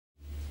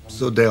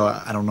So, Dale,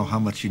 I don't know how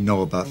much you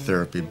know about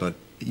therapy, but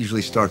it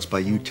usually starts by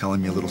you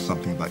telling me a little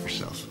something about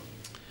yourself.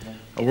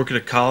 I work at a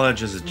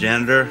college as a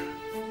janitor,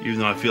 even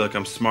though I feel like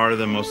I'm smarter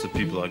than most of the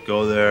people that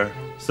go there.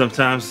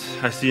 Sometimes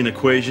I see an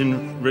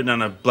equation written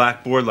on a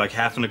blackboard, like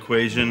half an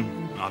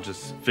equation. I'll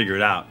just figure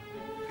it out.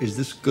 Is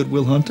this Good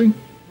Will Hunting?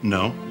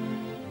 No.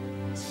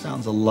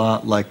 Sounds a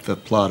lot like the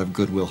plot of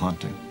Good Will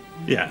Hunting.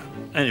 Yeah,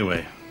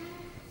 anyway.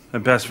 My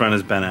best friend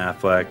is Ben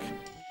Affleck.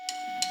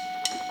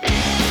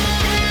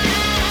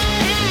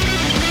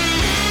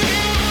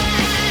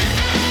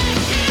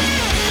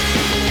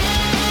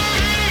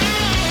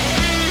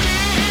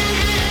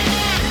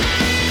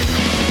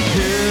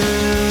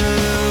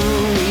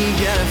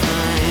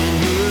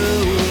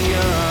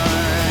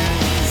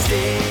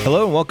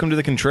 Hello and welcome to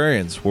The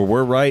Contrarians, where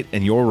we're right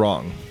and you're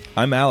wrong.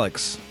 I'm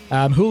Alex.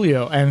 I'm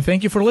Julio, and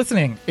thank you for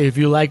listening. If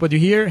you like what you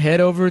hear,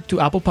 head over to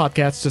Apple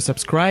Podcasts to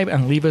subscribe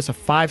and leave us a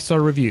 5-star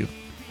review.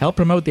 Help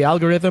promote the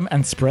algorithm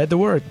and spread the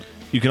word.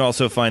 You can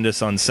also find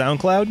us on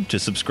SoundCloud to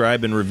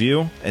subscribe and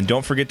review, and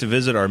don't forget to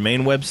visit our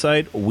main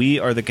website,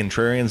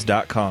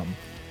 wearethecontrarians.com.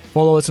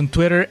 Follow us on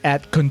Twitter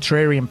at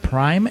Contrarian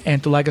Prime,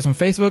 and to like us on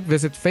Facebook,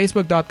 visit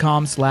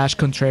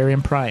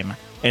facebook.com/Contrarian Prime.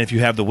 And if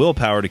you have the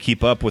willpower to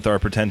keep up with our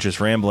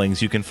pretentious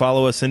ramblings, you can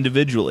follow us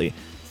individually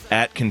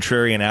at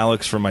Contrarian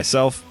Alex for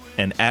myself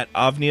and at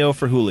Ovnio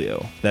for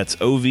Julio. That's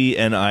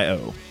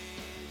OVNIO.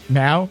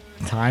 Now,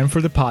 time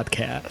for the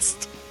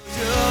podcast.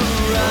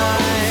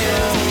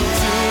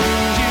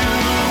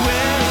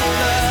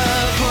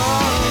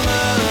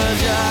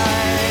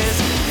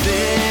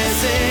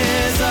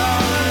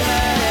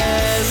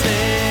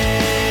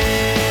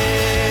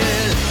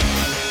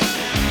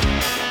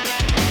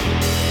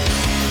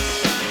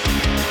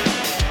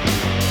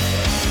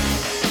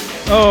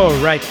 All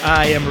right,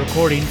 I am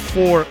recording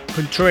for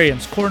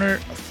Contrarian's Corner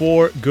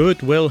for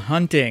Good Will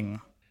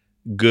Hunting.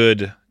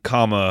 Good,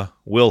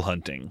 Will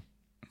Hunting.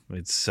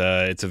 It's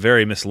a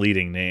very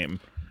misleading name.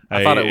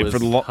 I thought it was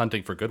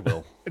Hunting for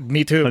Goodwill.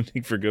 Me too.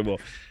 Hunting for Goodwill.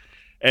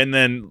 And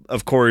then,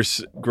 of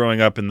course, growing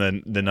up in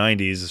the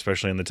 90s,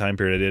 especially in the time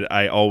period I did,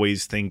 I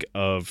always think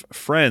of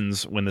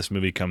Friends when this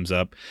movie comes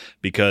up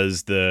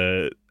because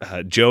the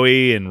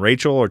Joey and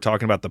Rachel are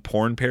talking about the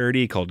porn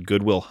parody called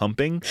Good Will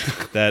Humping.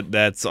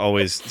 That's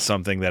always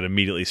something that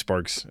immediately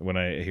sparks when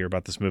I hear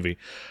about this movie.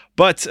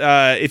 But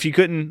if you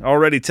couldn't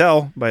already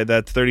tell by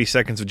that 30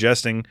 seconds of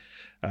jesting,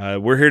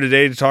 we're here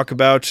today to talk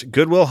about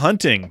Good Will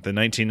Hunting, the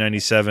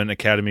 1997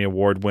 Academy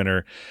Award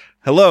winner.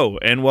 Hello,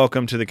 and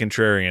welcome to The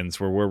Contrarians,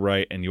 where we're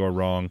right and you're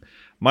wrong.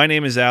 My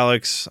name is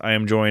Alex. I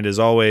am joined, as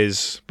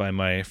always, by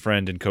my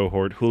friend and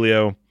cohort,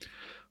 Julio.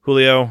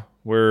 Julio,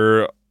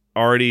 we're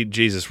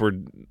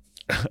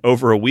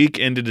over a week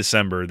into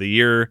December. The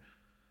year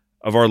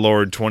of our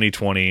Lord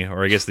 2020,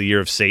 or I guess the year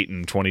of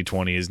Satan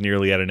 2020 is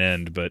nearly at an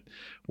end, but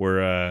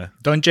we're...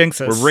 Don't jinx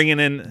us. We're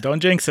bringing in... Don't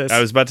jinx us. I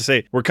was about to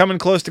say, we're coming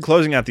close to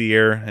closing out the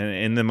year, and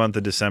in the month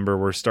of December,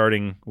 we're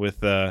starting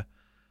with...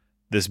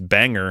 this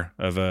banger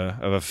of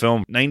a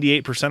film,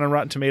 98% on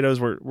Rotten Tomatoes.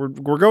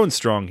 We're going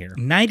strong here.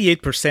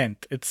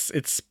 98%.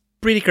 It's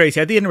pretty crazy.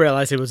 I didn't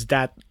realize it was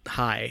that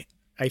high.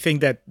 I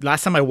think that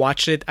last time I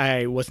watched it,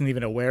 I wasn't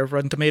even aware of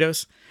Rotten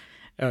Tomatoes.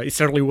 It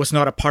certainly was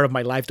not a part of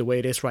my life the way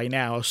it is right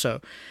now.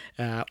 So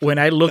when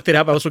I looked it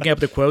up, I was looking up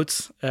the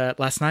quotes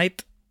last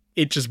night.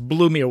 It just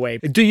blew me away.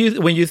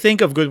 When you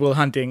think of Good Will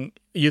Hunting,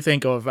 you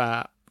think of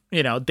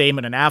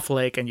Damon and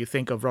Affleck, and you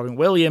think of Robin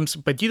Williams,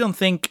 but you don't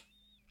think,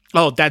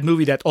 oh, that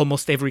movie that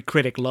almost every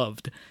critic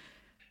loved.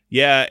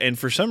 Yeah, and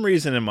for some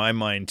reason in my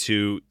mind,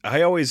 too,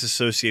 I always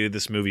associated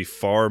this movie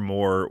far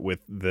more with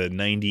the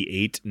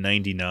 98,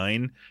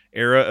 99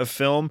 era of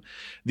film.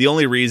 The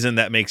only reason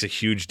that makes a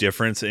huge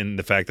difference in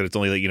the fact that it's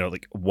only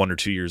like 1 or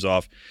 2 years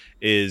off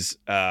is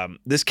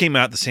this came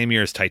out the same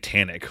year as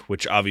Titanic,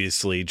 which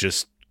obviously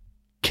just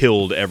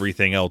killed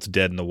everything else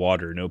dead in the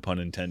water, no pun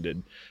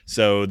intended.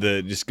 So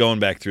just going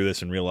back through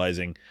this and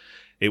realizing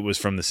it was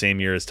from the same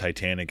year as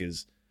Titanic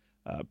is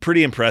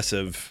pretty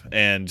impressive,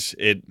 and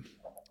it,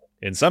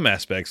 in some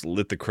aspects,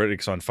 lit the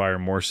critics on fire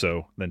more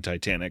so than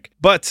Titanic.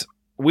 But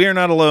we are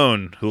not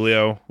alone,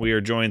 Julio. We are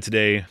joined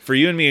today, for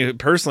you and me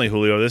personally,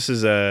 Julio, this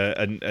is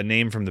a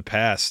name from the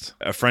past.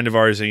 A friend of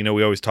ours, we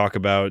always talk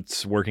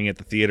about working at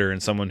the theater,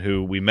 and someone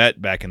who we met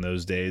back in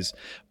those days,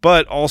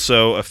 but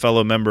also a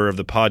fellow member of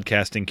the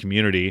podcasting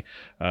community.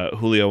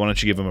 Julio, why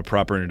don't you give him a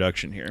proper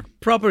introduction here?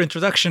 Proper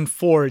introduction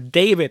for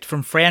David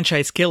from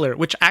Franchise Killer,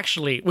 which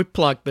actually we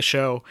plugged the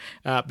show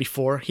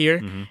before here.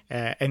 Mm-hmm.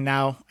 And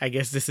now I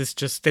guess this is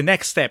just the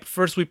next step.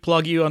 First we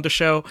plug you on the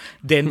show,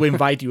 then we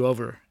invite you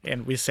over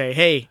and we say,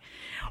 hey,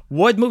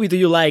 what movie do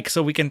you like,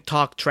 so we can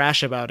talk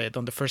trash about it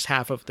on the first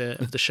half of the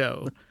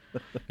show.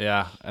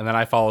 Yeah, and then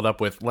I followed up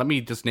with, let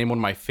me just name one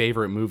of my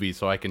favorite movies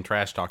so I can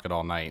trash talk it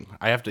all night.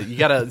 You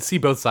gotta see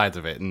both sides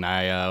of it, and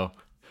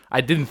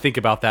I didn't think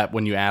about that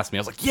when you asked me.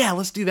 I was like, yeah,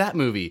 let's do that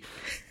movie.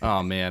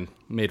 Oh man,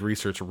 made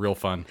research real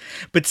fun.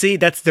 But see,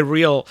 that's the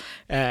real,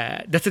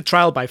 that's a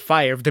trial by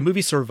fire. If the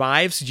movie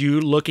survives you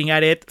looking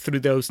at it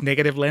through those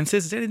negative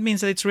lenses, then it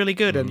means that it's really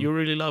good and you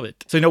really love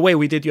it. So in a way,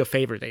 we did you a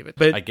favor, David.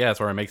 But I guess,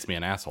 or it makes me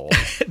an asshole.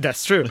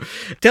 that's true.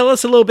 Tell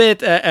us a little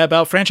bit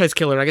about Franchise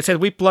Killer. Like I said,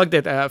 we plugged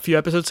it a few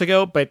episodes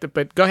ago,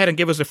 but go ahead and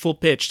give us the full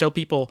pitch. Tell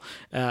people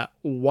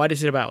what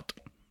is it about.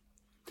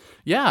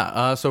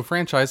 Yeah, so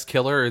Franchise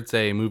Killer, it's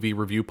a movie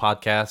review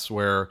podcast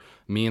where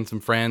me and some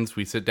friends,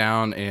 we sit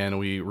down and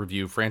we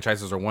review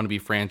franchises or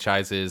wannabe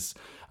franchises.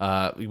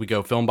 We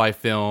go film by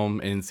film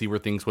and see where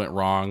things went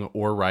wrong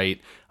or right.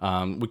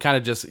 We kind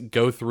of just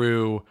go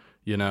through,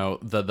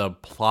 the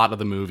plot of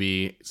the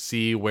movie,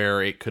 see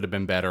where it could have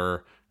been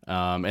better.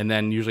 And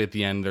then usually at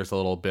the end, there's a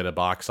little bit of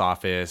box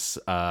office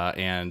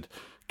and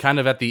kind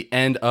of at the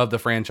end of the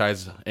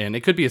franchise, and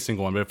it could be a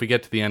single one, but if we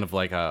get to the end of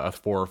like a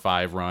 4 or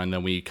 5 run,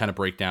 then we kind of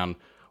break down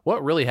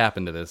what really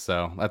happened to this.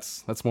 So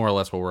that's more or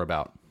less what we're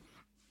about.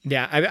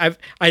 Yeah,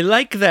 I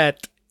like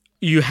that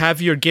you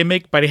have your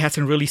gimmick, but it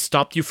hasn't really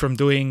stopped you from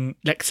doing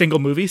like single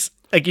movies.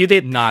 Like you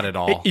did, not at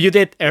all. You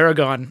did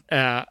Aragon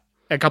a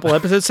couple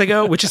episodes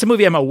ago, which is a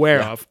movie I'm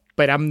aware of,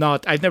 but I've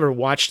never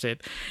watched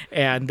it,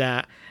 and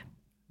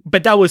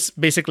but that was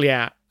basically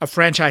a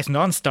franchise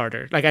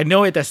non-starter. Like I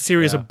know it as a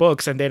series of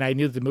books, and then I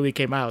knew the movie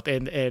came out,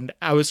 and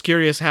I was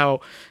curious how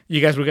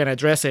you guys were gonna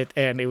address it,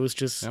 and it was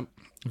just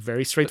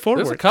very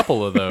straightforward. There's a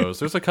couple of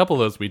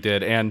those. We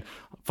did, and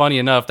funny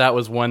enough, that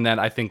was one that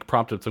I think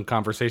prompted some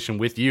conversation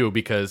with you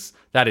because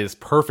that is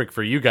perfect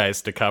for you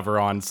guys to cover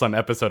on some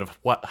episode of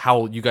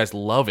how you guys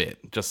love it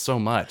just so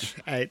much.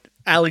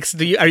 Alex,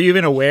 are you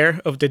even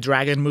aware of the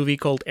dragon movie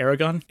called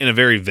Aragon? In a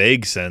very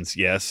vague sense,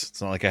 yes. It's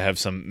not like I have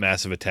some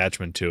massive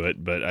attachment to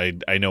it, but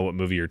I know what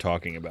movie you're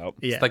talking about.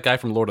 Yeah. It's that guy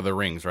from Lord of the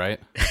Rings, right?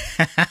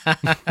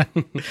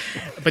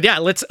 But yeah,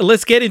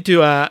 let's get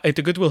into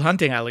Good Will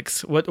Hunting,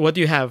 Alex. What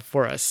do you have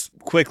for us?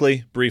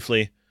 Quickly,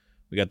 briefly,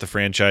 we got the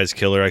Franchise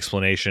Killer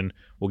explanation.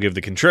 We'll give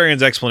the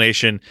Contrarians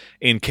explanation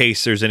in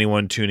case there's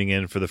anyone tuning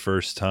in for the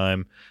first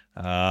time.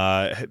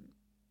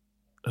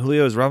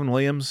 Julio, is Robin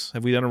Williams?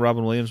 Have we done a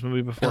Robin Williams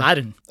movie before?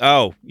 Aladdin.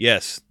 Oh,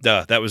 yes.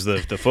 Duh. That was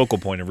the focal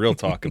point of Real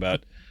Talk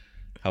about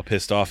how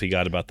pissed off he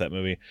got about that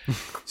movie.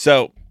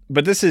 So,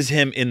 but this is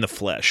him in the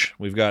flesh.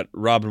 We've got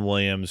Robin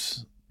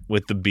Williams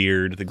with the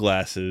beard, the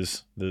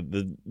glasses,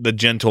 the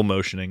gentle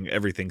motioning.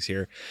 Everything's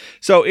here.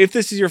 So if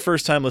this is your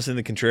first time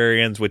listening to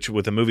Contrarians, which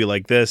with a movie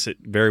like this, it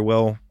very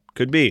well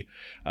could be.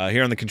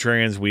 Here on the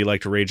Contrarians, we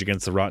like to rage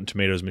against the Rotten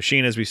Tomatoes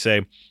machine, as we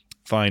say.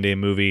 Find a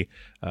movie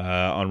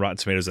on Rotten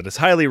Tomatoes that is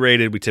highly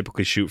rated. We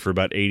typically shoot for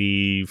about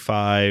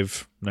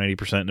 85,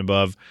 90% and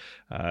above.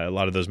 A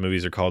lot of those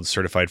movies are called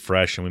certified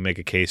fresh, and we make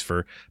a case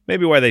for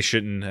maybe why they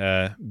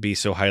shouldn't be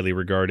so highly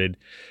regarded.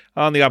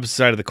 On the opposite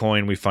side of the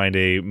coin, we find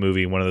a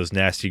movie, one of those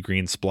nasty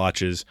green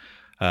splotches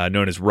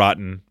known as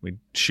rotten. We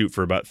shoot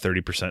for about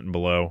 30% and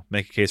below.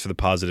 Make a case for the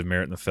positive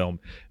merit in the film,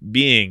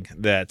 being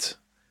that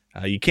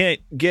you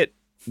can't get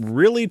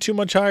really too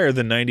much higher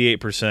than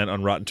 98%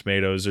 on Rotten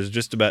Tomatoes. There's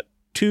just about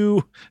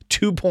two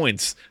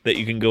points that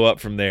you can go up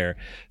from there.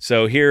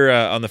 So here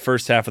on the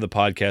first half of the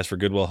podcast for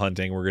Good Will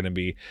Hunting, we're going to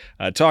be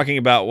talking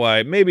about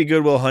why maybe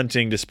Good Will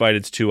Hunting, despite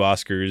its 2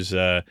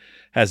 Oscars,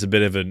 has a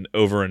bit of an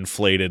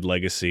overinflated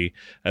legacy.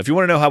 If you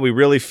want to know how we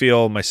really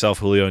feel, myself,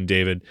 Julio, and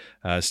David,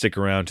 stick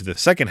around to the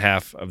second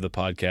half of the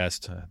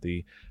podcast,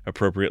 the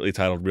appropriately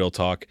titled Real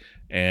Talk,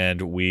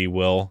 and we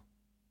will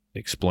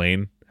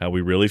explain how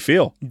we really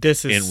feel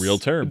in real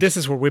terms. This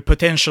is where we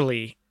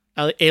potentially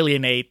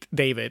alienate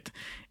David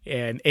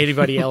and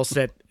anybody else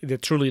that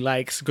truly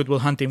likes Good Will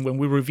Hunting when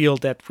we reveal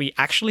that we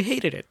actually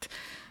hated it.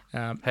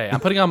 Hey, I'm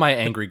putting on my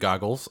angry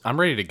goggles. I'm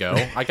ready to go.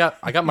 I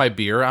got my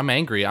beer. I'm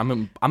angry.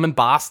 I'm in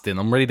Boston.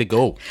 I'm ready to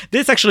go.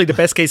 This is actually the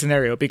best case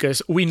scenario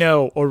because we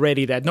know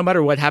already that no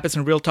matter what happens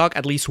in Real Talk,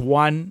 at least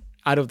 1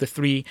 out of the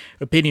 3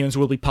 opinions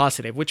will be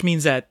positive, which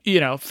means that,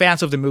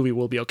 fans of the movie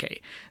will be okay.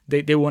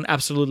 They won't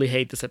absolutely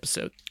hate this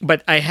episode.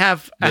 But I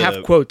have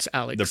quotes,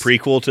 Alex. The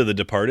prequel to The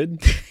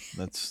Departed.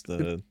 That's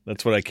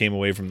what I came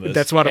away from this.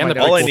 That's what and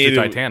all I needed.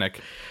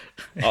 Titanic.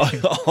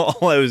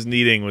 All I was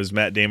needing was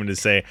Matt Damon to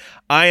say,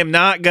 "I am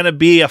not gonna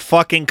be a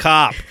fucking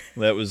cop."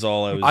 That was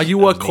all I was. Are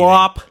you a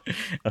cop?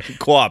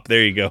 Cop.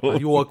 There you go. Are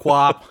you a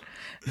cop?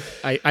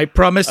 I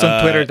promised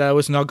on Twitter that I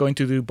was not going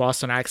to do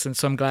Boston accent,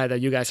 so I'm glad that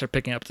you guys are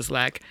picking up the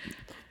slack.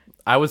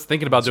 I was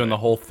thinking about doing the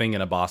whole thing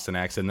in a Boston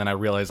accent, and then I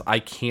realized I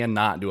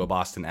cannot do a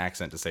Boston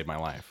accent to save my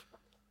life.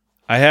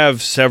 I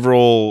have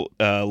several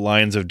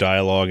lines of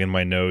dialogue in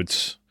my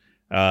notes,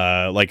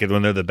 like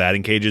when they're the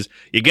batting cages.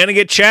 You're gonna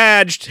get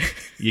charged.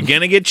 You're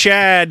gonna get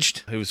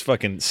charged. It was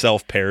fucking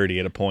self-parody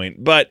at a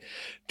point. But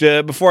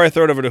before I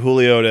throw it over to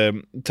Julio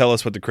to tell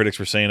us what the critics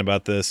were saying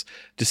about this,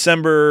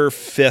 December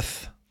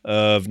 5th,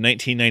 of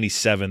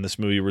 1997, this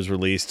movie was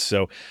released.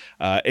 So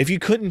if you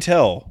couldn't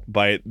tell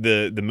by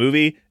the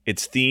movie,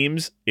 its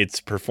themes,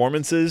 its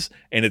performances,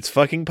 and its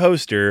fucking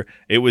poster,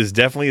 it was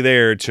definitely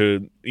there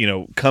to,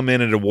 come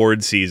in at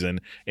award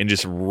season and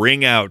just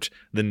wring out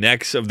the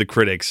necks of the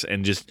critics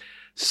and just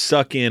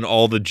suck in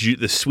all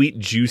the sweet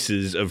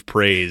juices of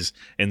praise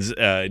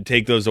and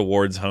take those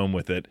awards home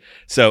with it.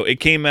 So it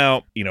came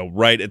out,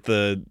 right at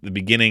the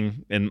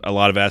beginning in a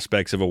lot of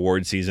aspects of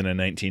award season in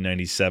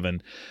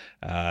 1997,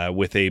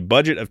 with a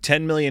budget of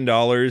 $10 million,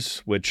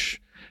 which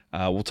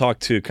we'll talk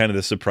to kind of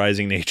the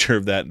surprising nature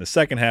of that in the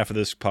second half of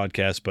this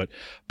podcast, but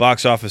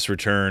box office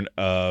return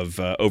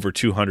of over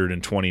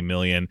 $220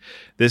 million.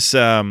 This,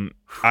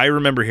 I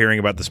remember hearing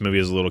about this movie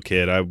as a little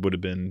kid. I would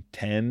have been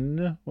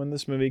 10 when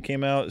this movie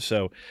came out,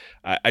 so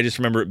I just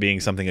remember it being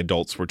something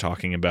adults were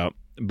talking about.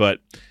 But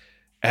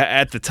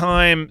at the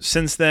time,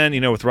 since then,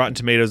 with Rotten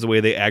Tomatoes, the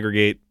way they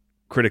aggregate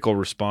critical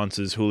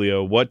responses,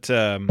 Julio, what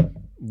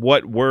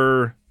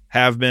are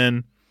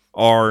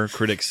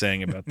critics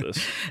saying about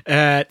this?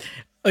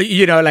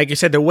 Like you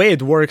said, the way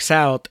it works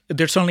out,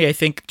 there's only, I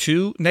think,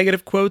 2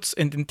 negative quotes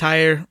in the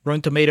entire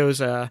Rotten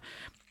Tomatoes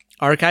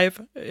archive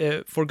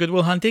for Good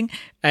Will Hunting,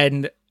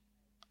 and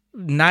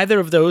neither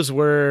of those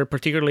were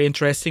particularly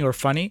interesting or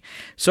funny.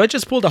 So I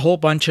just pulled a whole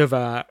bunch of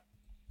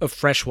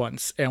fresh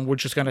ones, and we're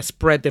just going to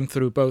spread them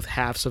through both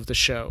halves of the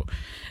show.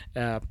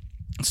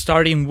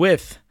 Starting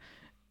with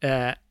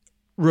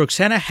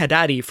Roxana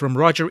Haddadi from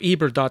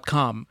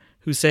RogerEbert.com,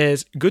 who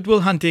says, Good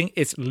Will Hunting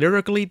is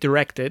lyrically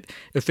directed,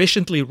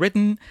 efficiently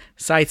written,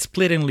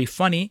 side-splittingly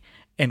funny,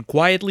 and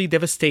quietly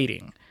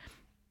devastating.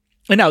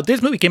 And now,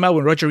 this movie came out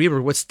when Roger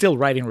Ebert was still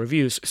writing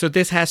reviews, so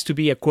this has to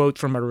be a quote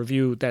from a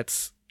review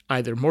that's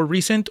either more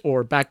recent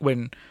or back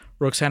when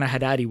Roxana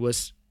Haddadi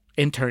was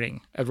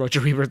interning at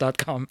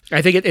RogerEbert.com.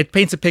 I think it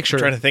paints a picture.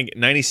 I'm trying to think,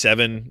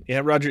 97,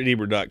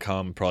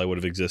 RogerEbert.com probably would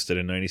have existed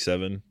in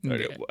 97.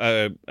 Yeah.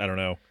 I don't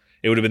know.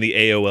 It would have been the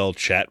AOL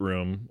chat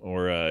room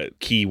or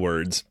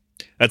keywords.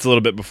 That's a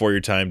little bit before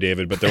your time,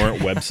 David, but there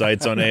weren't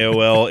websites on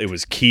AOL. It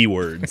was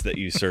keywords that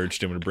you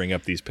searched and would bring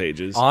up these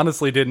pages.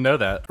 Honestly, didn't know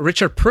that.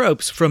 Richard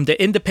Probst from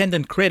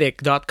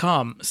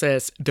theindependentcritic.com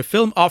says, the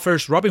film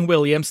offers Robin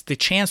Williams the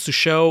chance to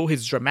show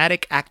his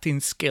dramatic acting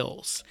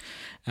skills.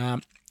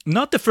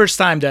 Not the first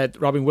time that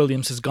Robin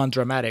Williams has gone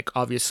dramatic,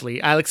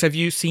 obviously. Alex, have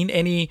you seen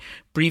any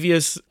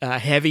previous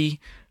heavy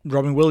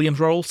Robin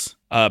Williams roles?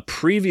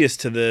 Previous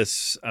to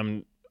this,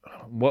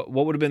 what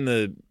would have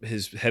been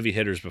his heavy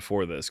hitters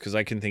before this? Because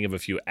I can think of a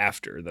few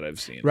after that I've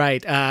seen.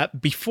 Right.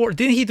 Before,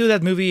 didn't he do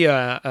that movie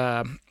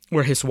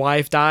where his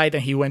wife died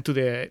and he went to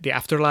the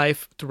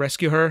afterlife to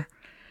rescue her?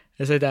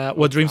 Is it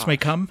What Dreams May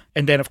Come?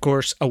 And then, of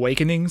course,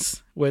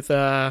 Awakenings with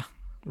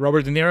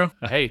Robert De Niro.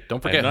 Hey,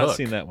 don't forget I've not Hook.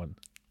 seen that one.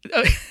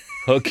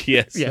 Hook,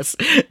 yes. Yes,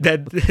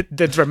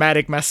 the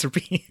dramatic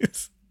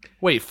masterpiece.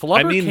 Wait,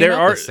 Flubber came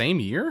out the same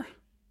year?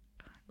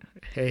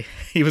 Hey,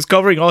 he was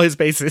covering all his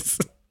bases.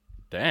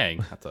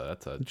 Dang,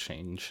 that's a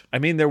change. I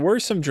mean, there were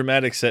some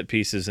dramatic set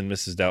pieces in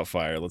Mrs.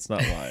 Doubtfire. Let's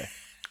not lie.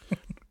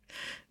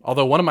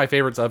 Although one of my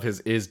favorites of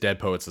his is Dead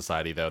Poets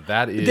Society, though.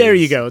 That is there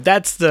you go.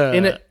 That's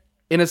the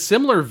in a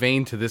similar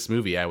vein to this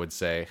movie, I would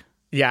say.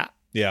 Yeah.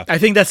 Yeah. I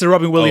think that's the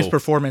Robin Williams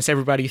performance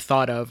everybody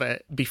thought of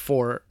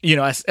before,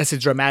 as a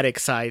dramatic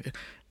side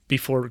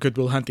before Good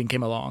Will Hunting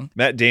came along.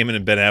 Matt Damon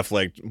and Ben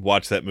Affleck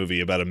watched that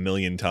movie about 1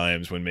 million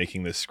times when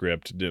making this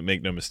script.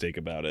 Make no mistake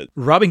about it.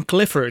 Robin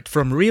Clifford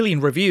from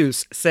Reeling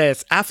Reviews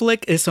says,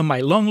 Affleck is on my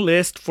long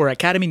list for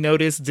Academy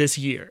notice this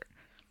year.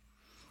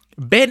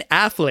 Ben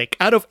Affleck,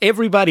 out of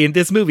everybody in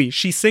this movie,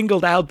 she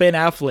singled out Ben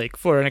Affleck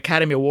for an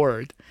Academy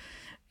Award.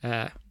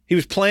 He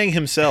was playing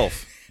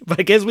himself. But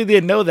I guess we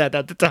didn't know that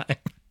at the time.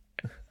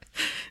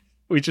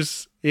 We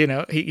just,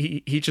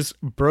 he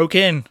just broke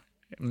in.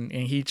 And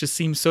he just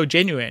seems so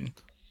genuine.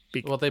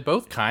 Well, they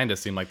both kind of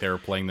seem like they were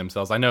playing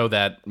themselves. I know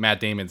that Matt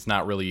Damon's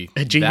not really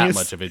that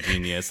much of a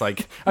genius.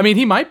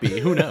 He might be.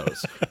 Who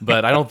knows?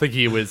 But I don't think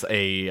he was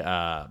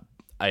a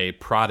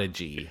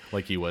prodigy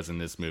like he was in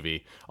this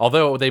movie.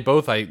 Although they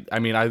both, the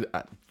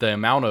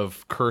amount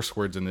of curse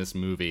words in this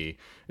movie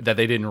that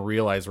they didn't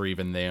realize were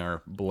even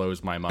there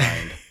blows my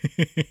mind.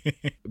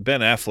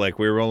 Ben Affleck,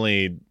 we were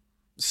only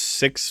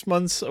 6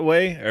 months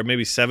away, or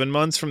maybe 7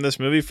 months from this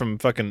movie, from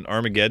fucking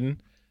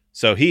Armageddon.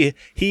 So he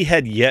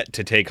had yet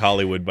to take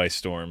Hollywood by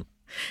storm.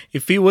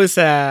 If he was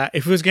going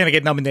to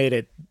get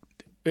nominated,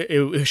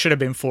 it should have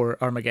been for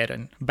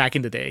Armageddon back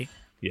in the day.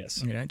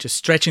 Yes. Just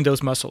stretching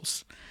those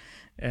muscles.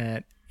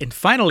 And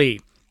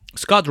finally,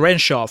 Scott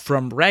Renshaw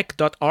from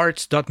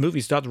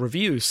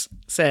rec.arts.movies.reviews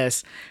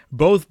says,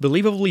 both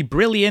believably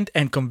brilliant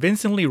and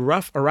convincingly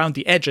rough around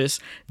the edges,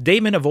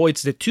 Damon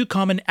avoids the too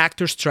common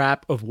actor's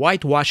trap of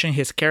whitewashing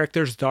his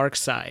character's dark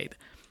side.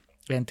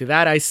 And to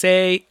that I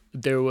say,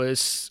 there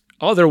was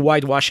other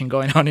whitewashing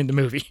going on in the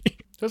movie.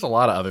 There's a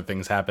lot of other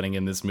things happening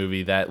in this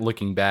movie that,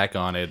 looking back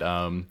on it,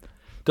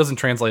 doesn't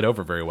translate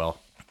over very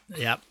well.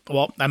 Yeah,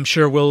 well, I'm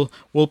sure we'll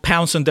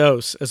pounce on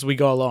those as we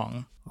go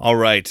along. All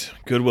right,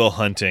 Good Will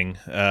Hunting.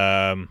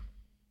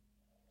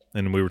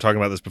 and we were talking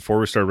about this before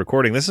we started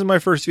recording. This is my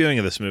first viewing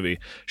of this movie.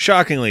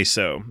 Shockingly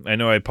so. I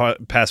know I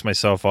pass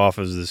myself off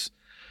as this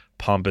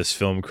pompous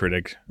film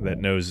critic that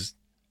knows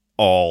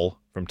all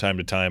from time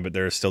to time, but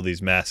there are still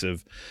these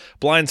massive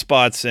blind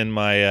spots in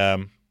my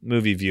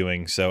movie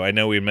viewing. So I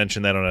know we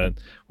mentioned that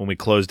when we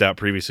closed out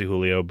previously,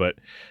 Julio, but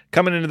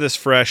coming into this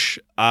fresh,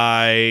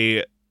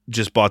 I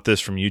just bought this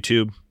from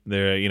YouTube.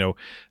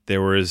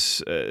 There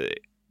was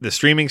the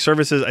streaming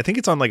services. I think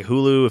it's on like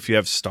Hulu if you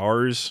have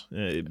Stars,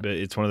 but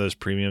it's one of those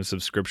premium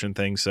subscription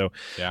things. So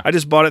yeah. I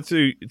just bought it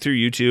through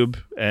YouTube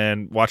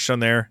and watched on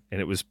there,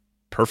 and it was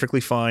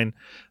perfectly fine.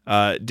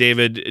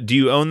 David, do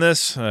you own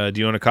this? Do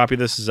you own a copy of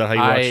this? Is that how you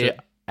watched it?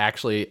 I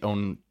actually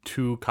own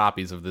 2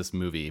 copies of this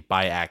movie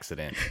by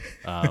accident.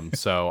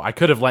 So I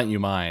could have lent you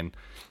mine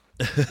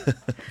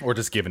or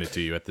just given it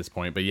to you at this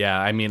point. But yeah,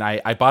 I mean,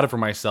 I bought it for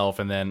myself,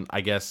 and then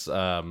I guess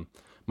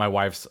my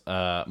wife's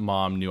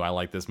mom knew I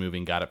liked this movie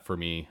and got it for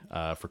me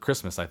for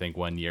Christmas, I think,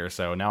 one year.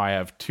 So now I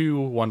have 2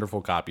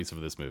 wonderful copies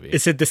of this movie.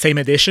 Is it the same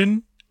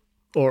edition?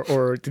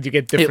 Or did you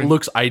get different? It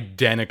looks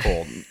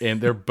identical, and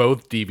they're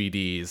both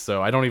DVDs.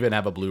 So I don't even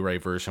have a Blu-ray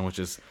version, which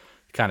is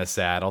kind of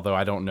sad. Although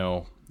I don't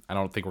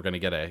think we're going to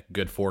get a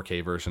good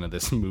 4K version of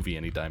this movie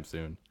anytime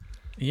soon.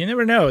 You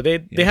never know.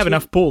 They have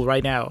enough pull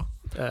right now.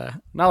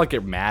 Not like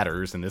it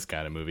matters in this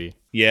kind of movie.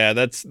 Yeah,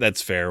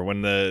 that's fair.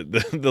 When the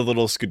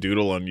little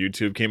skadoodle on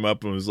YouTube came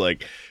up and was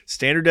like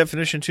standard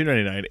definition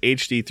 $2.99,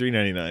 HD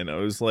 $3.99, I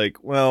was like,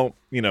 well,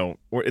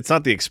 it's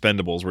not the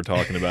Expendables we're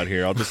talking about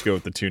here. I'll just go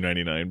with the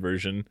 $2.99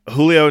 version.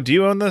 Julio, do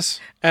you own this?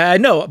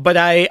 No, but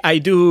I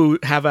do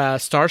have a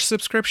Star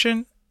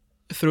subscription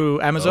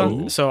through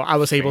Amazon, so I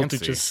was able to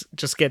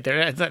just get there.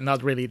 It's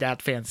not really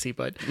that fancy,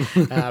 but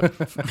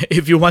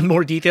if you want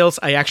more details,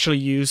 I actually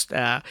used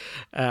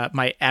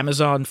my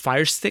Amazon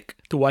Fire Stick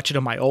to watch it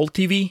on my old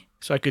TV,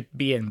 so I could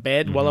be in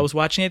bed while I was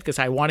watching it, because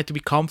I wanted to be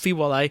comfy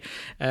while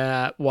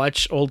I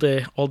watch all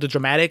the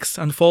dramatics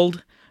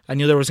unfold. I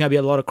knew there was gonna be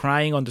a lot of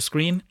crying on the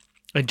screen,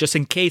 and just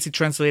in case it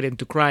translated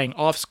into crying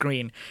off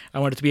screen, I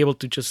wanted to be able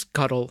to just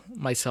cuddle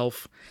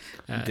myself.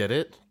 You did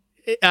it?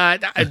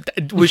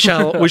 We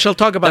shall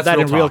talk about that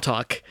in real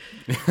talk.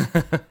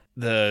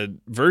 The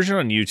version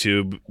on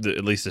YouTube,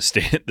 at least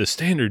the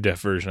standard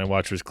def version I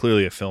watched, was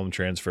clearly a film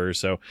transfer,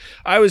 so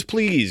I was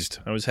pleased.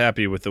 I was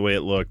happy with the way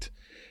it looked.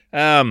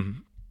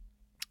 And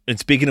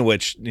speaking of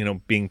which,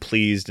 being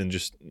pleased and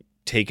just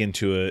taken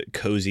to a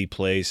cozy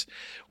place.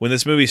 When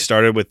this movie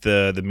started with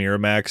the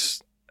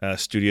Miramax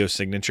studio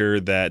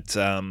signature that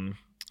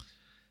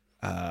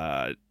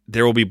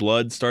There Will Be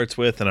Blood starts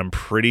with, and I'm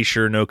pretty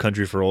sure No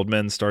Country for Old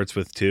Men starts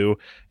with too.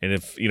 And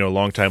if,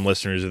 longtime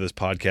listeners of this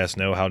podcast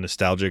know how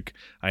nostalgic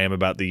I am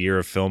about the year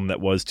of film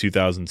that was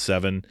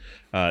 2007.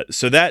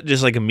 So that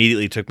just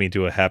immediately took me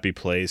to a happy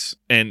place,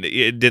 and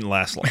it didn't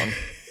last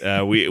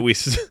long.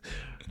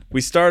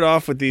 We start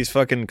off with these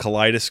fucking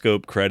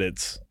kaleidoscope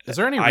credits. Is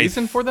there any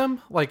reason for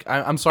them?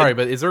 I'm sorry,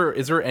 but is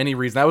there any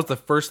reason? That was the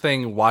first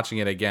thing watching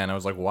it again. I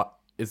was like, what?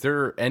 Is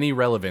there any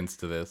relevance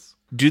to this?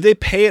 Do they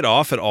pay it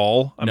off at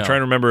all? I'm No. trying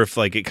to remember if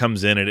it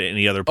comes in at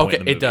any other point in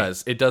the movie. It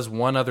does. It does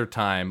one other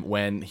time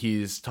when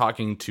he's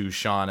talking to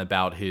Sean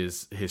about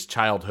his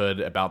childhood,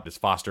 about his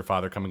foster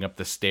father coming up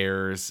the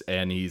stairs,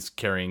 and he's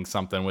carrying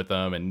something with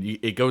him, and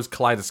it goes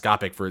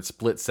kaleidoscopic for a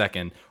split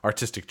second.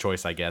 Artistic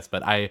choice, I guess.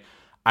 But I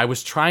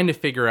was trying to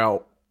figure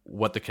out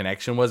what the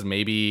connection was.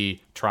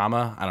 Maybe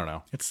trauma. I don't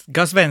know. It's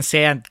Gus Van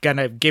Sant kind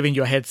of giving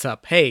you a heads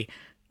up. Hey,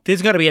 this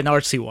is going to be an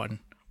artsy one.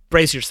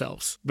 Brace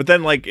yourselves. But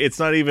then, it's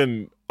not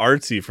even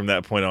artsy from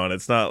that point on.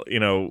 It's not,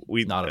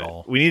 not at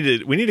all. We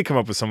need to come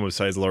up with someone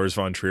besides Lars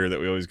von Trier that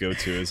we always go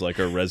to as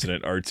our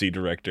resident artsy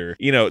director.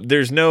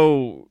 There's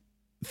no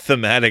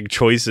thematic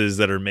choices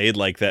that are made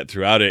like that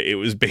throughout it. It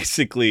was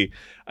basically,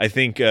 I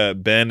think,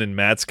 Ben and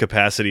Matt's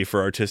capacity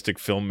for artistic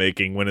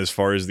filmmaking went as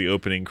far as the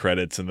opening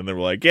credits, and then they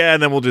were like, yeah,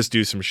 and then we'll just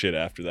do some shit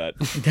after that.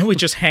 Then we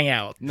just hang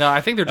out. No,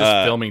 I think they're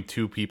just filming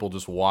 2 people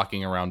just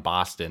walking around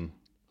Boston,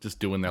 just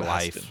doing their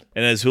life.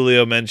 And as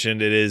Julio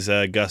mentioned, it is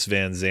Gus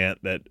Van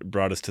Sant that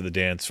brought us to the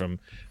dance from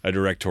a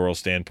directorial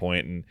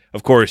standpoint. And,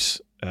 of course,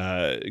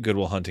 Good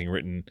Will Hunting,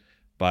 written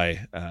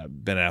by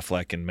Ben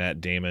Affleck and Matt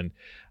Damon.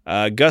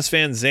 Gus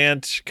Van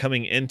Sant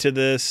coming into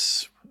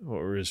this, what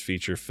were his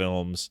feature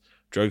films?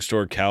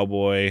 Drugstore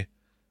Cowboy,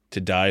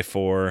 To Die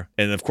For.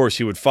 And, of course,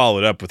 he would follow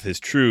it up with his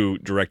true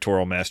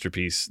directorial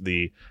masterpiece,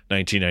 the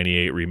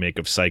 1998 remake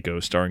of Psycho,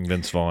 starring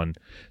Vince Vaughn.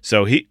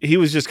 So he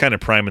was just kind of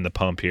priming the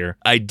pump here.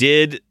 I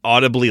did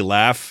audibly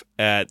laugh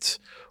at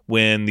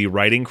when the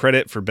writing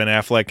credit for Ben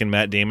Affleck and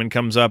Matt Damon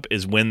comes up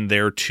is when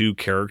their 2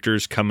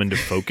 characters come into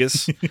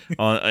focus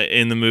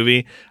in the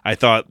movie. I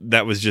thought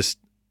that was just...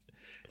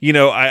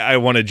 I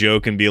want to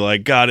joke and be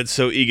like, God, it's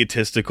so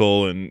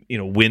egotistical and,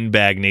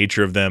 windbag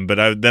nature of them.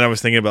 But then I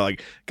was thinking about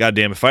God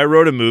damn, if I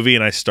wrote a movie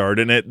and I starred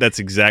in it, that's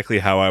exactly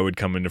how I would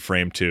come into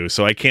frame too.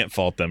 So I can't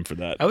fault them for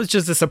that. I was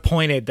just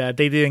disappointed that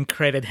they didn't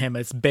credit him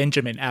as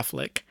Benjamin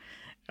Affleck.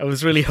 I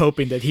was really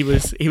hoping that he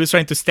was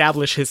trying to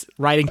establish his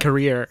writing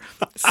career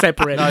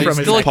separate No, from he's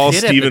his still a Paul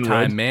kid Stephen at the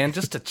time, Rudd. man.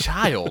 Just a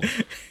child.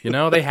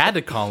 They had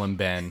to call him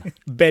Ben.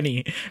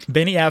 Benny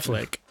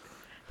Affleck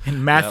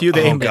and Matthew the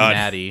Oh, England. God.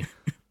 Maddie.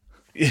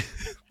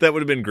 That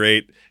would have been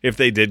great if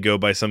they did go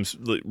by some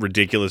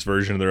ridiculous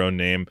version of their own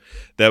name.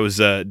 That was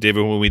David,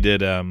 when we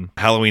did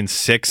Halloween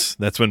 6.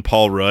 That's when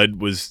Paul Rudd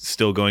was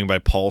still going by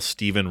Paul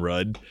Stephen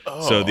Rudd.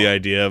 So the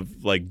idea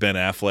of like Ben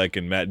Affleck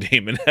and Matt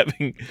Damon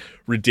having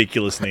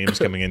ridiculous names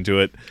coming into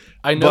it.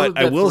 I know But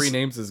that I will three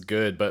names is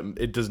good, but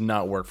it does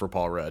not work for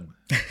Paul Rudd.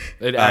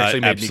 It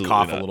actually made me absolutely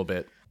cough not. a little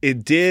bit.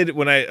 It did,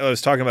 when I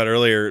was talking about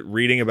earlier,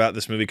 reading about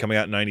this movie coming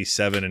out in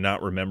 97 and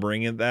not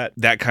remembering it,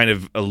 that kind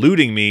of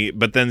eluding me,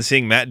 but then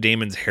seeing Matt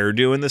Damon's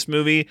hairdo in this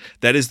movie,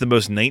 that is the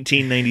most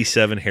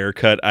 1997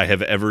 haircut I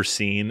have ever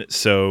seen.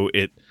 So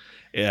it,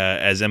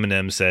 as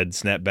Eminem said,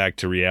 snap back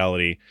to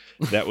reality.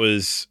 That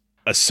was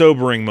a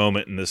sobering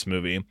moment in this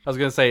movie. I was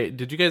going to say,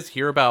 did you guys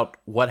hear about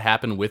what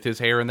happened with his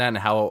hair in that and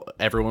how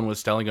everyone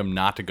was telling him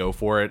not to go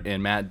for it?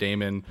 And Matt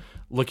Damon,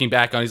 looking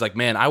back on, he's like,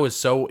 man, I was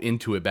so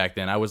into it back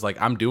then. I was like,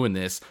 I'm doing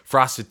this,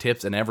 frosted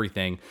tips and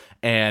everything.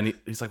 And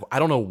he's like, I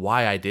don't know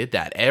why I did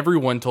that.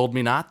 Everyone told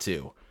me not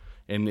to.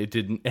 And it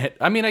didn't.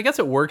 I mean, I guess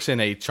it works in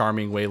a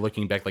charming way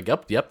looking back, like,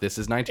 yep, this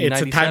is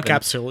 1997. It's a time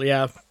capsule,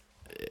 yeah.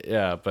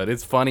 Yeah, but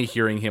it's funny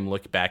hearing him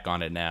look back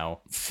on it now.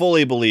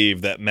 Fully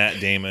believe that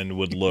Matt Damon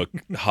would look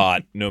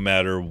hot no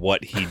matter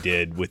what he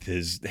did with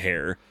his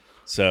hair.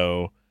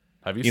 So,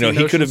 Have you You seen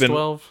know, he could have Ocean's been-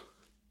 12?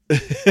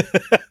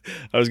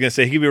 I was going to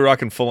say, he could be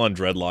rocking full-on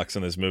dreadlocks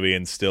in this movie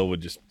and still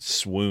would just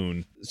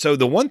swoon. So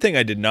the one thing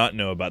I did not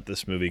know about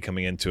this movie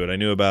coming into it, I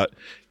knew about,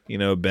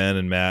 Ben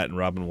and Matt and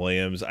Robin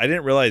Williams. I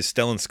didn't realize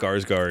Stellan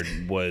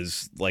Skarsgård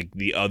was like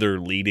the other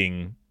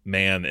leading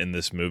man in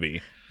this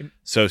movie.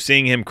 So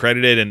seeing him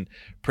credited, and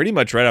pretty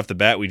much right off the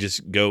bat, we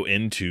just go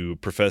into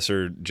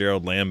Professor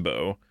Gerald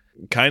Lambeau,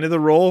 kind of the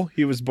role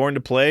he was born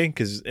to play,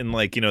 because in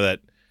that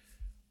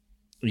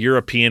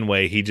European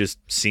way, he just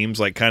seems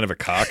like kind of a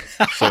cock.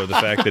 So the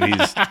fact that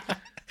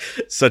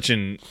he's such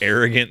an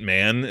arrogant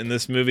man in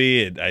this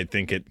movie, I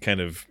think it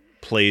kind of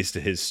plays to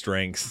his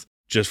strengths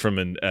just from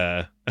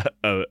a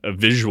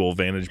visual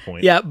vantage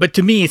point. Yeah, but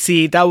to me,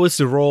 see, that was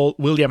the role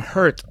William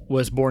Hurt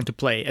was born to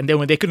play. And then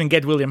when they couldn't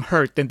get William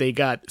Hurt, then they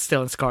got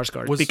Stellan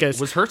Skarsgård.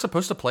 Was Hurt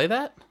supposed to play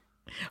that?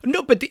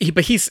 No, but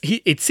he's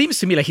it seems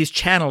to me like he's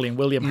channeling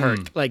William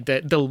Hurt, like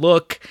the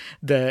look,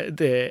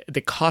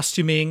 the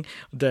costuming,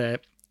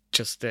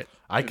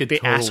 I could the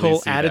totally asshole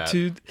see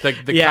attitude.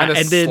 That. The Yeah, kind of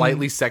and then-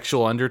 slightly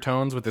sexual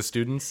undertones with the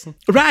students.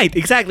 Right,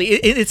 exactly.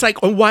 It's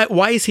like,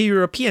 why is he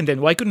European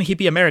then? Why couldn't he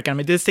be American? I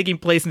mean, this is taking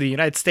place in the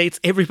United States.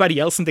 Everybody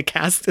else in the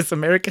cast is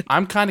American.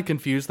 I'm kind of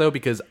confused though,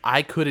 because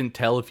I couldn't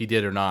tell if he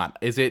did or not.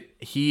 Is it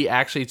he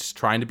actually just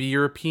trying to be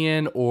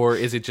European, or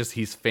is it just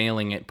he's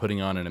failing at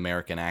putting on an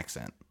American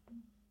accent?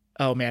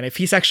 Oh man, if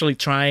he's actually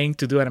trying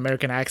to do an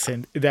American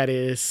accent, that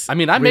is. I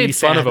mean, I really made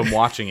fun sad. of him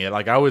watching it.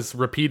 Like, I was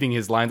repeating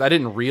his lines. I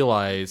didn't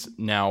realize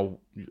now.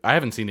 I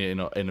haven't seen it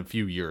in a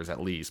few years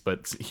at least,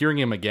 but hearing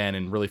him again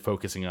and really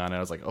focusing on it, I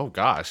was like, oh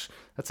gosh,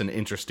 that's an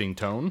interesting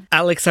tone.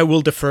 Alex, I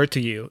will defer to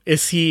you.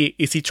 Is he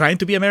trying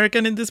to be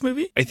American in this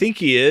movie? I think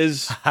he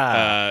is.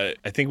 I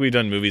think we've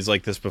done movies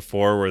like this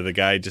before where the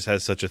guy just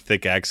has such a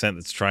thick accent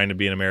that's trying to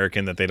be an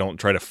American that they don't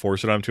try to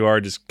force it on too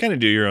hard. Just kind of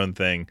do your own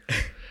thing.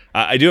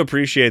 I do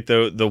appreciate,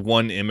 though, the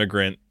one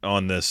immigrant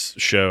on this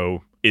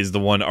show is the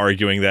one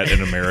arguing that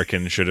an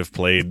American should have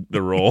played the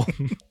role.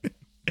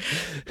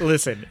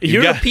 Listen,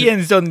 You got-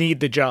 Europeans don't need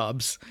the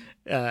jobs.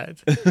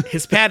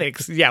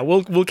 Hispanics, yeah,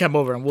 we'll come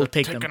over and we'll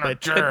take them.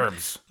 But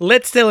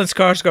let Stellan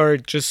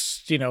Skarsgård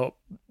just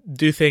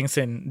do things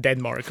in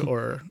Denmark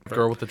or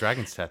Girl with the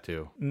dragon's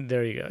tattoo.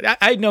 there you go.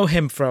 I know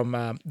him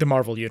from the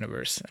Marvel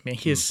universe. I mean,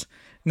 he's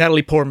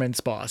Natalie Portman's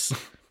boss.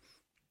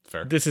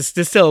 Fair. This is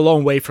still a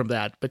long way from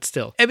that, but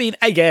still. I mean,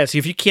 I guess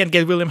if you can't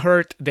get William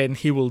Hurt, then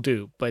he will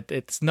do. But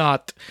it's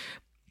not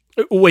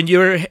when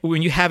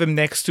you have him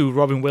next to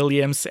Robin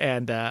Williams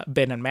and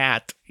Ben and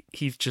Matt.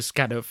 He's just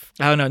kind of,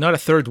 I don't know, not a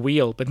third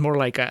wheel, but more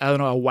like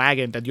a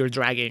wagon that you're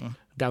dragging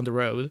down the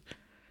road.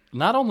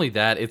 Not only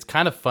that, it's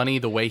kind of funny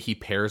the way he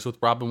pairs with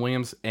Robin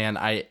Williams, and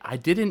I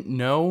didn't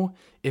know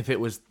if it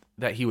was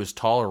that he was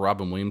tall or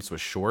Robin Williams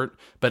was short,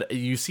 but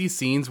you see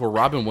scenes where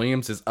Robin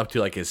Williams is up to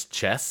like his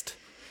chest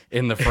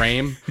in the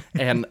frame,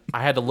 and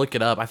I had to look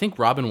it up. I think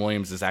Robin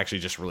Williams is actually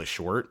just really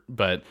short,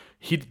 but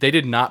they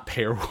did not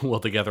pair well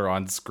together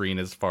on screen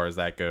as far as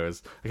that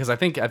goes, because I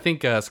think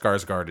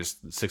Skarsgård is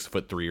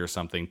 6'3" or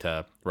something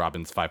to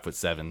Robin's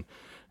 5'7".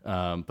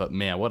 But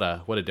man, what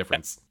a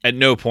difference. At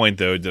no point,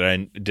 though,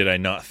 did I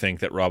not think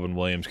that Robin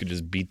Williams could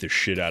just beat the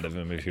shit out of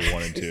him if he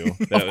wanted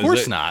to. That Of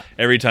course not.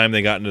 Every time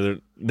they got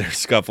into their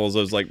scuffles, I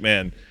was like,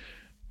 man,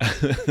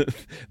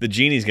 the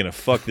genie's gonna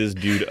fuck this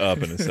dude up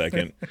in a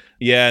second.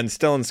 Yeah, and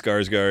Stellan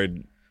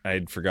Skarsgård,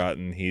 I'd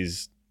forgotten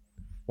he's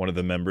one of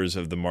the members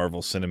of the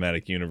Marvel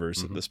Cinematic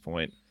Universe at this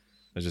point.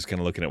 I was just kind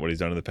of looking at what he's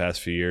done in the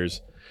past few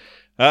years.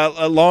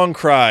 A long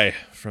cry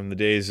from the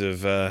days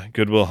of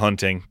Good Will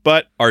Hunting.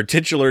 But our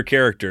titular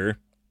character,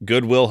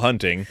 Goodwill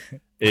Hunting,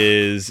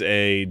 is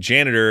a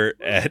janitor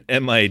at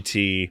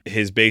MIT.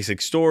 His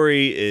basic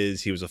story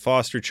is he was a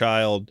foster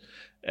child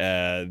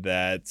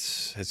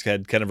that has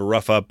had kind of a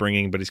rough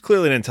upbringing, but he's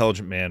clearly an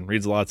intelligent man,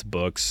 reads lots of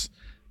books,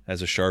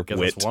 has a sharp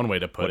wit. That's one way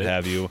to put what it.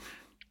 have you.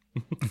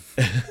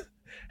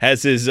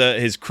 Has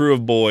his crew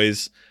of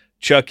boys,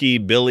 Chucky,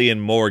 Billy,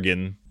 and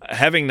Morgan.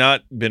 Having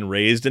not been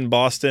raised in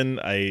Boston,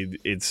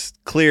 it's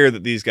clear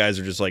that these guys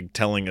are just like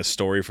telling a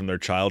story from their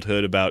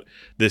childhood about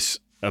this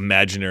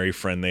imaginary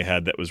friend they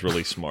had that was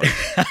really smart.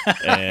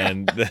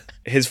 And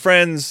his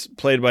friends,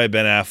 played by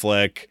Ben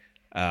Affleck,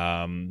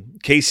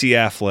 Casey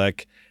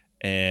Affleck,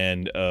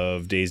 and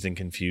of Dazed and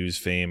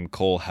Confused fame,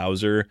 Cole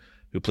Hauser,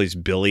 who plays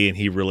Billy, and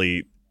he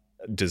really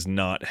does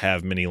not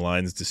have many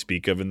lines to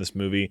speak of in this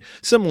movie.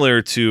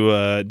 Similar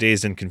to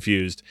Dazed and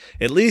Confused.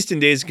 At least in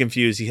Dazed and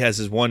Confused, he has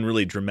his one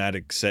really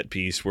dramatic set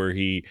piece where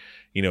he,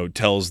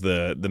 tells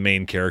the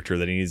main character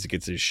that he needs to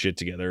get his shit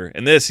together.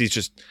 And this,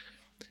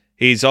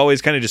 he's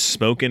always kind of just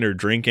smoking or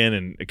drinking,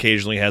 and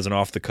occasionally has an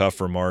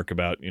off-the-cuff remark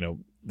about,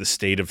 the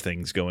state of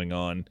things going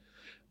on.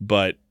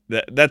 But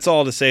that's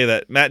all to say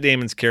that Matt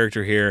Damon's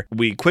character here,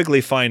 we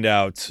quickly find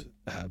out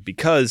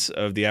because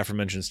of the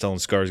aforementioned Stellan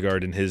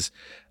Skarsgård and his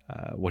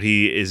what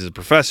he is as a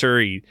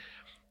professor. He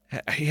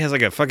has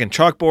like a fucking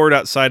chalkboard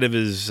outside of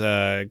his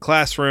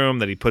classroom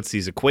that he puts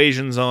these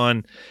equations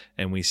on,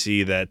 and we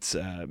see that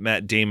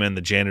Matt Damon,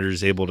 the janitor,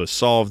 is able to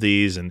solve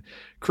these and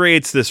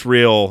creates this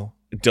real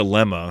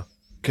dilemma,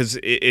 because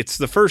it's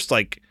the first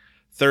like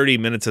 30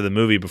 minutes of the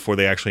movie before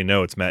they actually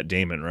know it's Matt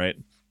Damon, right?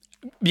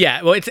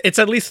 Yeah, well, it's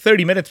at least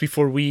 30 minutes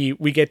before we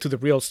get to the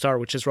real star,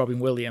 which is Robin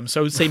Williams. So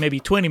I would say maybe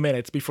 20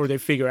 minutes before they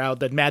figure out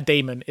that Matt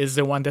Damon is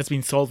the one that's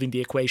been solving the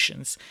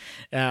equations,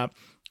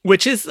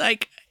 which is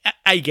like,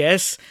 I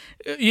guess,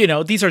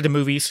 these are the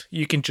movies.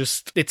 You can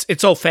just,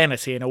 it's all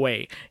fantasy in a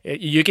way.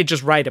 You can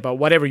just write about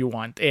whatever you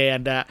want.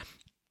 And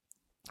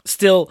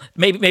still,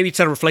 maybe it's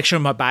a reflection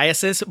of my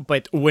biases,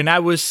 but when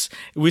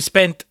we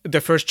spent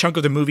the first chunk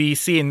of the movie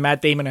seeing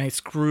Matt Damon and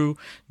his crew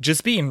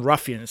just being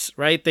ruffians,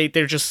 right?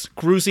 They're just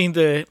cruising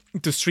the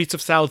streets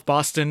of South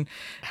Boston,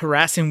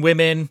 harassing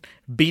women,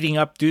 beating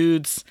up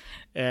dudes,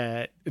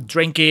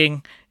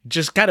 drinking,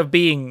 just kind of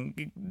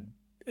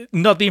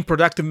not being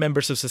productive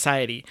members of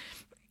society.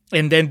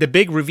 And then the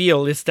big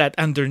reveal is that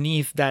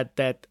underneath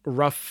that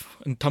rough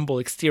and tumble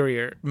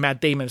exterior,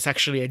 Matt Damon is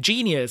actually a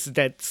genius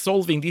that's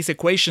solving these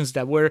equations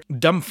that were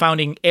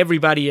dumbfounding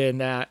everybody in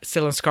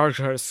Stellan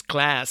Skarsgård's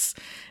class.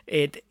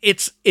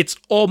 It's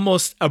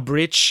almost a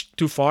bridge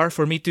too far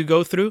for me to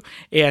go through,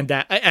 and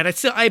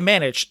I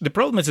managed. The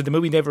problem is that the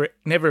movie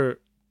never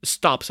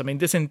stops. I mean,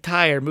 this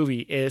entire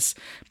movie is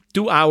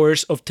 2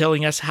 hours of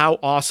telling us how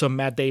awesome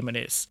Matt Damon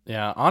is.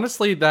 Yeah,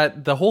 honestly,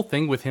 that the whole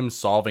thing with him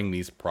solving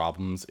these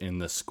problems in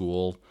the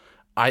school,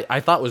 I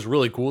thought was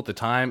really cool at the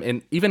time.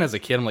 And even as a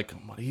kid, I'm like,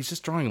 he's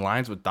just drawing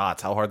lines with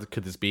dots. How hard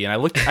could this be?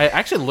 And I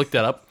actually looked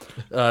that up,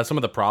 some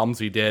of the problems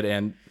he did.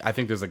 And I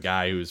think there's a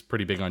guy who's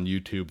pretty big on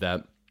YouTube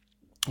that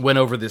went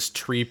over this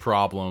tree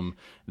problem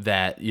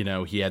that,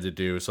 he had to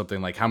do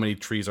something like how many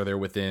trees are there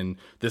within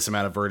this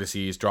amount of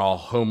vertices, draw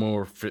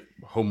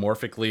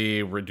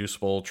homomorphically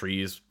reducible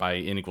trees by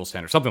n equals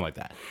 10 or something like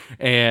that.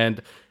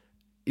 And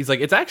he's like,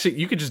 it's actually,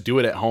 you could just do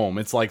it at home.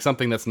 It's like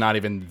something that's not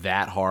even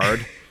that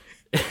hard.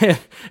 And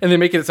they're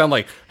making it sound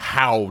like,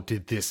 how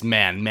did this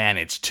man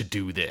manage to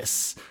do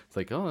this? It's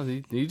like, oh,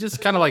 he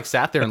just kind of like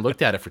sat there and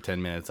looked at it for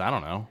 10 minutes. I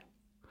don't know.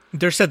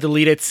 There's a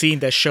deleted scene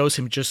that shows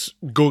him just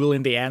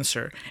Googling the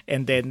answer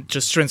and then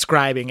just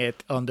transcribing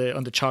it on the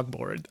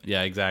chalkboard.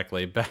 Yeah,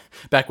 exactly.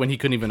 Back when he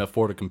couldn't even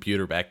afford a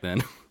computer back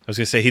then. I was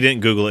going to say, he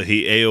didn't Google it.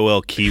 He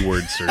AOL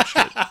keyword searched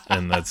it,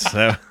 and that's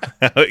how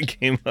it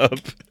came up.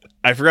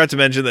 I forgot to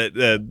mention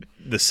that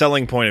the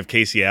selling point of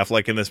Casey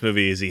Affleck in this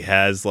movie is he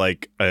has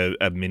like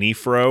a mini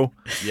fro.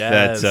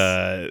 Yes.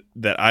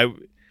 that I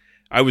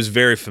was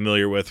very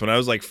familiar with. When I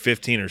was like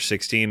 15 or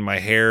 16, my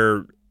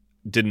hair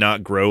did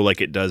not grow like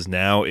it does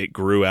now. It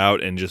grew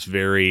out and just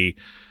very,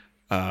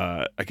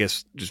 I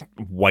guess, just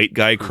white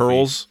guy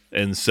curls.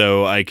 And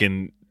so I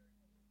can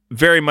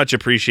very much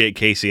appreciate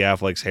Casey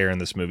Affleck's hair in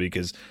this movie,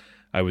 because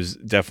I was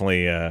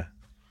definitely,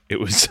 it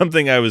was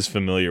something I was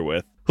familiar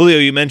with. Julio,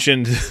 you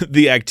mentioned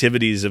the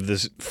activities of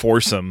this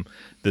foursome,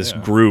 this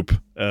group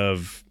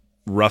of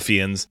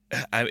ruffians.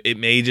 It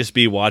may just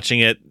be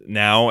watching it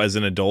now as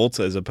an adult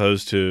as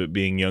opposed to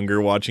being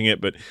younger watching it,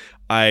 but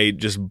I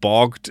just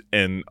balked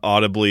and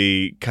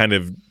audibly kind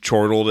of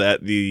chortled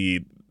at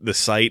the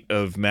sight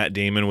of Matt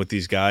Damon with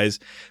these guys,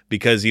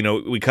 because,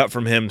 we cut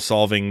from him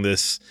solving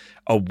this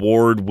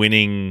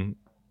award-winning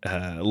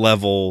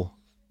level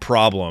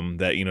problem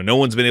that, no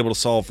one's been able to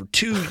solve for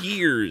 2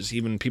 years,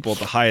 even people at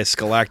the highest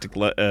scholastic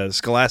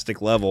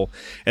level.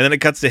 And then it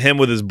cuts to him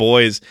with his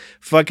boys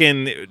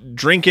fucking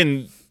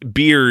drinking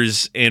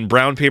beers in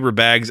brown paper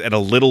bags at a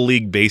little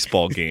league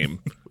baseball game.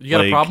 You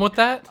got a problem with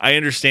that? I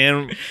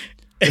understand.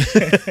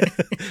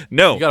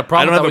 No, You got a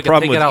problem I don't have a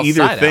problem with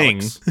either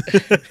thing.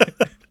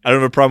 I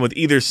don't have a problem with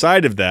either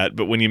side of that,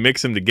 but when you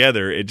mix them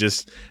together, it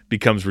just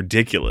becomes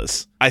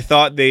ridiculous. I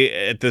thought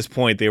at this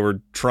point, they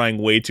were trying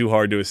way too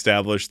hard to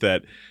establish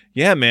that,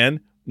 yeah, man,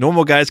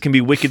 normal guys can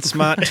be wicked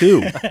smart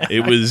too.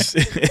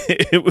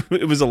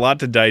 It was a lot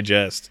to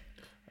digest.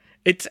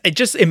 I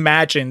just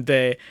imagine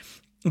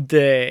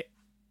the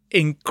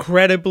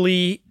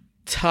incredibly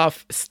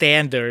tough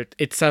standard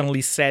it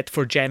suddenly set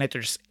for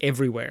janitors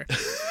everywhere.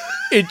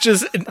 It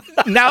just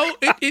now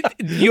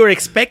you're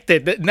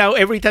expected now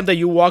every time that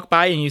you walk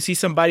by and you see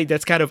somebody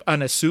that's kind of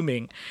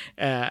unassuming,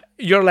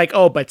 you're like,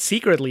 oh, but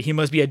secretly he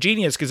must be a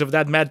genius because of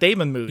that Matt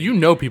Damon movie. You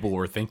know, people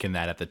were thinking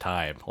that at the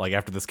time. Like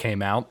after this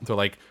came out, they're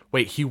like,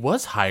 wait, he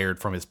was hired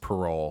from his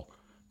parole.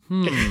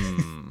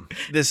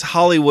 This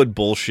Hollywood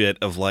bullshit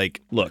of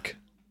like, look,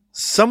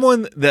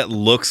 someone that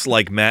looks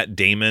like Matt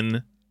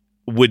Damon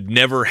would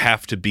never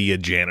have to be a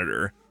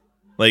janitor.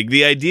 Like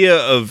the idea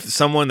of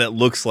someone that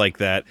looks like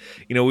that,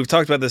 you know, we've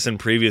talked about this in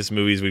previous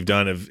movies we've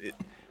done of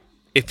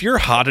if you're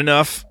hot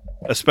enough,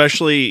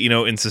 especially, you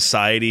know, in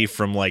society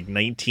from like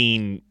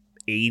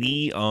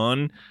 1980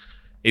 on,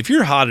 if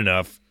you're hot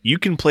enough, you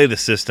can play the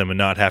system and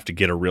not have to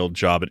get a real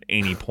job at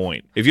any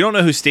point. If you don't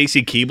know who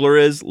Stacy Keibler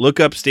is, look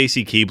up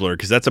Stacy Keibler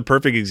because that's a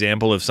perfect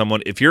example of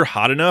someone, if you're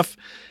hot enough,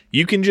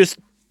 you can just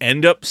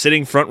end up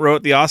sitting front row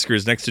at the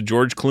Oscars next to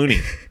George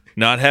Clooney,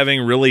 not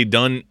having really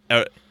done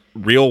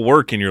real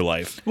work in your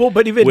life. Well,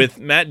 but even with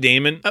Matt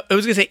Damon, I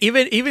was gonna say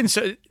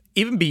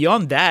even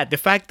beyond that, the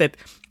fact that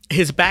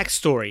the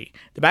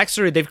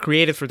backstory they've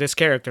created for this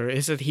character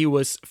is that he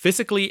was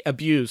physically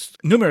abused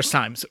numerous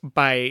times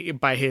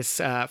by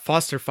his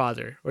foster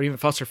father or even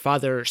foster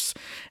fathers,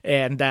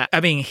 and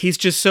I mean he's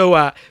just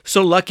so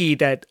lucky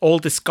that all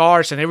the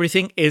scars and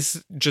everything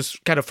is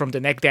just kind of from the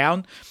neck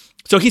down.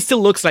 So he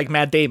still looks like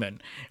Matt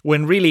Damon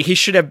when really he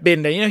should have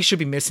been, he should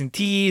be missing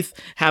teeth,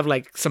 have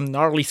like some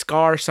gnarly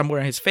scar somewhere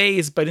on his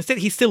face, but instead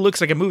he still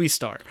looks like a movie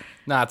star.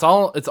 Nah, it's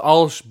all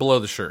below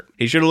the shirt.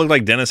 He should have looked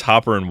like Dennis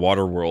Hopper in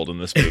Waterworld in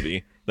this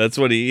movie. That's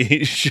what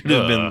he should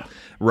have been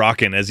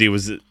rocking as he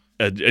was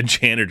a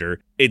janitor.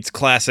 It's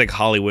classic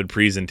Hollywood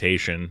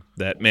presentation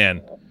that,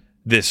 man,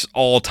 this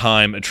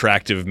all-time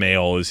attractive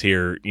male is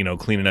here, you know,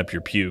 cleaning up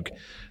your puke.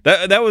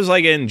 That was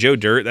like in Joe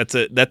Dirt.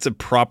 That's a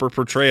proper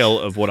portrayal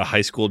of what a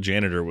high school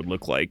janitor would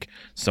look like.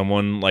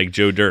 Someone like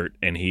Joe Dirt,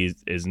 and he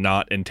is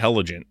not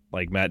intelligent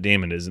like Matt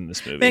Damon is in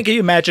this movie. Man, can you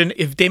imagine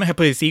if Damon had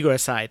put his ego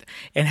aside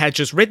and had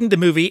just written the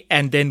movie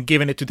and then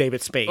given it to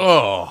David Spade?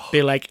 Oh,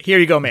 Be like, here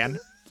you go, man.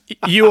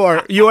 You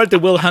are the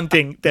Will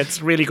Hunting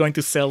that's really going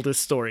to sell this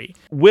story.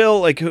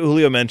 Will, like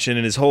Julio mentioned,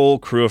 and his whole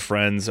crew of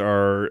friends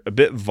are a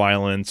bit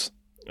violent.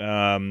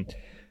 Julio,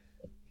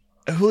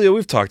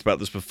 we've talked about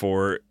this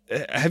before.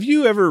 Have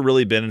you ever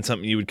really been in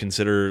something you would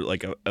consider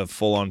like a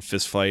full-on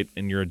fist fight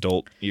in your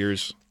adult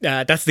years?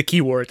 That's the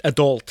keyword,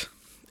 adult.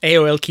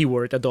 AOL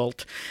keyword,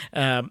 adult.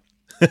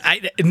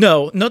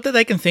 No, not that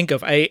I can think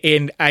of.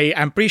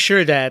 I'm pretty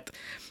sure that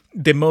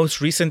the most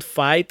recent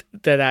fight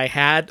that I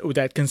had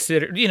that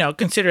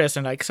consider as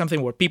like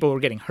something where people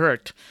were getting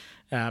hurt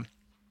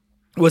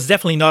was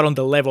definitely not on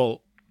the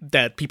level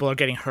that people are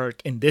getting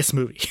hurt in this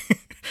movie.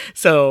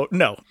 So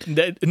no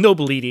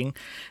bleeding.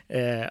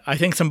 I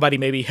think somebody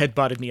maybe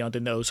headbutted me on the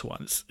nose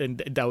once,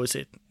 and that was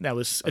it. That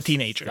was a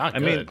teenager. not I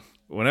good. mean,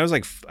 when I was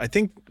like, I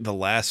think the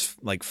last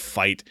like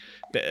fight,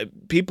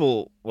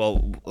 people.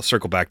 Well, I'll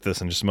circle back to this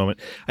in just a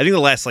moment. I think the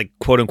last like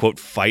quote unquote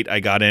fight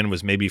I got in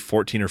was maybe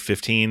 14 or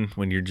 15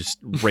 when you're just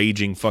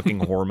raging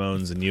fucking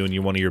hormones, and you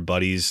and one of your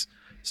buddies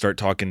start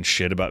talking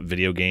shit about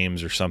video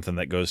games or something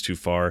that goes too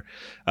far.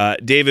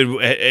 David,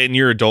 in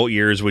your adult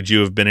years, would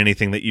you have been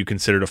anything that you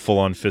considered a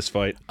full-on fist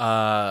fight?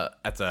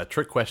 That's a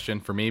trick question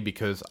for me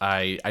because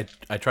I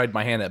tried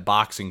my hand at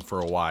boxing for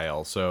a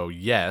while, so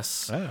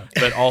yes,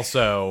 but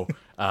also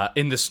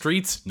in the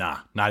streets, nah,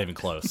 not even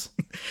close.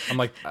 I'm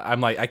like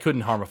I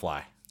couldn't harm a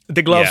fly.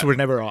 The gloves were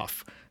never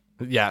off.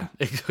 Yeah,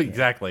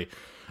 exactly.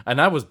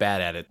 And I was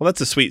bad at it. Well,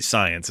 that's a sweet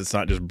science. It's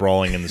not just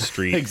brawling in the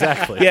street.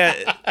 Exactly. Yeah.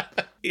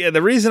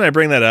 The reason I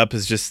bring that up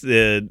is just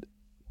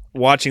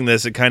watching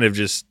this. It kind of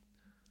just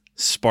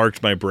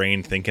sparked my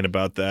brain thinking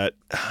about that.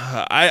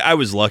 I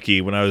was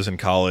lucky when I was in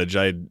college.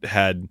 I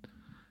had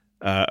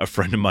a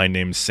friend of mine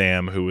named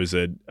Sam who was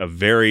a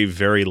very,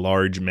 very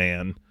large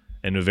man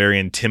and a very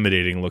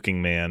intimidating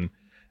looking man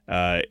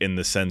in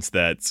the sense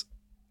that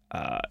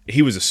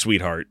he was a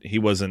sweetheart. He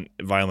wasn't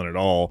violent at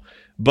all,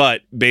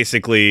 but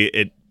basically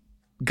it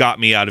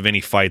got me out of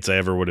any fights I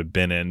ever would have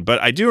been in.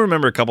 But I do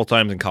remember a couple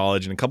times in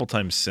college and a couple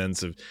times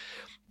since of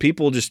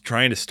people just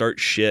trying to start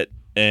shit.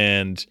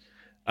 And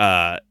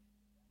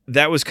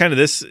that was kind of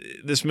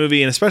this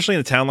movie, and especially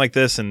in a town like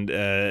this. And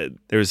there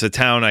was a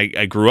town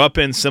I grew up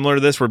in similar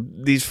to this where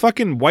these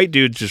fucking white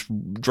dudes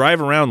just drive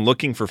around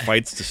looking for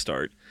fights to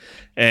start.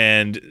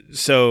 And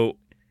so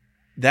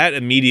that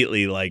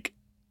immediately like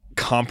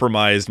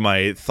compromised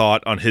my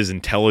thought on his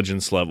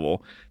intelligence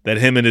level, that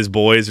him and his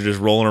boys are just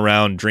rolling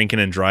around drinking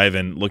and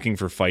driving looking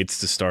for fights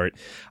to start.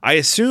 I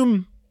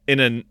assume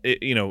in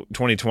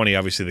 2020,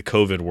 obviously the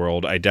COVID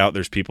world, I doubt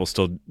there's people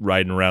still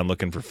riding around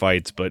looking for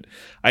fights, but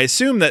I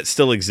assume that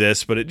still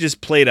exists, but it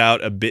just played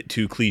out a bit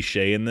too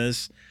cliche in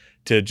this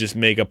to just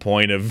make a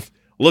point of,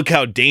 look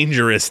how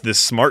dangerous this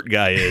smart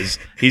guy is.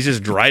 He's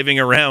just driving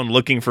around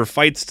looking for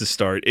fights to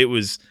start. It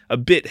was a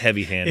bit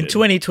heavy-handed. In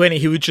 2020,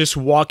 he would just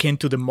walk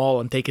into the mall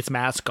and take his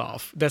mask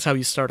off. That's how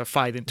you start a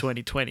fight in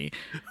 2020.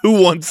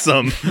 Who wants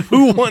some?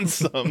 Who wants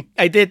some?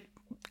 I did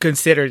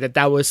consider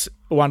that was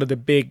one of the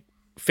big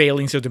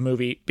failings of the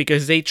movie,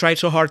 because they tried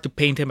so hard to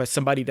paint him as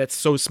somebody that's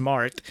so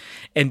smart,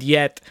 and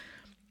yet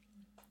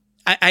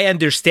I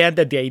understand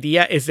that the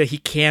idea is that he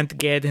can't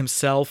get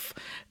himself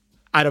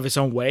out of his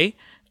own way,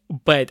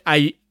 but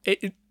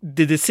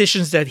the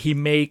decisions that he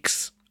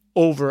makes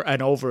over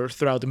and over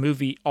throughout the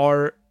movie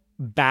are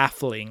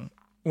baffling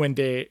when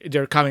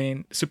they're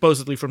coming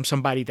supposedly from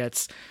somebody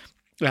that's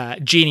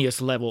genius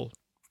level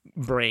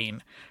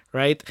brain,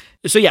 right?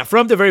 So yeah,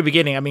 from the very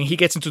beginning, I mean, he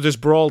gets into this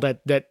brawl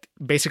that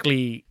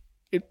basically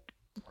it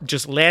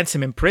just lands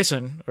him in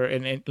prison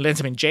and lands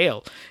him in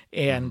jail,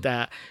 and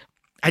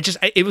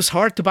it was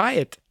hard to buy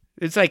it.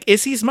 It's like,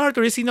 is he smart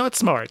or is he not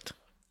smart?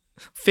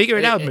 Figure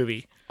it out,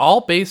 movie.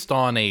 All based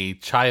on a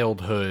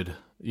childhood,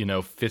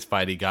 fist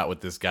fight he got with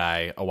this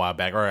guy a while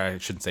back. Or I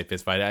shouldn't say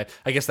fist fight.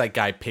 I guess that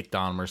guy picked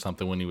on him or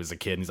something when he was a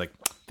kid. And he's like,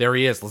 there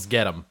he is. Let's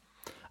get him.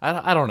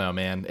 I don't know,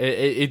 man.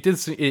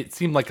 It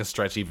seemed like a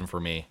stretch even for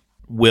me.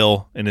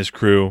 Will and his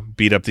crew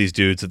beat up these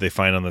dudes that they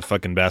find on the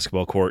fucking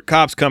basketball court.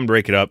 Cops come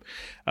break it up.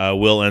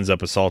 Will ends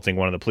up assaulting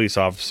one of the police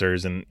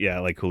officers. And yeah,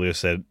 like Julio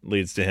said,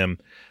 leads to him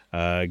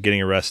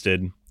getting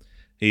arrested.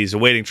 He's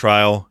awaiting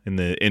trial. In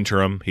the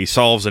interim, he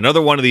solves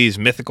another one of these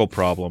mythical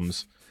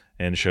problems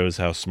and shows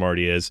how smart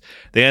he is.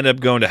 They end up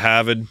going to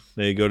Harvard.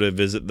 They go to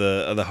visit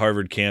the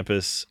Harvard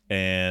campus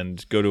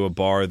and go to a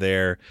bar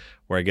there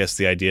where I guess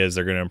the idea is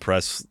they're going to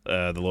impress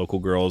the local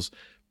girls.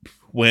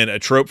 When a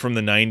trope from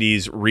the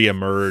 90s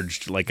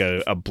reemerged, like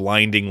a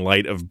blinding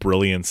light of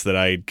brilliance that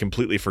I had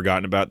completely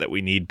forgotten about that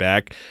we need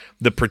back,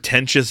 the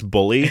pretentious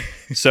bully.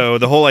 So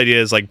the whole idea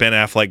is like Ben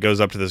Affleck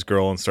goes up to this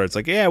girl and starts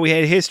like, yeah, we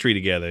had history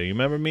together. You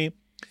remember me?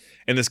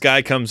 And this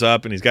guy comes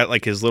up and he's got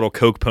like his little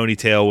Coke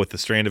ponytail with the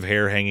strand of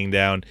hair hanging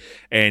down.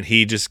 And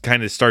he just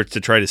kind of starts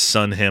to try to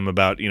sun him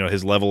about,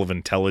 his level of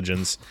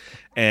intelligence.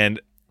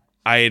 And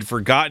I had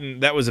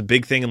forgotten that was a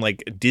big thing in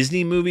like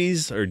Disney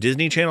movies or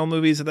Disney Channel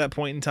movies at that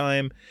point in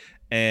time.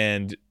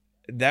 And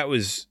that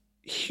was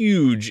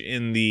huge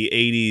in the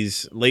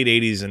 80s, late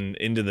 80s and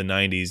into the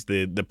 90s,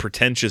 the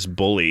pretentious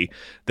bully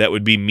that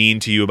would be mean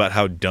to you about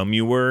how dumb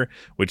you were,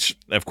 which,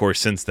 of course,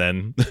 since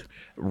then,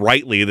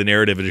 rightly, the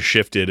narrative has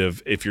shifted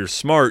of if you're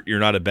smart, you're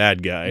not a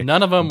bad guy.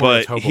 None of them were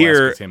as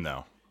hobo-esque as him,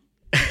 though.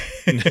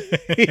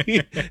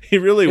 He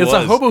really was. It's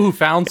a hobo who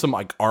found some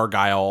like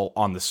Argyle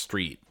on the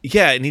street.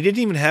 Yeah, and he didn't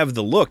even have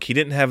the look. He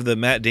didn't have the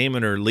Matt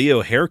Damon or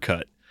Leo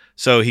haircut.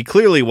 So he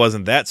clearly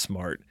wasn't that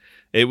smart.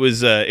 It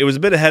was a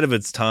bit ahead of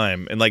its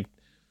time. In like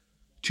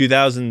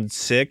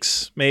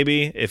 2006,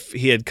 maybe, if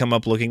he had come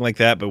up looking like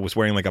that but was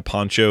wearing like a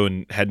poncho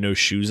and had no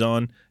shoes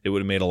on, it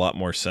would have made a lot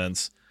more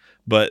sense.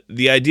 But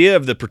the idea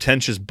of the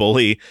pretentious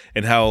bully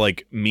and how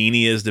like mean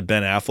he is to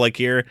Ben Affleck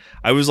here,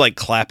 I was like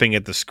clapping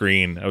at the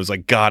screen. I was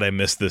like, God, I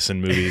missed this in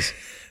movies.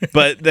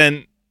 But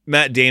then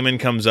Matt Damon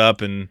comes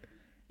up and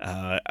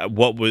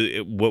what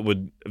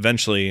would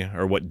eventually,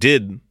 or what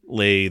did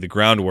lay the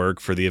groundwork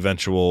for the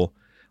eventual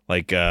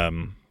like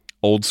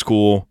Old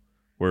School,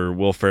 where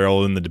Will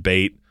Ferrell in the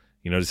debate,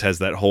 just has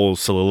that whole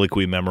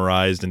soliloquy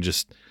memorized and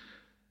just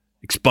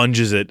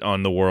expunges it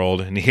on the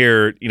world. And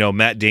here,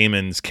 Matt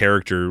Damon's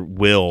character,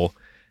 Will,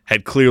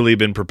 had clearly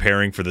been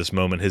preparing for this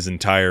moment his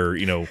entire,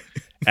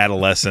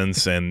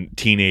 adolescence and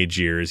teenage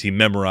years. He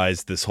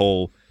memorized this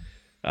whole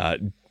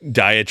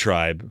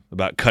diatribe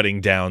about cutting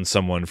down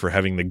someone for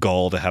having the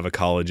gall to have a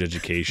college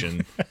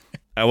education.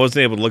 I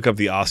wasn't able to look up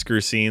the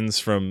Oscar scenes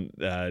from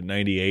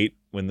 98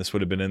 when this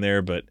would have been in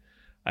there, but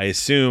I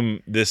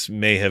assume this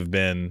may have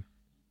been,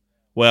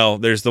 well,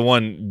 there's the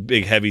one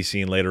big heavy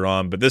scene later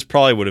on, but this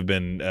probably would have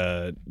been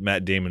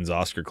Matt Damon's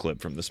Oscar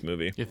clip from this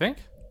movie. You think?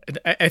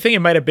 I think it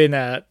might have been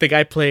the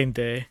guy playing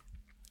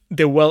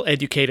the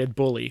well-educated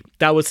bully.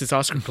 That was his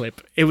Oscar clip.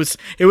 It was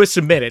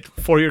submitted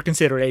for your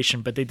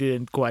consideration, but they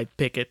didn't quite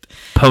pick it.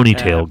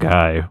 Ponytail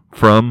guy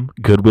from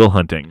Good Will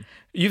Hunting.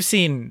 You've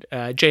seen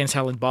Jay and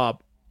Silent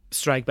Bob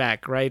Strike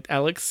Back, right,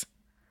 Alex?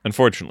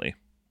 Unfortunately.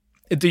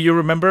 Do you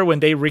remember when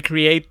they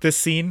recreate this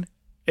scene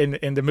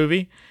in the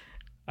movie?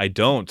 I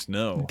don't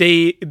know.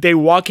 They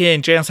walk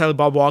in, Jay and Silent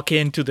Bob walk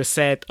into the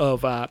set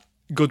of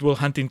Good Will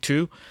Hunting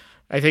 2.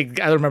 I don't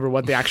remember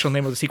what the actual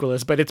name of the sequel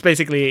is, but it's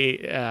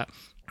basically a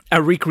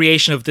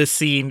recreation of this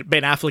scene.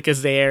 Ben Affleck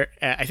is there.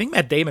 I think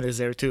Matt Damon is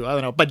there too. I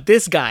don't know. But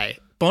this guy,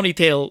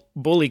 ponytail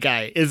bully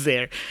guy, is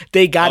there.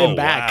 They got him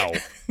back. Wow.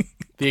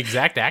 The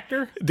exact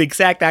actor? The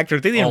exact actor.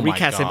 They didn't my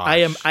recast him.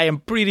 gosh. I am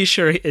pretty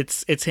sure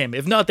it's him.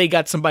 If not, they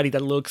got somebody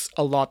that looks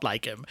a lot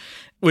like him.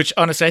 Which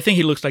honestly, I think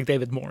he looks like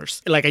David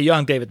Morse, like a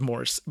young David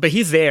Morse. But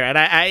he's there, and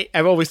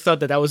I've always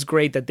thought that was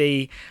great that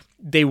they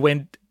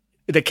went,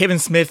 that Kevin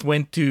Smith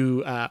went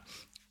to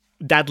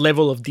that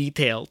level of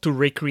detail to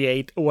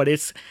recreate what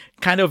is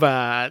kind of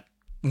a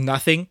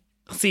nothing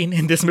scene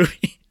in this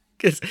movie.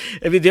 Because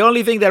I mean, the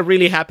only thing that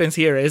really happens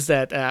here is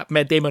that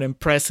Matt Damon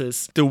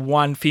impresses the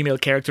one female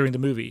character in the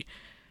movie.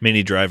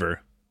 Minnie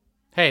Driver.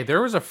 Hey,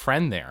 there was a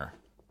friend there.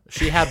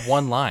 She had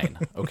one line,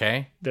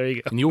 okay? There you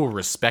go. And you will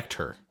respect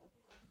her.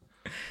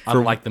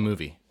 Unlike the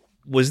movie.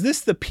 Was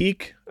this the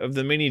peak of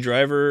the Minnie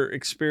Driver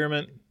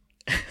experiment?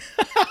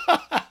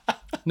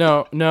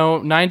 No,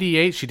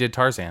 98, she did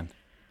Tarzan.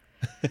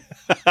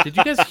 Did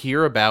you guys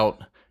hear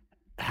about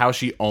how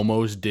she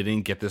almost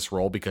didn't get this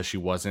role because she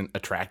wasn't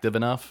attractive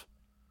enough?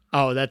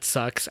 Oh, that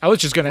sucks. I was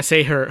just going to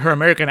say her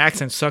American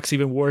accent sucks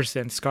even worse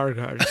than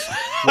Skarsgård's.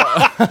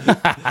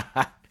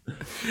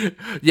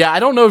 Yeah, I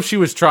don't know if she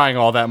was trying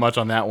all that much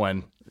on that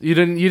one. You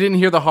didn't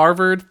hear the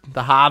Harvard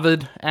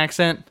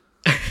accent?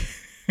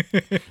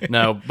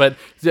 No, but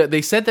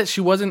they said that she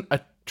wasn't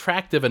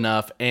attractive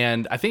enough,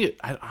 and I think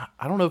I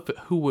don't know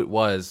who it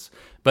was,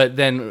 but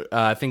then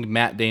I think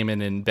Matt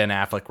Damon and Ben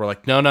Affleck were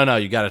like, no,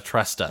 you got to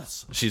trust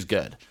us. She's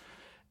good.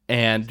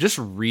 And just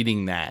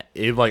reading that,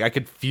 I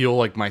could feel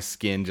like my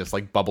skin just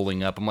like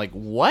bubbling up. I'm like,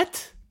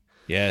 what?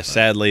 Yeah,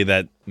 sadly,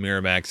 that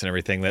Miramax and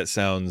everything, that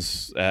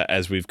sounds,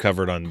 as we've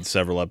covered on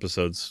several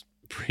episodes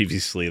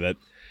previously, that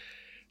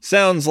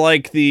sounds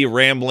like the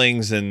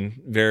ramblings and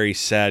very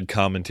sad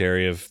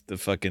commentary of the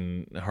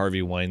fucking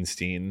Harvey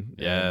Weinstein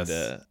Yes.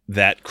 and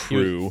that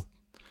crew.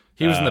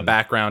 He was in the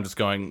background just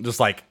going, just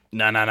like,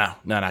 no,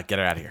 get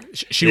her out of here.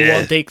 She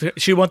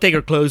won't take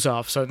her clothes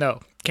off, so no,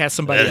 cast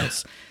somebody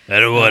else.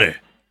 Out of water.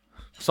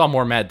 Saw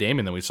more Matt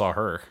Damon than we saw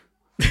her.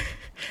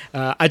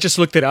 I just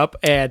looked it up,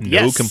 and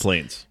No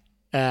complaints.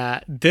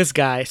 This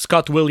guy,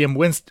 Scott William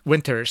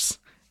Winters,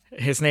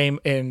 his name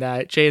in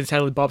Jay and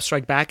Silent Bob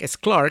Strike Back is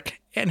Clark,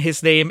 and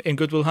his name in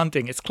Good Will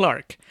Hunting is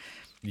Clark.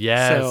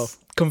 Yes. So,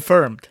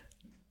 confirmed.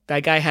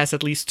 That guy has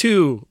at least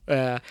 2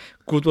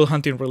 Good Will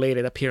Hunting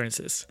related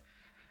appearances.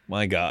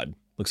 My God.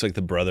 Looks like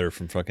the brother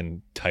from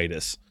fucking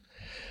Titus.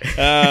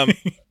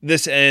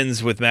 This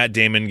ends with Matt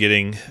Damon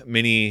getting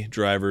Minnie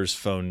Driver's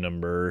phone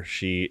number.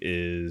 She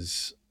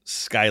is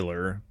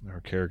Skylar,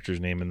 her character's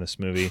name in this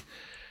movie.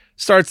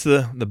 Starts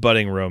the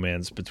budding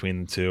romance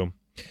between the two.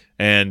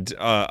 And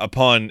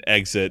upon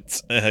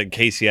exit,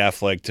 Casey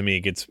Affleck, to me,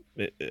 gets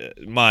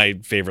my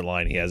favorite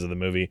line he has of the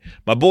movie.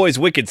 My boy's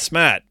wicked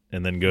smat.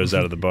 And then goes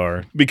out of the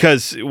bar.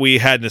 Because we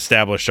hadn't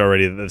established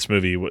already that this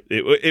movie,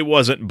 it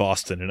wasn't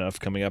Boston enough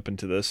coming up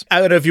into this. I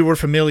don't know if you were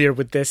familiar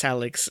with this,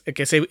 Alex. I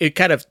guess it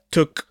kind of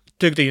took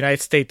the United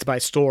States by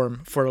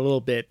storm for a little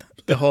bit.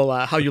 The whole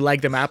how you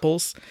like them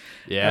apples.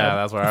 Yeah,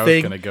 that's where I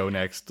was gonna go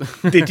next.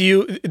 Did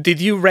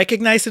you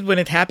recognize it when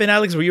it happened,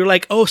 Alex? Were you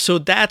like, oh, so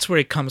that's where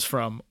it comes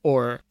from,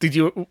 or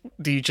do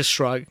you just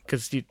shrug?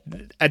 Because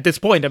at this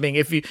point, I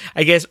mean,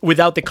 I guess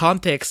without the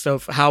context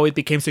of how it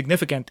became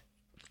significant,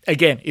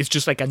 again, it's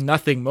just like a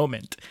nothing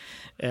moment.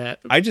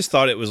 I just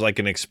thought it was like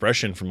an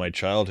expression from my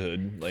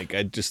childhood. Like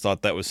I just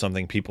thought that was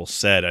something people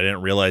said. I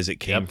didn't realize it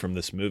came from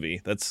this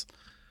movie.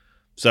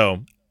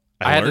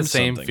 I had the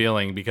same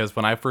feeling because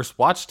when I first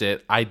watched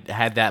it, I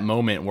had that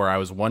moment where I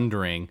was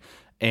wondering,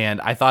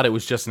 and I thought it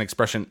was just an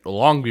expression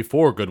long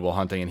before Good Will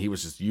Hunting, and he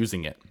was just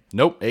using it.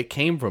 Nope, it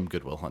came from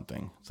Good Will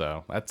Hunting.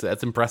 So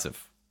that's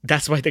impressive.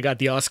 That's why they got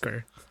the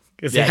Oscar.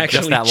 Because Yeah, they just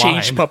actually that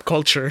changed line. pop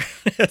culture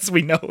as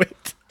we know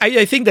it.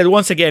 I think that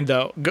once again,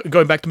 though,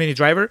 going back to Minnie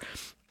Driver,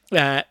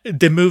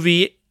 the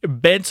movie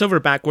bends over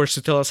backwards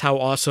to tell us how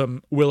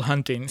awesome Will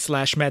Hunting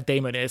 / Matt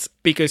Damon is,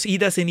 because he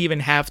doesn't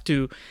even have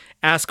to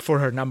ask for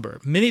her number.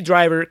 Minnie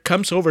Driver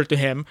comes over to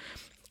him,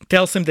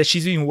 tells him that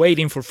she's been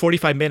waiting for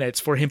 45 minutes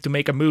for him to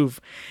make a move,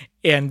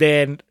 and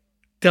then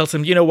tells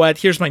him, you know what,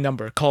 here's my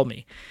number, call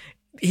me.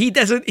 He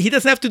doesn't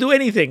have to do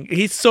anything.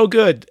 He's so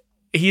good.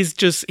 He's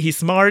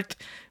smart.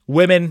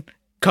 Women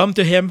come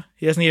to him.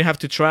 He doesn't even have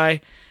to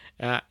try.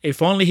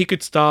 If only he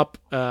could stop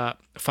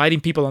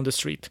fighting people on the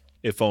street.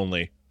 If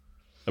only.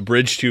 A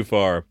bridge too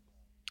far.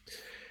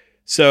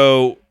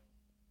 So,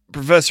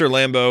 Professor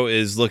Lambeau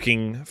is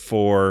looking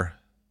for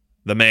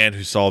the man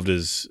who solved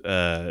his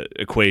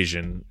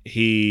equation.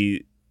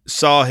 He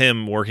saw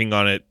him working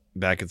on it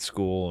back at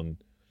school and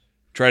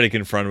tried to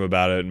confront him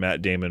about it, and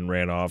Matt Damon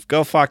ran off.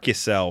 Go fuck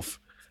yourself.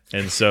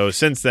 And so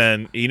since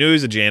then, he knew he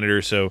was a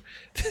janitor, so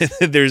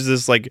there's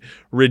this like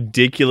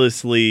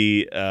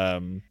ridiculously,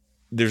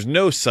 there's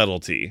no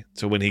subtlety.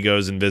 So when he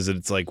goes and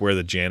visits like where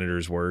the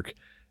janitors work,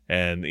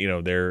 and you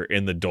know they're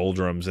in the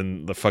doldrums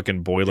in the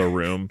fucking boiler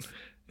room.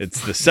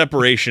 It's the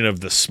separation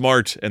of the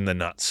smart and the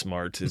not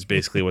smart is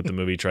basically what the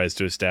movie tries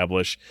to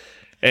establish.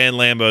 And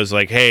Lambeau's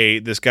like, hey,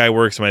 this guy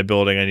works in my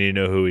building. I need to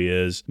know who he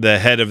is. The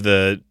head of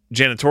the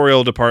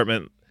janitorial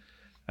department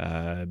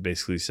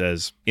basically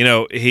says, you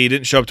know, he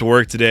didn't show up to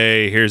work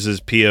today. Here's his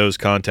PO's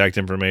contact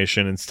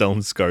information. And Stellan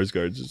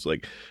Skarsgård's just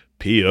like,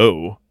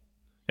 PO?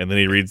 And then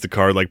he reads the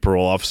card like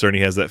parole officer, and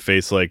he has that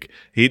face like,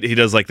 he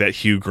does like that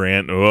Hugh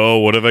Grant, oh,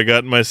 what have I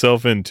gotten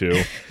myself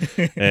into?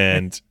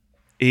 And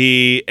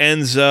he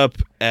ends up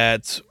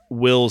at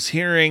Will's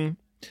hearing,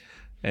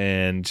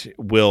 and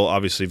Will,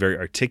 obviously very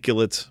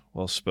articulate,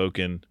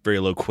 well-spoken, very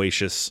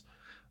loquacious,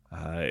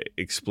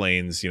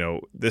 explains,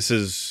 this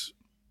is,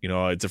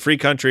 it's a free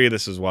country.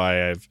 This is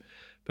why I've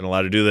been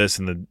allowed to do this.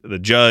 And the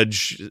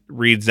judge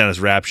reads down his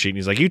rap sheet and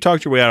he's like, you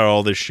talked your way out of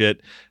all this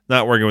shit.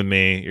 Not working with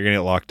me. You're going to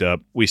get locked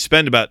up. We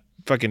spend about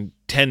fucking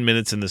 10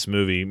 minutes in this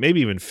movie,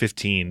 maybe even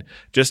 15,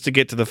 just to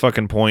get to the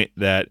fucking point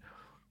that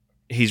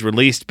he's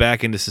released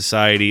back into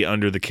society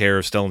under the care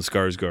of Stellan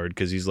Skarsgård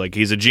because he's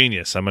a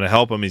genius. I'm going to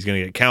help him. He's going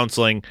to get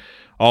counseling,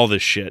 all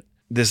this shit.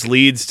 This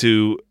leads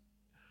to,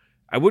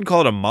 I wouldn't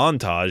call it a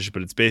montage,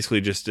 but it's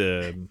basically just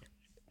an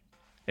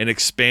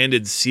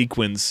expanded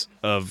sequence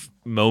of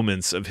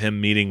moments of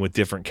him meeting with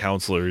different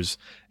counselors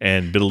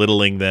and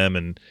belittling them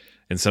and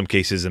in some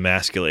cases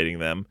emasculating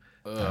them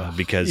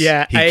because he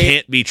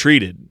can't be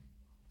treated.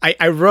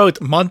 I wrote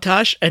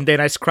montage and then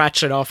I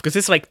scratched it off because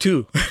it's like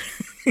two.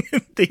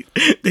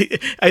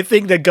 I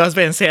think that Gus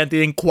Van Sant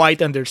didn't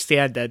quite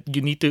understand that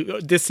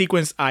this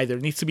sequence either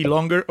needs to be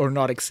longer or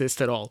not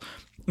exist at all.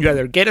 You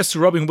either get us to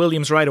Robin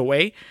Williams right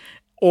away,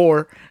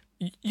 or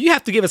you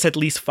have to give us at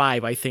least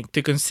 5, I think,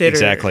 to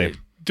consider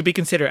to be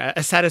considered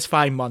a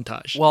satisfying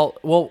montage.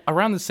 Well,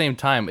 around the same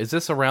time, is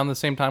this around the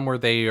same time where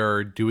they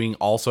are doing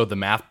also the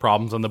math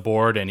problems on the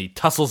board and he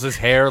tussles his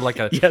hair like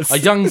a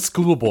young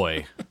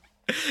schoolboy?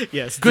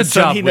 Yes. Good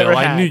job, Will.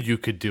 I knew you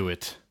could do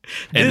it.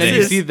 And then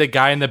you see the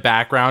guy in the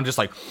background just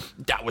like,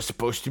 that was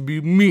supposed to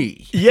be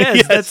me.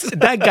 Yes.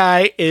 That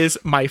guy is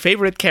my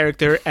favorite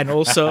character. And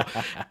also,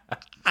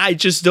 I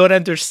just don't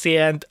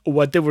understand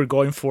what they were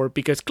going for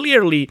because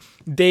clearly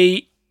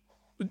they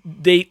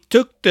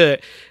took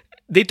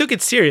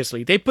it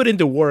seriously. They put in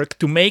the work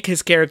to make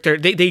his character.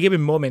 They give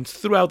him moments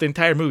throughout the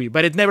entire movie,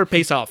 but it never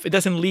pays off. It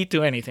doesn't lead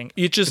to anything.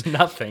 You just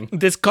nothing.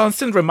 This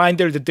constant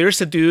reminder that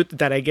there's a dude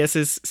that I guess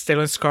is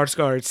Stellan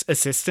Skarsgård's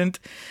assistant,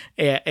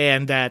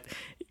 and that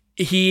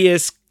he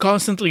is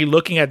constantly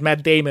looking at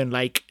Matt Damon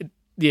like,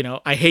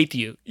 I hate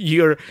you.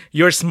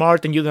 You're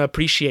smart and you don't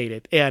appreciate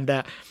it.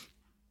 And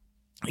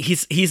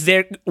he's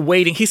there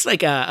waiting. He's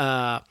like if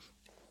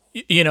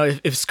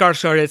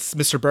Skarsgård is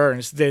Mr.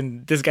 Burns,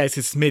 then this guy's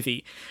his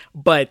Smithy.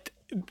 But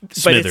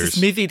it's a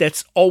Smithy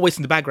that's always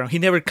in the background. He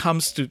never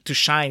comes to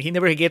shine. He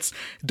never gets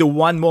the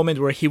one moment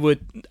where he would,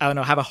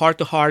 have a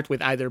heart-to-heart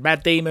with either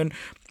Matt Damon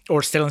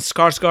or Stellan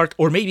Skarsgård,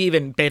 or maybe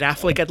even Ben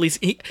Affleck. At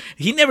least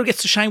he never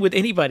gets to shine with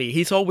anybody.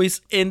 He's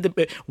always in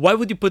the. Why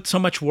would you put so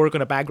much work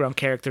on a background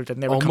character that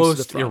never comes to the front?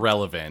 Almost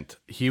irrelevant.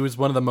 He was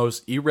one of the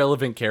most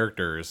irrelevant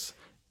characters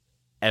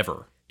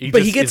ever.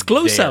 But he gets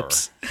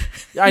close-ups.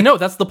 I know,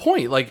 that's the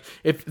point. Like,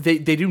 if they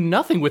do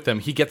nothing with him,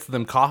 he gets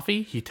them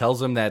coffee. He tells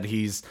them that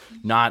he's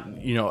not,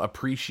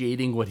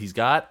 appreciating what he's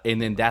got,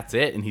 and then that's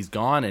it, and he's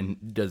gone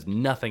and does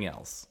nothing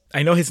else.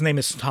 I know his name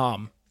is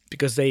Tom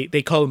because they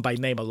call him by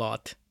name a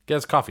lot. Get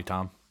us coffee,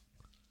 Tom.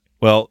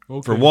 Well,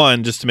 for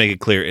one, just to make it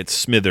clear, it's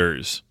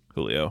Smithers,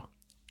 Julio.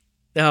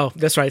 Oh,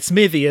 that's right.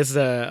 Smithy is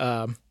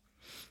the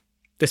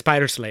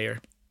Spider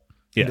Slayer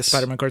in the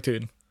Spider-Man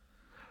cartoon.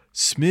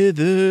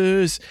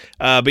 Smithers.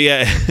 But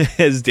yeah,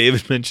 as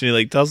David mentioned,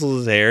 he tussles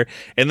his hair,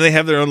 and they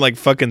have their own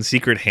fucking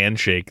secret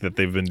handshake that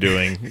they've been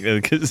doing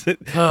because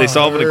they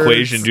solve an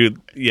equation, dude.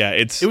 Yeah,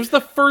 it was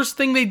the first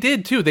thing they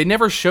did too. They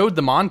never showed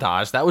the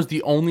montage. That was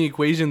the only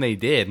equation they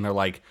did, and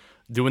they're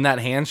doing that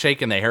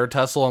handshake and the hair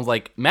tussle.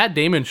 And Matt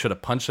Damon should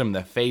have punched him in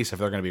the face if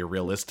they're going to be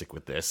realistic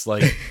with this.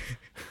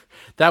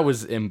 That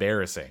was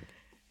embarrassing.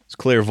 It's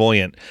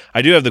clairvoyant.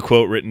 I do have the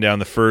quote written down.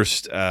 The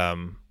first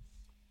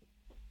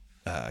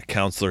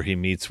counselor he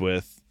meets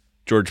with,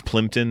 George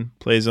Plimpton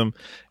plays him,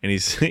 and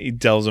he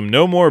tells him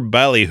no more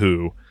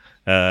ballyhoo,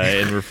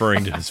 in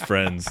referring to his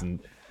friends, and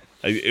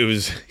it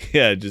was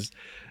just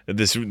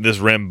this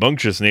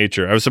rambunctious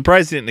nature. I was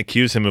surprised they didn't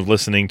accuse him of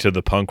listening to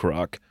the punk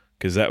rock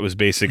because that was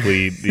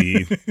basically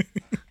the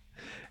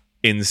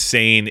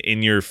insane,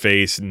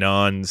 in-your-face,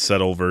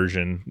 non-subtle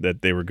version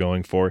that they were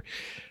going for.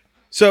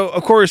 So,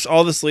 of course,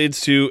 all this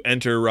leads to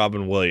enter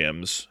Robin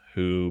Williams,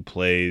 who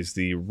plays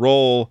the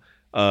role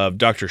of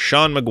Dr.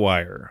 Sean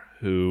McGuire,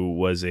 who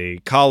was a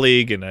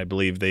colleague, and I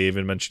believe they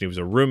even mentioned he was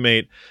a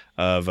roommate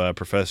of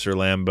Professor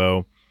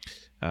Lambeau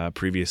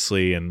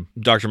previously. And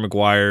Dr.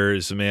 McGuire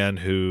is a man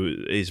who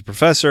is a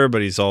professor,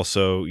 but he's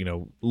also,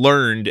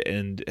 learned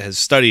and has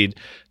studied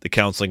the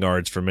counseling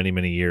arts for many,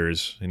 many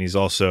years. And he's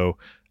also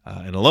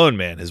an alone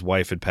man. His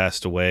wife had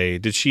passed away.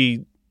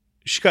 She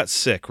got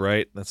sick,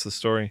 right? That's the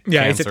story?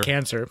 Yeah, he said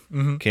cancer.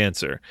 Mm-hmm.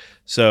 Cancer.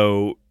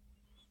 So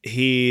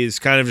he's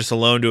kind of just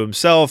alone to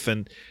himself,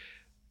 and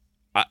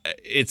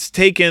it's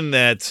taken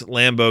that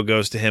Lambeau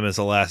goes to him as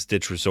a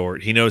last-ditch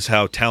resort. He knows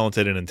how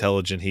talented and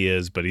intelligent he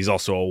is, but he's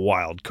also a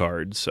wild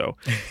card. So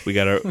we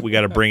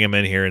gotta bring him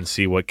in here and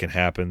see what can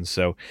happen.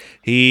 So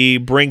he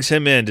brings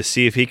him in to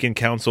see if he can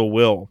counsel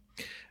Will.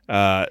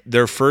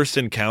 Their first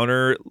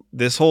encounter,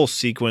 this whole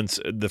sequence,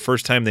 the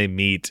first time they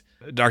meet,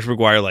 Dr.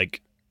 McGuire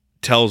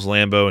tells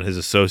Lambeau and his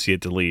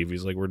associate to leave.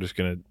 He's like, we're just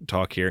going to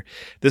talk here.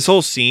 This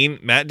whole scene,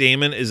 Matt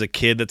Damon is a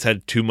kid that's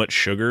had too much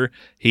sugar.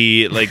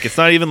 It's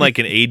not even an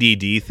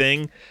ADD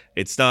thing.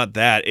 It's not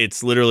that.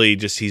 It's literally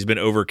just he's been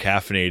over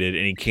caffeinated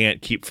and he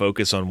can't keep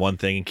focus on one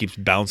thing and keeps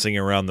bouncing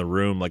around the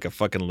room like a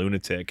fucking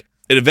lunatic.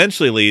 it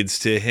eventually leads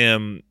to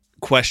him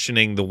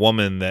questioning the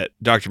woman that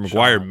Dr.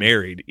 McGuire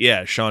married.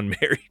 Yeah, Sean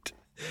married.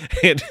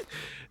 And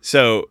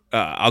so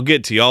I'll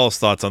get to y'all's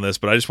thoughts on this,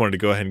 but I just wanted to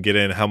go ahead and get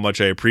in how much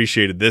I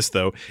appreciated this,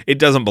 though. It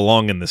doesn't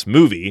belong in this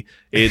movie.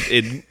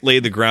 It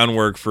laid the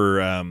groundwork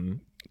for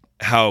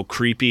how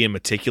creepy and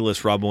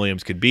meticulous Robin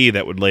Williams could be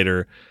that would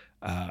later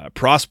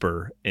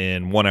prosper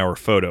in 1 Hour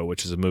Photo,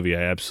 which is a movie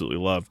I absolutely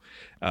love.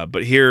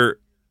 But here,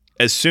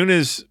 as soon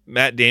as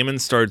Matt Damon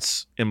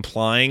starts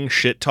implying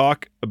shit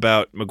talk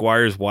about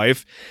McGuire's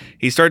wife,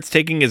 he starts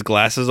taking his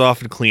glasses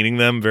off and cleaning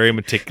them very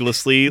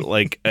meticulously,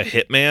 like a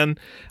hitman,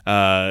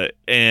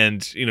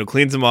 and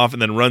cleans them off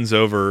and then runs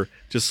over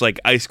just like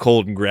ice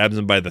cold and grabs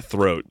him by the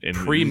throat. And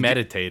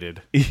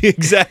Premeditated.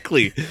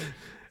 Exactly.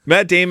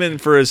 Matt Damon,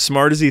 for as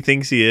smart as he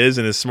thinks he is,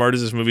 and as smart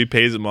as this movie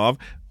pays him off,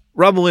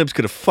 Robin Williams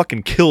could have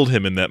fucking killed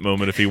him in that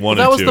moment if he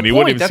wanted to, and he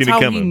wouldn't even seen it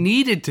coming. That's how he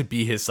needed to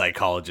be his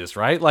psychologist,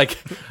 right? Like,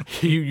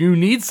 you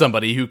need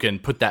somebody who can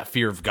put that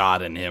fear of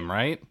God in him,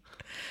 right?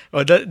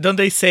 Well, don't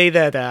they say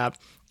that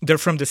they're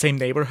from the same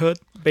neighborhood,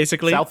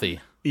 basically? Southie.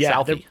 Yeah,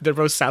 Southie. they're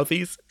both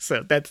Southies,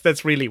 so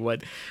that's really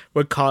what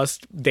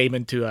caused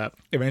Damon to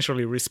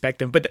eventually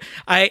respect him. But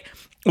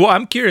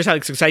I'm curious,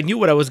 Alex, because I knew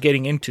what I was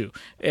getting into.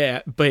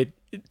 But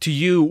to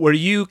you, were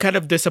you kind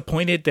of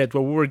disappointed that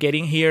what we were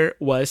getting here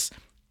was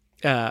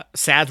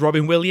sad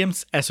Robin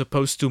Williams as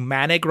opposed to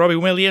manic Robin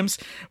Williams?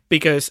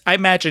 Because I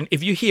imagine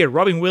if you hear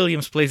Robin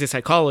Williams plays a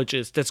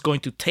psychologist that's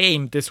going to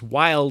tame this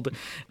wild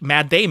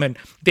Matt Damon,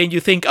 then you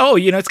think, oh,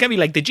 it's gonna be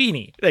like the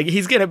genie. Like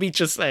he's gonna be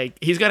just like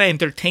he's gonna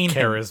entertain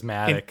him.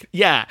 Charismatic.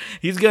 Yeah,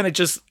 he's gonna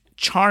just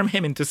charm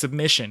him into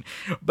submission.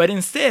 But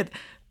instead,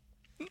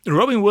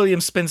 Robin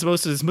Williams spends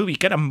most of this movie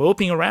kind of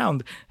moping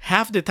around.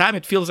 Half the time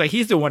it feels like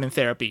he's the one in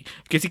therapy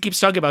because he keeps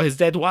talking about his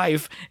dead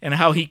wife and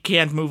how he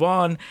can't move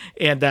on.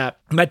 And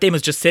Matt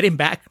Damon's just sitting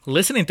back,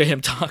 listening to him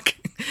talk.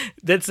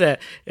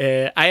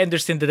 I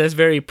understand that's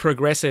very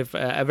progressive,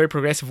 a very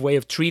progressive way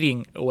of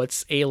treating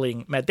what's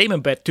ailing Matt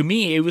Damon. But to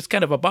me, it was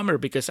kind of a bummer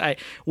because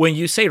when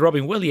you say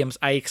Robin Williams,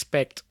 I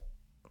expect,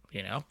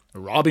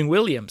 Robin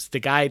Williams, the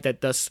guy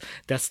that does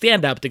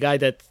stand-up, the guy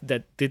that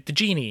did the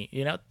genie,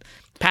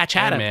 Patch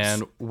Adams.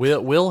 Man,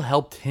 Will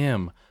helped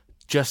him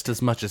just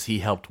as much as he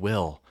helped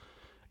Will.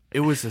 It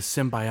was a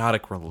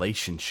symbiotic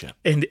relationship.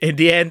 In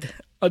the end,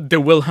 the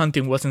Will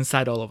Hunting was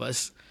inside all of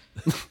us.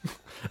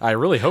 I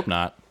really hope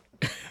not.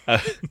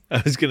 I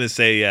was gonna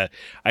say, yeah,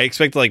 I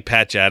expected like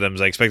Patch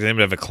Adams. I expected him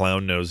to have a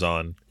clown nose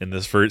on in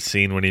this first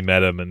scene when he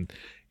met him, and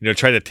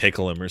try to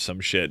tickle him or some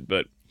shit.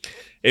 But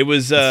it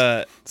was.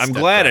 I'm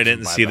glad I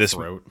didn't see this.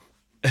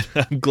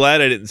 I'm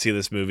glad I didn't see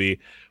this movie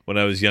when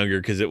I was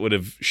younger because it would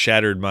have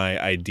shattered my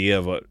idea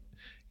of what,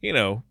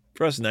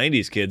 for us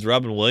 90s kids,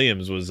 Robin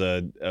Williams was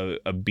a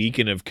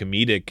beacon of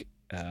comedic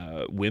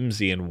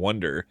whimsy and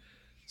wonder.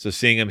 So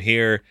seeing him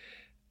here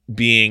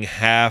being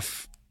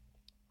half,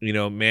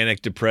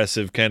 manic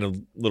depressive kind of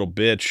little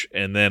bitch,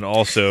 and then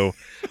also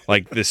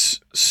like this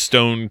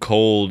stone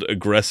cold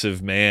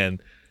aggressive man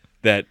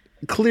that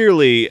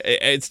clearly,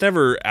 it's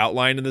never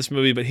outlined in this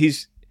movie, but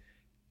he's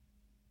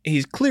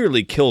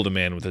clearly killed a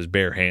man with his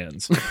bare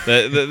hands.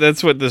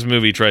 That's what this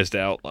movie tries to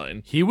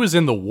outline. He was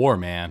in the war,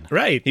 man.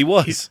 Right. He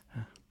was.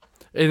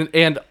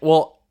 And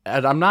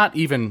I'm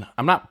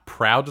not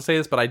proud to say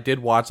this, but I did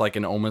watch like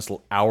an almost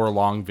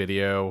hour-long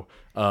video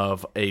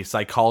of a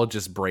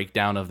psychologist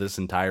breakdown of this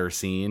entire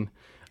scene.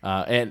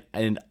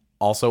 And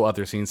also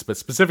other scenes, but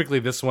specifically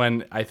this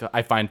one I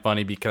find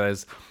funny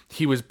because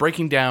he was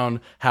breaking down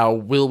how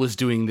Will was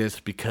doing this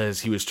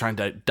because he was trying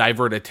to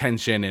divert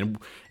attention,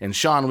 and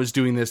Sean was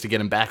doing this to get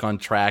him back on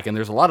track, and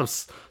there's a lot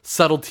of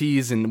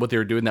subtleties in what they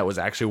were doing that was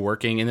actually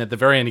working, and at the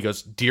very end he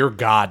goes, "Dear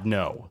God,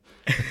 no.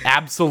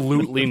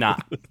 Absolutely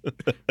not."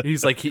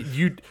 He's like,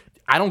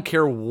 I don't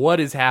care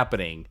what is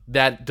happening,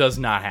 that does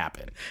not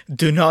happen.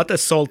 Do not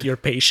assault your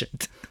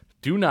patient.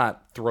 Do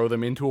not throw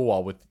them into a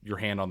wall with your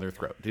hand on their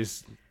throat.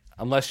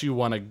 Unless you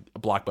want a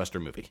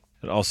blockbuster movie.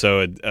 And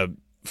also a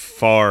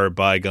far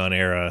bygone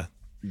era,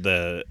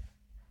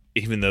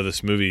 even though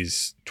this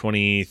movie's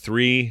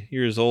 23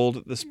 years old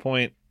at this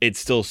point, it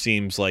still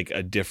seems like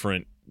a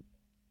different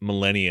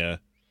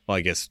millennia. Well,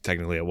 I guess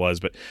technically it was,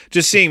 but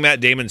just seeing Matt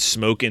Damon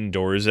smoke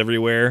indoors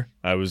everywhere,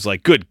 I was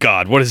like, good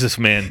God, what is this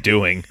man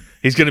doing?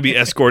 He's going to be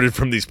escorted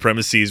from these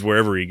premises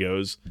wherever he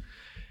goes.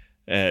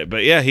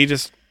 But yeah, he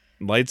just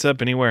lights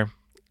up anywhere.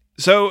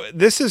 So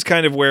this is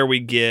kind of where we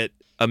get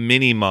a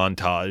mini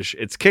montage.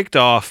 It's kicked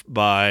off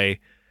by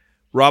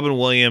Robin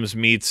Williams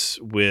meets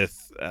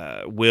with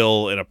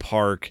Will in a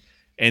park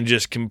and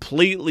just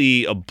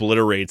completely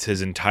obliterates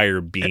his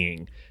entire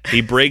being.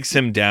 He breaks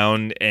him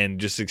down and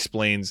just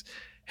explains,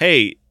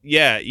 hey,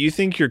 yeah, you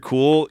think you're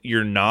cool,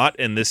 you're not,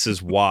 and this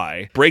is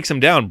why. Breaks him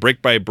down brick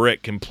by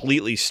brick,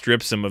 completely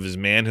strips him of his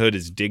manhood,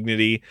 his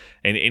dignity,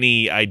 and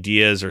any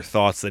ideas or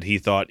thoughts that he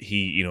thought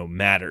he,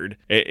 mattered.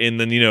 And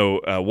then,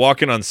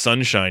 Walking on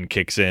Sunshine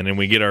kicks in, and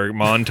we get our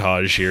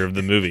montage here of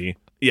the movie.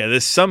 Yeah,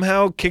 this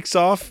somehow kicks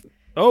off,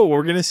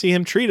 we're going to see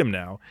him treat him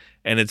now.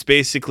 And it's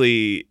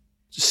basically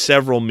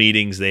several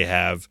meetings they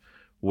have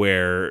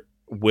where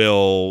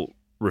Will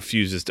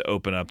refuses to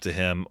open up to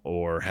him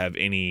or have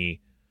any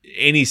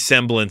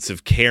semblance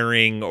of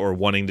caring or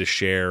wanting to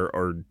share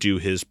or do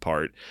his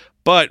part.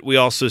 But we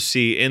also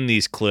see in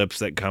these clips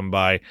that come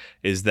by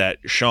is that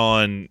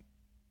Sean,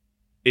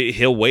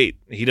 he'll wait.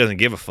 He doesn't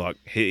give a fuck.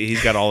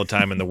 He's got all the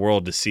time in the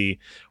world to see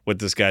what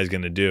this guy's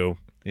going to do.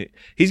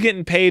 He's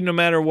getting paid no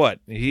matter what.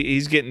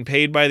 He's getting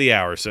paid by the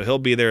hour, so he'll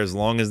be there as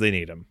long as they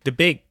need him. The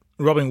big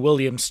Robin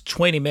Williams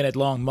 20-minute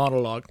long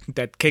monologue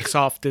that kicks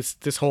off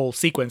this whole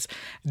sequence,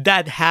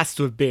 that has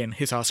to have been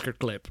his Oscar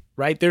clip,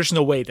 right? There's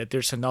no way that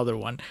there's another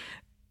one,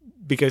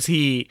 because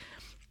he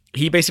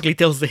basically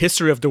tells the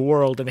history of the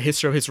world and the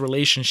history of his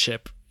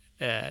relationship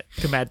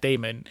to Matt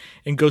Damon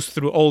and goes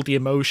through all the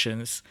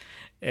emotions,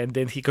 and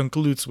then he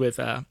concludes with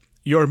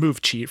 "Your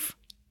move, Chief."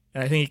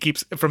 And I think he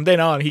keeps, from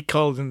then on, he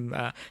calls him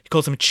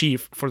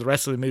Chief for the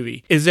rest of the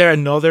movie. Is there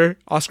another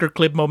Oscar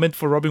clip moment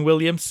for Robin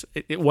Williams?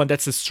 One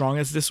that's as strong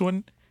as this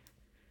one?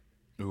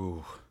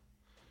 Ooh.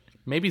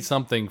 Maybe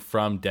something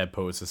from Dead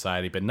Poet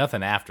Society, but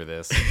nothing after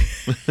this.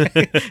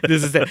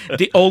 This is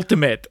the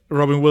ultimate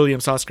Robin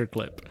Williams Oscar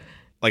clip.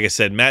 Like I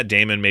said, Matt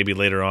Damon, maybe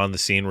later on, the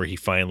scene where he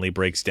finally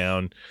breaks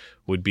down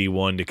would be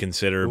one to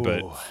consider. Ooh.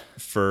 But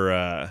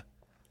for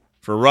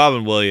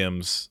Robin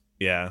Williams,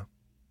 yeah.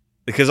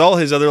 Because all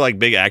his other like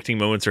big acting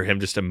moments are him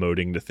just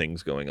emoting to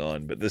things going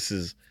on. But this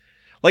is,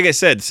 like I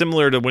said,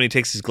 similar to when he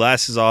takes his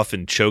glasses off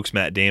and chokes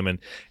Matt Damon.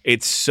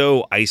 It's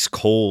so ice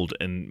cold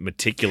and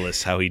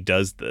meticulous how he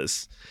does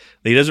this.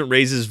 He doesn't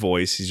raise his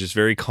voice. He's just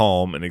very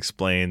calm and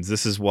explains,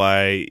 this is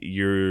why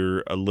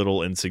you're a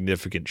little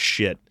insignificant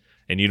shit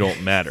and you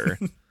don't matter.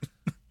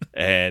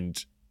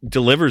 And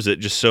delivers it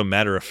just so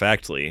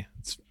matter-of-factly.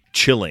 It's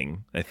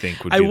chilling, I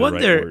think, would be the right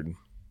word.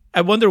 I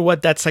wonder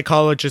what that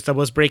psychologist that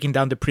was breaking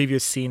down the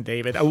previous scene,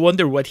 David, I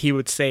wonder what he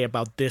would say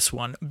about this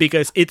one.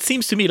 Because it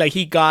seems to me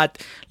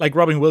like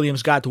Robin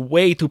Williams got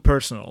way too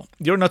personal.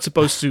 You're not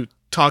supposed to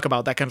talk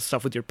about that kind of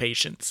stuff with your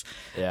patients.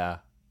 Yeah.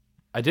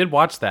 I did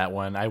watch that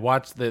one. I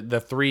watched the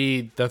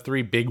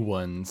three big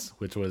ones,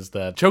 which was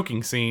the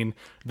choking scene,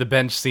 the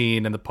bench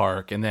scene in the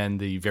park, and then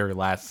the very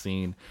last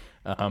scene.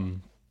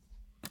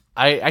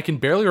 I can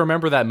barely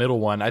remember that middle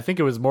one. I think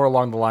it was more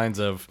along the lines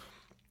of,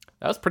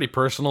 that was pretty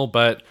personal,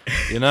 but,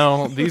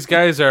 these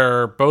guys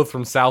are both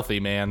from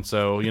Southie, man,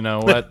 so, you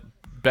know what?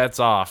 Bets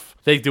off.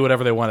 They do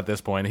whatever they want at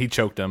this point. He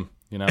choked him,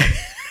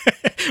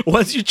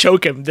 Once you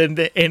choke him, then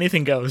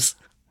anything goes.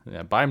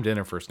 Yeah, buy him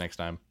dinner first next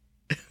time.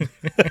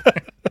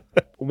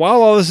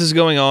 While all this is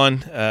going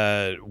on,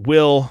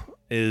 Will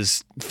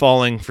is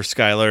falling for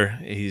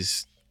Skylar.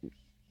 He's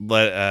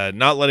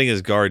not letting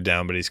his guard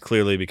down, but he's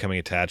clearly becoming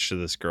attached to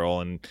this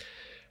girl, and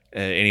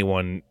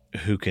anyone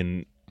who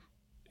can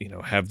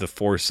have the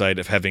foresight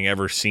of having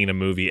ever seen a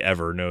movie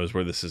ever knows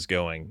where this is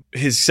going.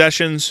 His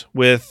sessions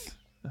with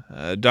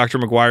Dr.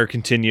 McGuire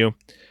continue.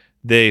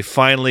 They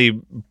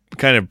finally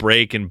kind of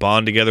break and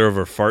bond together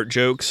over fart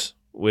jokes,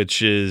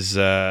 which is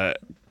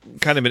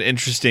kind of an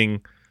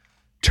interesting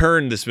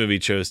turn this movie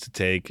chose to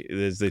take,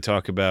 as they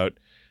talk about,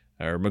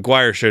 or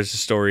McGuire shares the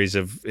stories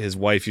of his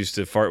wife used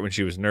to fart when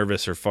she was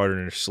nervous or fart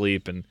in her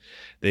sleep, and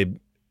they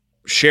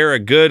share a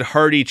good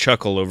hearty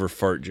chuckle over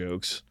fart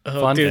jokes.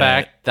 Fun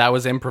fact, that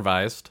was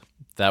improvised.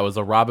 That was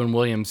a Robin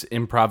Williams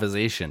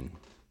improvisation.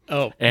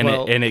 Oh,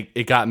 and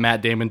it got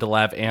Matt Damon to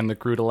laugh and the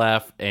crew to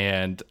laugh,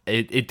 and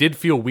it did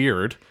feel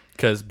weird,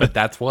 but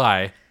that's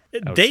why.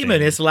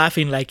 Damon is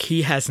laughing like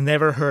he has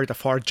never heard a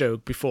fart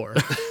joke before.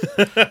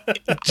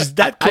 Just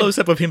that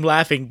close-up of him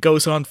laughing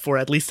goes on for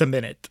at least a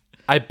minute.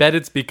 I bet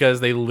it's because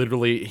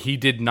he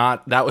did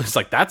not,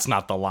 that's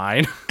not the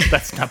line.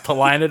 That's not the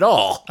line at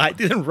all. I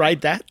didn't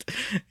write that.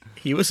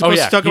 He was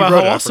supposed to talk about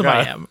how awesome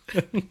I am.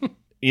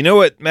 You know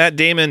what Matt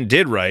Damon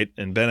did write,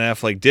 and Ben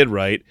Affleck did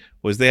write,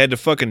 was they had to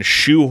fucking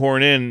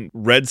shoehorn in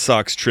Red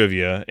Sox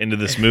trivia into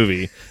this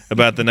movie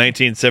about the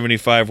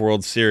 1975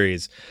 World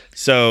Series.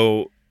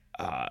 So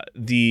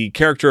the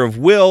character of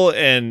Will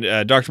and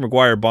Dr.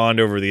 McGuire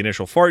bond over the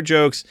initial fart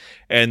jokes,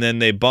 and then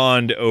they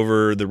bond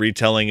over the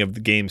retelling of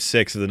the Game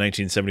 6 of the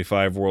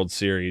 1975 World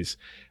Series,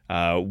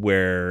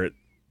 where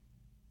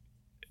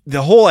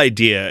the whole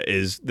idea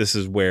is, this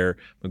is where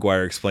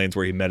McGuire explains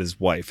where he met his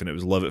wife, and it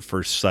was love at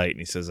first sight. And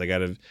he says,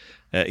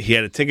 he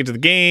had a ticket to the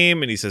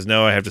game, and he says,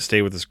 no, I have to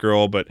stay with this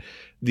girl. But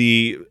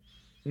the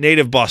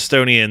native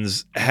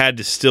Bostonians had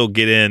to still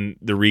get in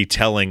the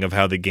retelling of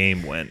how the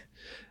game went.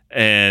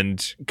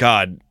 And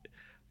God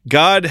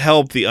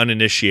help the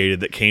uninitiated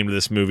that came to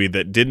this movie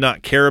that did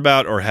not care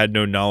about or had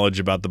no knowledge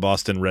about the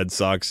Boston Red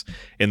Sox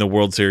in the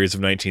World Series of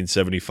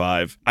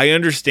 1975. I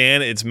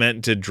understand it's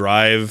meant to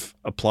drive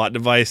a plot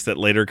device that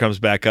later comes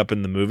back up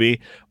in the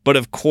movie, but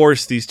of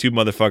course these two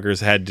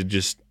motherfuckers had to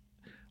just,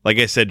 like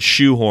I said,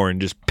 shoehorn,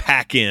 just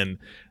pack in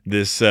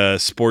this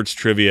sports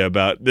trivia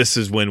about this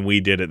is when we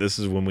did it, this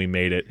is when we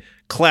made it.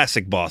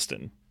 Classic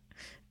Boston.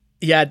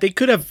 Yeah, they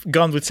could have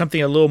gone with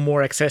something a little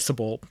more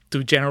accessible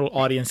to general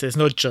audiences,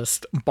 not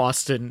just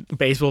Boston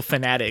baseball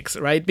fanatics,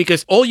 right?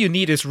 Because all you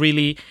need is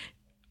really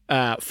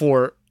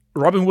for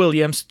Robin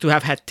Williams to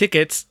have had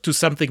tickets to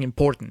something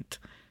important.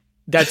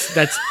 That's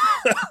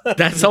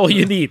all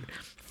you need.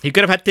 He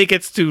could have had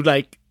tickets to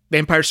like The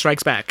Empire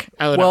Strikes Back.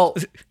 I don't Well,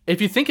 know.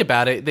 if you think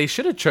about it, they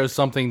should have chose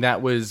something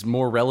that was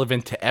more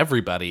relevant to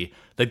everybody.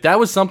 Like that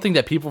was something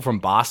that people from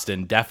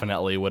Boston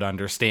definitely would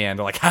understand.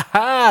 They're like,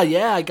 haha,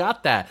 yeah, I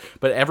got that.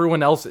 But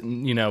everyone else,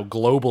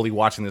 globally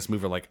watching this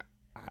movie are like,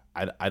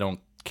 I don't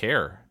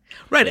care.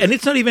 Right, and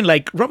it's not even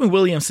like Robin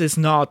Williams is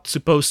not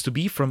supposed to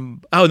be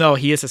from. Oh no,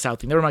 he is a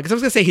Southie. Never mind. Because I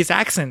was gonna say his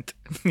accent.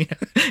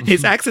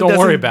 His accent. Don't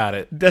worry about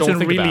it. Doesn't Don't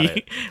think about really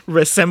it.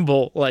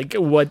 resemble like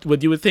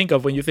what you would think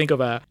of when you think of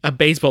a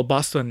baseball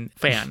Boston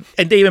fan.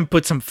 And they even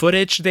put some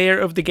footage there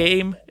of the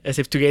game as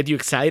if to get you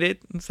excited.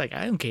 It's like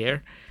I don't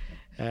care.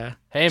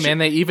 Hey man,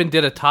 they even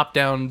did a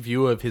top-down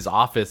view of his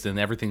office, and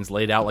everything's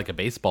laid out like a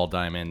baseball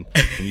diamond,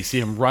 and you see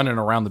him running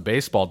around the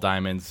baseball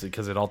diamonds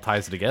because it all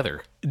ties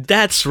together.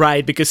 That's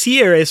right, because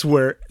here is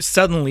where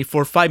suddenly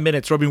for 5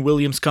 minutes Robin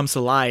Williams comes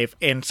alive,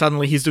 and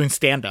suddenly he's doing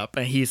stand-up,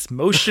 and he's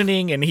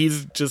motioning, and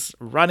he's just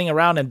running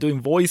around and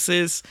doing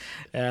voices.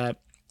 It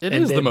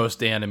is the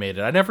most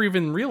animated. I never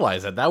even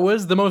realized that. That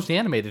was the most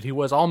animated he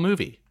was all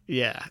movie.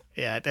 Yeah,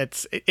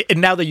 that's.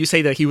 And now that you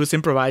say that he was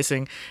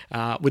improvising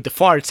with the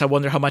farts, I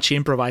wonder how much he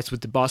improvised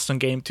with the Boston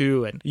game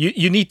too. And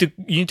you need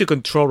to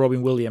control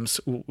Robin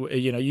Williams.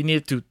 You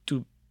need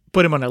to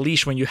put him on a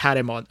leash when you had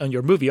him on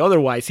your movie.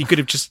 Otherwise, he could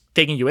have just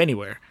taken you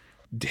anywhere.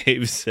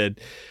 Dave said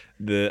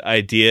the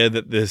idea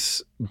that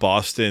this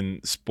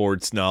Boston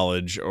sports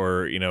knowledge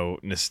or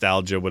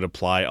nostalgia would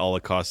apply all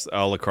across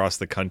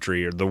the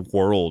country or the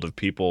world of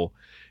people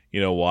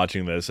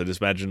watching this. I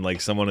just imagine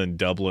like someone in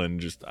Dublin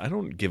just, I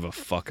don't give a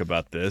fuck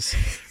about this.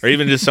 Or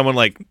even just someone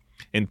like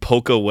in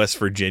Poco, West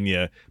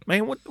Virginia.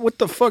 Man, what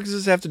the fuck does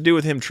this have to do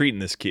with him treating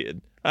this kid?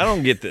 I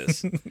don't get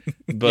this.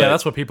 But yeah,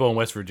 that's what people in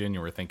West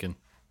Virginia were thinking.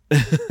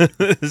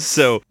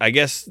 So I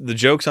guess the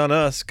joke's on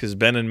us because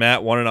Ben and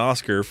Matt won an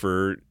Oscar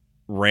for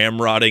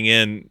ramrodding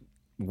in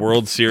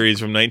World Series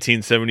from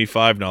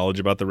 1975 knowledge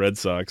about the Red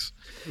Sox.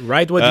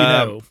 Right, what you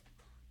know.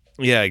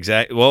 Yeah,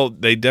 exactly. Well,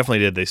 they definitely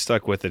did. They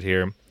stuck with it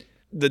here.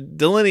 The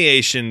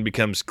delineation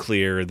becomes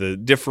clear, the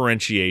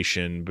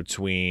differentiation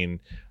between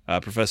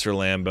Professor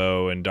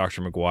Lambeau and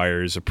Dr.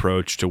 McGuire's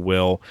approach to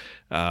Will.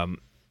 It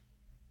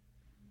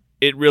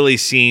really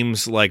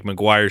seems like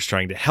McGuire's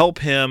trying to help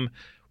him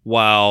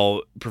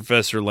while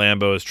Professor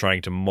Lambeau is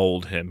trying to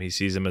mold him. He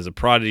sees him as a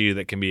prodigy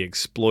that can be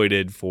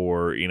exploited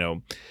for,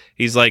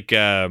 he's like,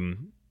 Todd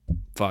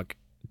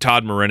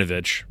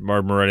Marinovich,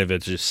 Marv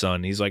Marinovich's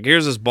son. He's like,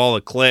 here's this ball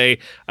of clay.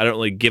 I don't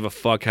really give a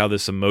fuck how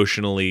this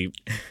emotionally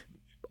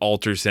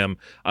alters him.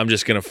 I'm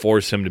just going to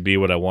force him to be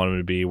what I want him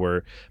to be,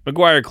 where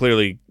McGuire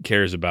clearly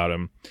cares about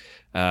him.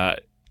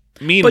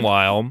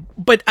 Meanwhile...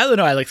 But I don't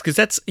know, Alex, because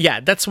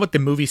that's what the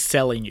movie's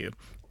selling you.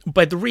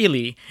 But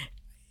really,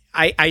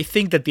 I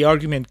think that the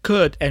argument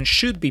could and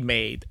should be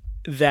made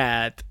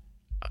that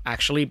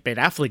actually Ben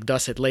Affleck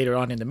does it later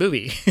on in the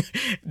movie.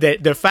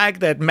 The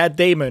fact that Matt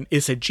Damon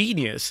is a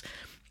genius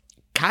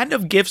kind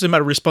of gives him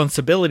a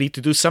responsibility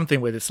to do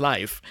something with his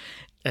life.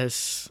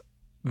 As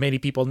many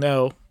people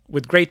know,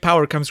 with great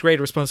power comes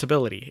great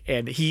responsibility.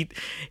 And he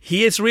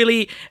is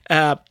really...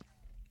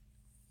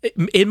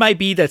 It might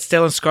be that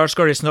Stellan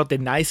Skarsgård is not the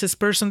nicest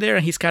person there,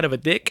 and he's kind of a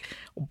dick,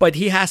 but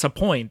he has a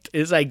point.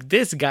 It's like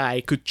this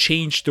guy could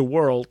change the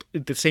world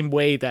the same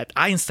way that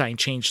Einstein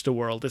changed the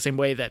world, the same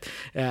way that,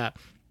 I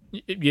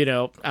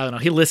don't know,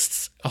 he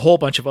lists a whole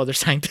bunch of other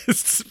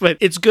scientists. But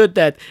it's good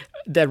that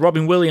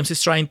Robin Williams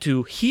is trying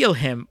to heal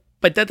him,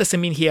 but that doesn't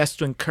mean he has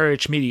to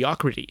encourage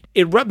mediocrity.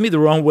 It rubbed me the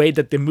wrong way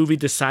that the movie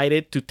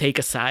decided to take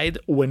a side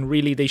when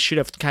really they should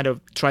have kind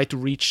of tried to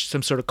reach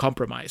some sort of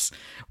compromise.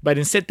 But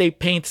instead they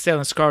paint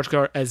Stellan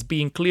Skarsgård as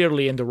being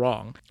clearly in the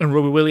wrong and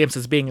Robin Williams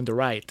as being in the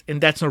right. And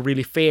that's not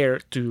really fair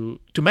to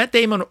Matt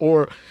Damon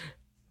or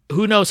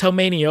who knows how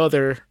many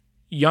other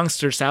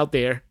youngsters out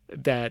there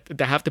that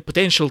have the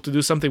potential to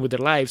do something with their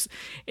lives.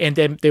 And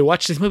then they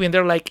watch this movie and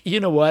they're like,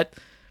 you know what?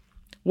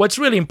 What's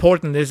really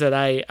important is that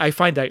I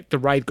find the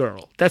right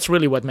girl. That's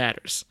really what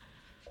matters.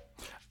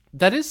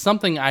 That is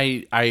something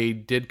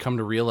I did come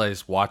to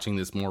realize watching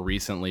this more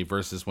recently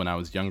versus when I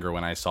was younger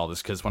when I saw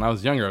this. Because when I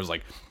was younger, I was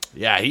like,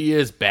 yeah, he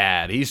is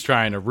bad. He's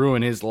trying to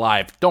ruin his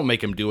life. Don't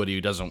make him do what he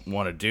doesn't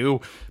want to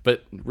do.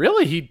 But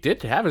really, he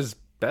did have his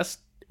best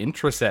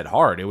interests at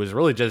heart. It was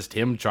really just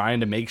him trying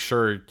to make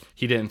sure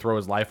he didn't throw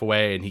his life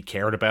away and he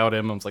cared about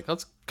him. I was like,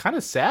 that's kind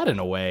of sad in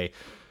a way.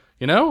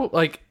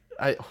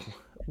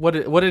 What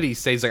did he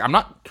say? He's like, I'm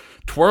not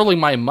twirling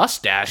my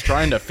mustache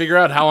trying to figure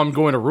out how I'm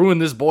going to ruin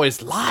this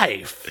boy's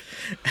life.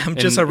 I'm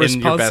just a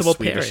responsible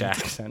in your best parent.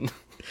 Swedish accent.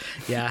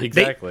 Yeah,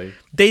 exactly.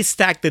 They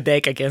stack the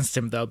deck against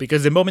him though,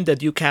 because the moment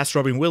that you cast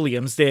Robin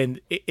Williams, then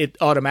it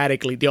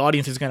automatically the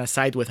audience is going to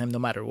side with him no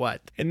matter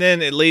what. And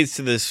then it leads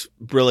to this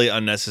really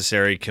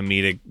unnecessary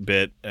comedic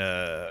bit,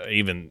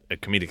 even a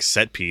comedic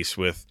set piece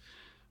with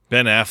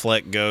Ben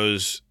Affleck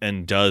goes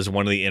and does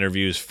one of the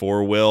interviews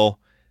for Will,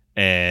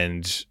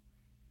 and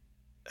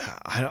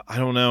I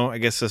don't know. I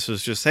guess this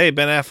was just, hey,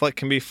 Ben Affleck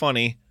can be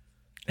funny.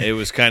 It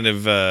was kind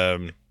of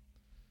a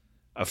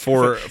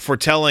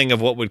foretelling of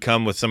what would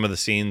come with some of the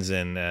scenes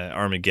in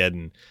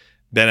Armageddon.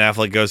 Ben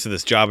Affleck goes to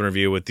this job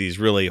interview with these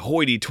really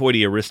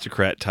hoity-toity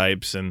aristocrat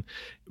types and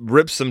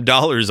rips some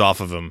dollars off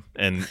of them.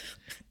 And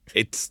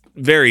it's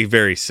very,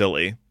 very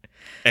silly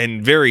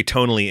and very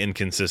tonally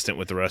inconsistent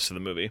with the rest of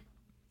the movie.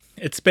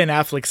 It's Ben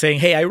Affleck saying,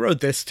 hey, I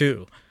wrote this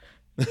too.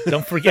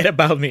 Don't forget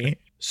about me.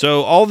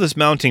 So all this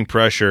mounting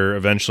pressure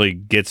eventually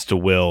gets to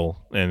Will,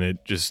 and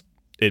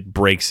it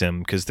breaks him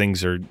because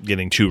things are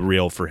getting too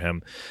real for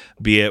him.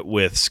 Be it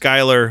with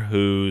Skylar,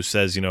 who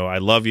says, I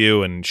love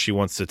you, and she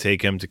wants to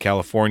take him to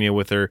California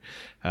with her.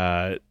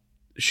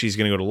 She's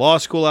going to go to law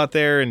school out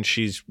there, and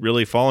she's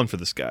really fallen for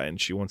this guy, and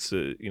she wants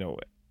to,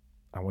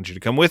 I want you to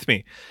come with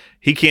me.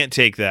 He can't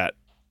take that.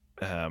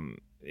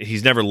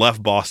 He's never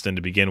left Boston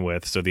to begin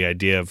with, so the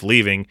idea of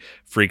leaving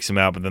freaks him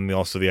out, but then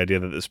also the idea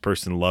that this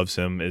person loves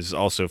him is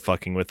also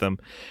fucking with him.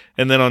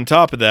 And then on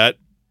top of that,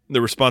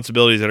 the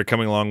responsibilities that are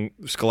coming along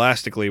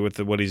scholastically with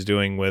what he's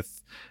doing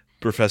with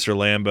Professor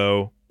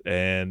Lambeau,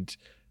 and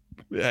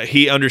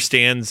he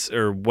understands,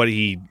 or what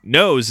he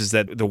knows is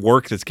that the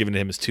work that's given to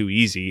him is too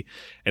easy,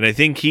 and I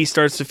think he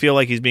starts to feel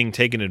like he's being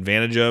taken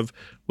advantage of,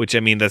 which, I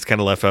mean, that's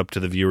kind of left up to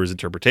the viewer's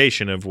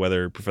interpretation of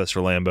whether Professor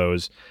Lambeau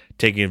is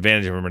taking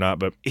advantage of him or not,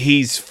 but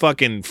he's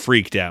fucking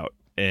freaked out,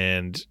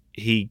 and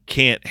he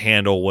can't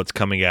handle what's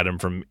coming at him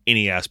from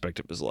any aspect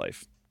of his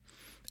life.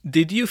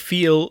 Did you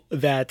feel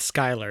that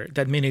Skylar,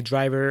 that Minnie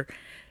Driver,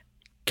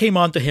 came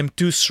onto him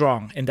too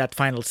strong in that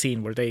final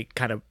scene where they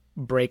kind of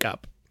break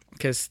up?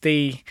 Because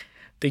they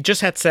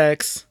just had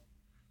sex.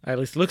 At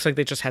least it looks like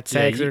they just had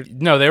sex. Yeah,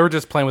 no, they were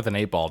just playing with an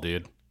 8-ball,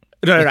 dude.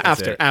 No,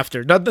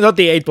 after. Not the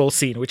 8-ball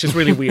scene, which is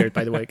really weird,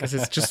 by the way, because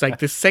it's just like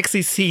this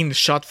sexy scene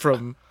shot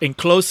in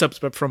close-ups,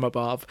 but from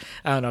above.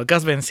 I don't know,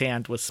 Gus Van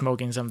Sant was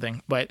smoking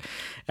something. But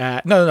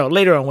no,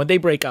 later on, when they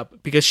break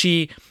up, because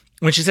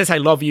when she says, I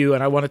love you,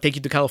 and I want to take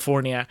you to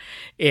California,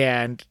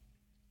 and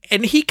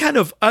he kind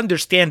of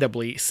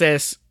understandably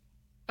says,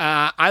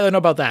 I don't know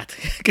about that,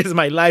 because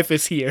my life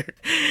is here.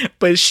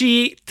 But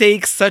she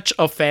takes such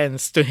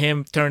offense to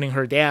him turning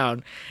her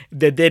down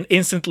that then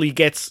instantly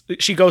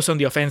she goes on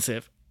the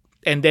offensive.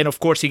 And then, of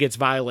course, he gets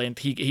violent.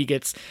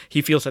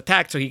 He feels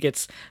attacked, so he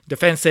gets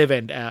defensive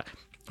and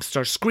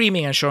starts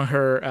screaming and showing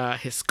her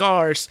his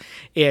scars.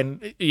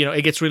 And,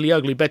 it gets really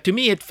ugly. But to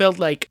me, it felt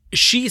like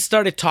she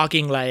started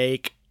talking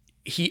like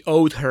he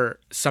owed her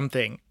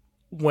something,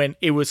 when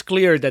it was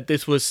clear that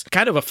this was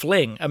kind of a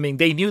fling. I mean,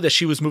 they knew that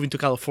she was moving to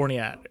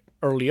California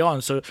early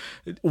on. So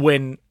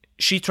when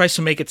she tries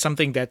to make it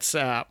something that's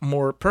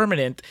more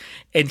permanent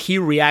and he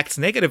reacts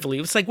negatively,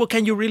 it's like, well,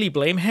 can you really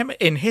blame him?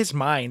 In his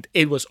mind,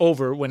 it was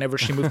over whenever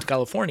she moved to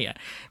California.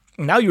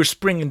 Now you're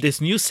springing this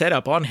new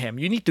setup on him.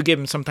 You need to give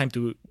him some time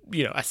to,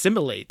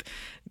 assimilate.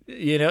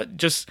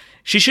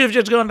 She should have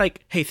just gone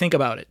like, hey, think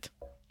about it.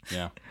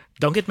 Yeah.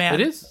 Don't get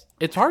mad.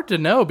 It's hard to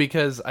know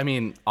because, I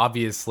mean,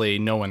 obviously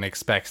no one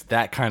expects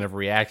that kind of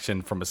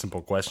reaction from a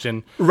simple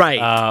question. Right.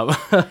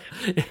 I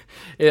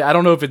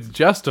don't know if it's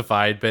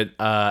justified, but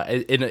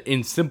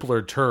in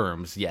simpler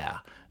terms, yeah.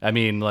 I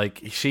mean,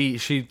 like, she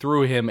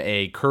threw him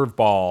a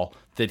curveball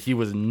that he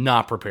was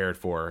not prepared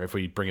for, if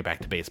we bring it back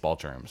to baseball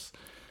terms.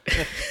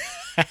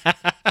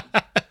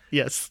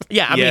 Yes.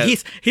 Yeah, I mean,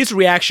 his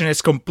reaction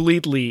is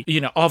completely,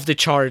 off the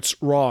charts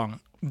wrong.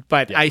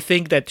 But yeah. I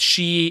think that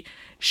she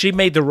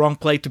made the wrong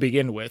play to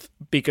begin with,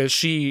 because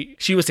she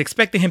was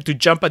expecting him to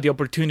jump at the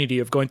opportunity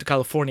of going to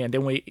California,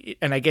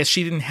 and I guess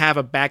she didn't have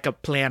a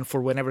backup plan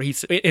for whenever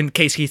in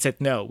case he said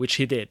no, which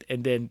he did,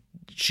 and then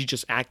she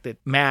just acted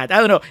mad. I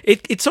don't know.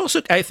 It's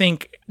also, I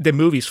think, the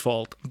movie's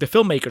fault, the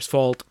filmmaker's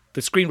fault,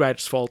 the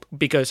screenwriter's fault,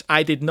 because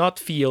I did not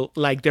feel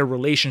like their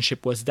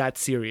relationship was that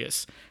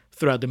serious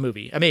throughout the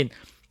movie. I mean,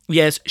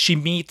 yes, she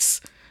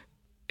meets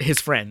his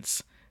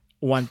friends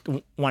one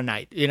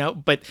night,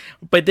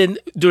 but then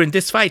during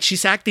this fight,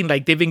 she's acting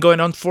like they've been going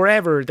on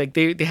forever, like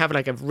they have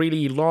like a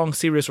really long,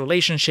 serious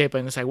relationship,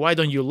 and it's like, why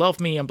don't you love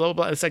me, and blah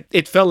blah blah. It's like,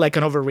 it felt like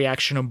an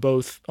overreaction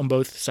on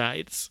both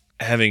sides.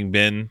 Having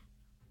been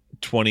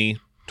 20,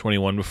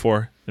 21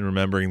 before, and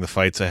remembering the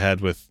fights I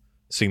had with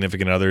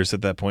significant others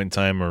at that point in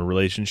time, or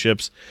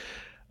relationships,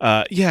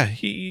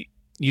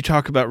 you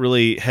talk about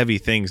really heavy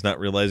things, not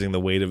realizing the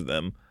weight of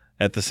them.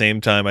 At the same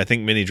time, I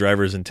think Minnie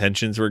Driver's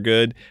intentions were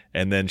good,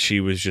 and then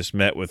she was just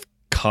met with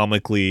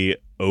comically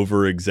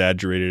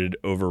over-exaggerated,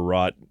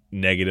 overwrought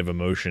negative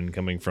emotion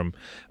coming from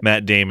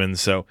Matt Damon.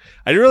 So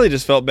I really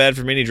just felt bad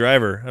for Minnie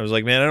Driver. I was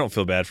like, man, I don't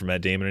feel bad for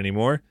Matt Damon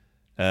anymore.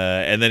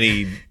 And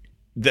then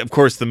of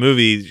course, the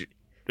movie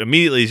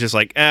immediately is just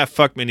like,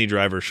 fuck Minnie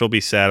Driver. She'll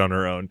be sad on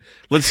her own.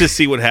 Let's just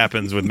see what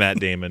happens with Matt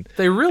Damon.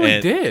 They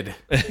really did.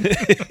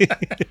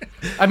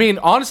 I mean,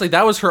 honestly,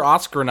 that was her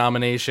Oscar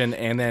nomination,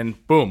 and then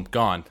boom,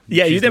 gone.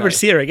 Yeah, you never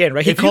see her again,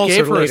 right? He calls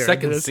her later. A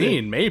second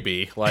scene,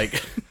 maybe.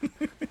 Like,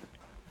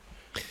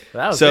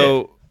 that was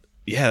it.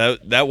 Yeah,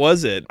 that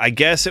was it. I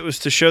guess it was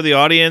to show the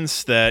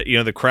audience that,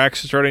 the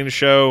cracks are starting to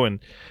show, and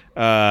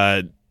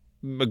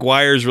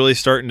McGuire's really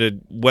starting to,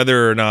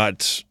 whether or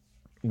not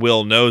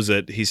Will knows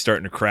it, he's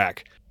starting to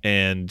crack.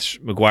 And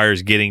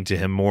McGuire's getting to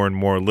him more and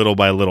more, little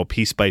by little,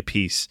 piece by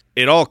piece.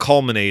 It all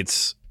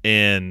culminates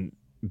in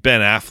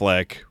Ben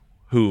Affleck,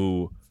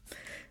 who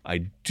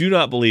I do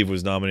not believe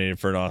was nominated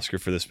for an Oscar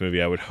for this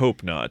movie. I would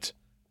hope not.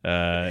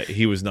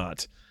 He was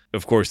not.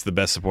 Of course, the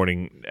Best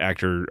Supporting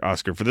Actor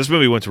Oscar for this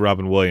movie went to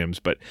Robin Williams,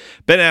 but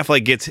Ben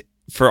Affleck gets,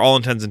 for all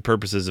intents and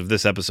purposes of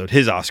this episode,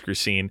 his Oscar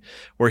scene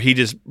where he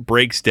just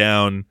breaks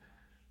down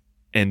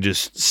and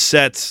just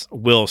sets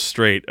Will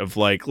straight of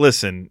like,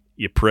 listen,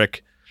 you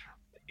prick,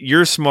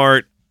 you're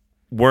smart,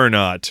 we're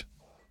not.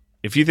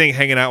 If you think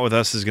hanging out with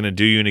us is going to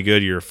do you any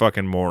good, you're a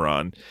fucking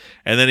moron.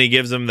 And then he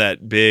gives him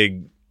that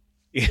big...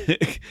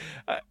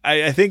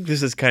 I think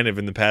this is kind of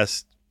in the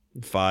past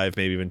 5,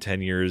 maybe even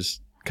 10 years,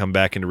 come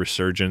back into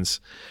resurgence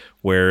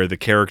where the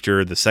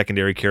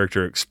secondary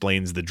character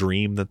explains the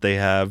dream that they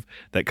have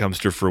that comes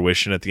to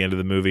fruition at the end of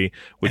the movie,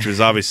 which was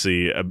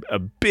obviously a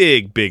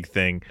big, big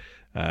thing.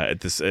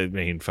 What's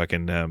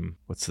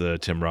the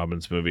Tim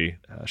Robbins movie?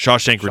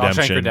 Shawshank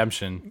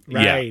Redemption.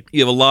 Right. Yeah.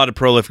 You have a lot of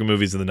prolific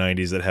movies in the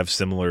 90s that have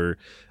similar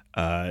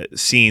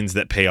scenes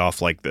that pay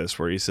off like this,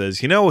 where he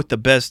says, you know what the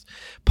best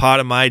part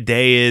of my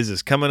day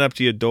is coming up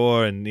to your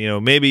door and, you know,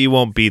 maybe you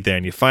won't be there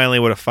and you finally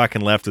would have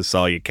fucking left us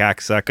all, you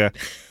cocksucker.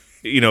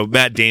 You know,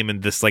 Matt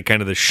Damon, this like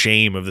kind of the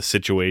shame of the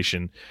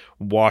situation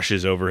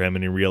washes over him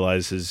and he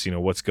realizes, you know,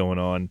 what's going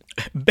on.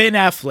 Ben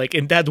Affleck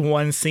in that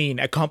one scene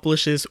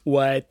accomplishes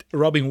what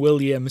Robin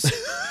Williams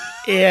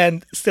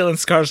and Stellan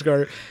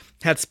Skarsgård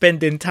had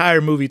spent the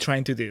entire movie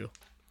trying to do.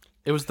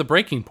 It was the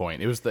breaking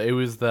point. It was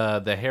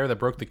the hair that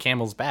broke the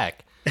camel's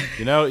back.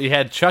 You know, you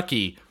had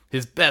Chucky,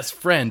 his best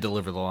friend,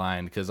 deliver the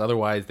line, because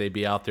otherwise they'd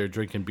be out there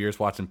drinking beers,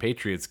 watching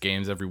Patriots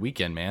games every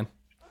weekend, man.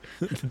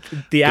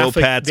 The Go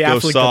Affleck, Pats, the go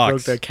Affleck that Sox.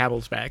 broke the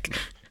camel's back.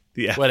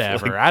 Yeah,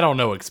 Whatever. I don't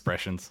know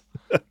expressions.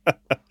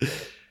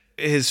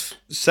 his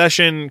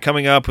session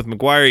coming up with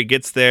McGuire, he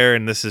gets there,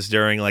 and this is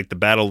during like the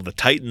Battle of the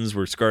Titans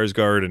where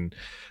Skarsgård and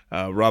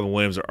Robin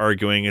Williams are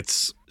arguing.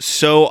 It's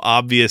so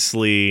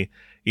obviously,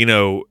 you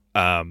know,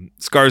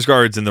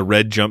 Skarsgård's in the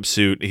red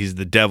jumpsuit. He's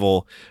the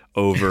devil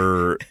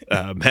over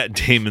Matt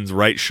Damon's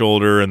right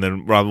shoulder, and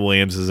then Robin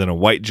Williams is in a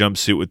white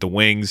jumpsuit with the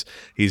wings.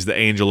 He's the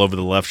angel over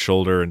the left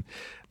shoulder. And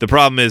the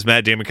problem is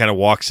Matt Damon kind of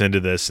walks into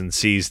this and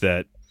sees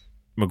that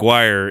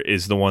McGuire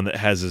is the one that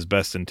has his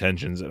best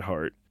intentions at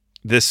heart.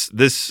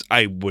 This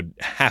I would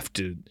have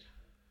to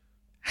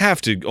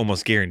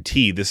almost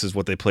guarantee this is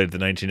what they played at the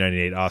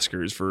 1998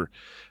 Oscars for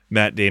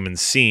Matt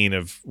Damon's scene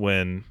of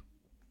when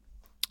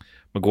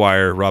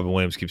McGuire, Robin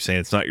Williams keeps saying,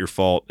 it's not your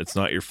fault, it's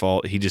not your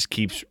fault. He just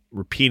keeps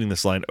repeating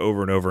this line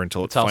over and over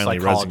until it finally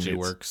psychology resonates.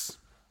 works.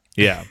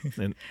 Yeah,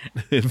 and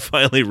it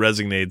finally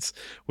resonates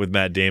with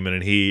Matt Damon,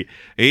 and he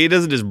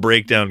doesn't just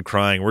break down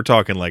crying. We're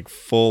talking like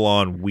full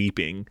on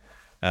weeping.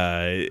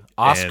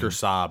 Oscar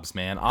sobs,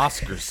 man.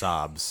 Oscar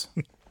sobs.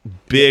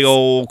 Big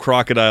old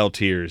crocodile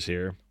tears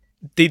here.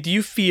 Did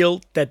you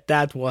feel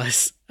that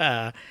was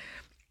not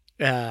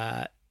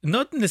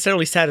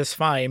necessarily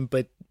satisfying,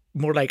 but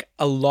more like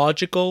a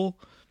logical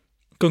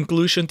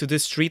conclusion to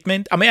this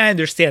treatment? I mean, I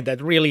understand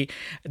that really,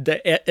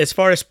 as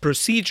far as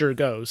procedure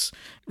goes,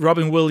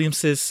 Robin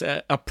Williams'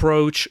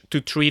 approach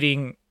to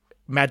treating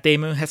Matt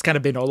Damon has kind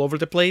of been all over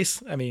the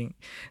place. I mean,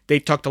 they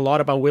talked a lot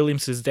about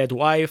Williams' dead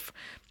wife.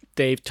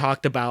 They've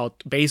talked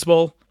about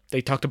baseball. They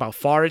talked about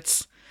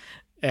farts.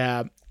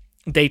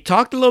 They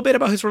talked a little bit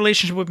about his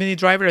relationship with Minnie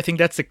Driver. I think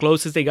that's the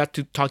closest they got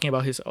to talking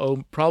about his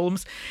own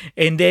problems.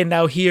 And then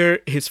now here,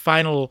 his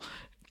final,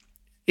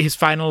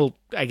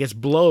 I guess,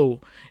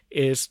 blow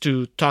is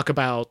to talk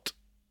about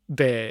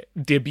the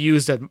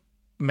abuse that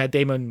Matt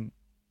Damon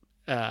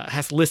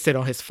has listed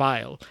on his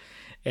file.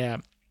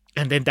 And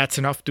then that's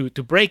enough to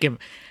break him.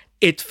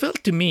 It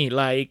felt to me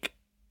like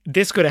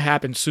this could have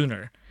happened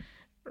sooner,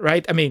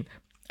 right? I mean,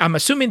 I'm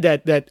assuming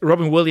that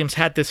Robin Williams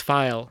had this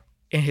file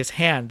in his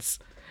hands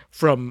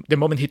from the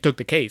moment he took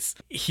the case.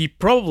 He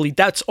probably,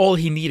 that's all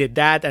he needed,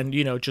 that and,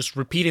 you know, just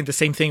repeating the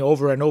same thing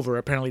over and over.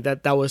 Apparently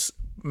that was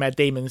Matt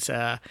Damon's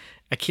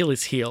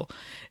Achilles heel.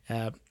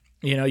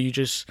 You know, you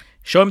just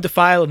show him the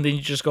file and then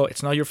you just go,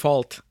 it's not your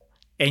fault.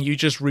 And you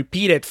just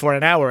repeat it for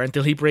an hour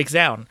until he breaks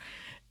down.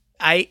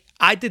 I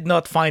did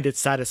not find it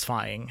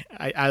satisfying.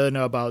 I don't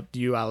know about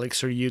you,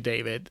 Alex, or you,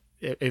 David.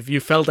 If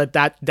you felt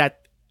that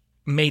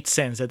made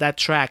sense, that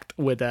tracked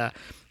with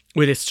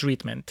his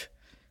treatment.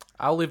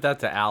 I'll leave that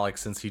to Alex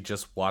since he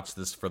just watched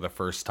this for the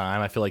first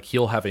time. I feel like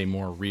he'll have a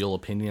more real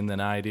opinion than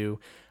I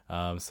do.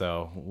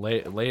 So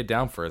lay it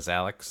down for us,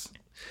 Alex.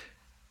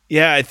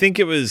 Yeah, I think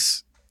it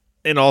was,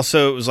 and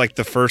also it was like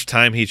the first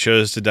time he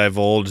chose to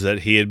divulge that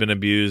he had been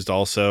abused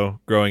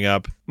also growing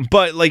up.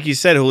 But like you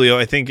said, Julio,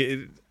 I think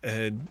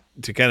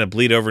to kind of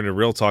bleed over into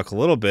real talk a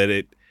little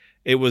bit,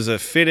 it was a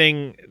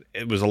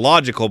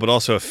logical, but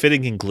also a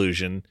fitting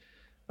conclusion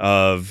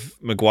of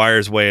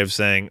McGuire's way of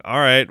saying, all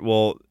right,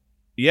 well,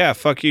 yeah,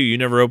 fuck you. You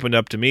never opened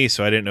up to me,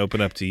 so I didn't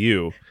open up to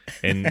you.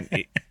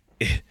 And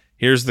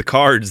here's the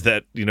cards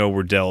that, you know,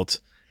 were dealt.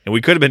 And we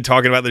could have been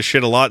talking about this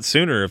shit a lot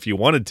sooner if you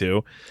wanted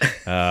to.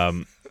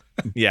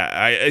 Yeah,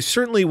 I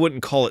certainly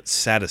wouldn't call it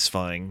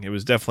satisfying. It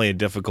was definitely a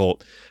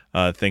difficult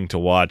thing to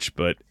watch,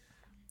 but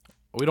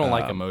we don't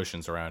like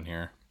emotions around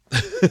here.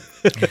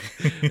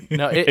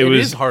 No, it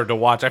is hard to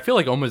watch. I feel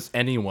like almost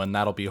anyone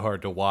that'll be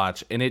hard to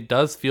watch, and it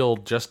does feel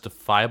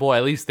justifiable.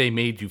 At least they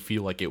made you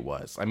feel like it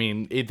was. I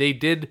mean,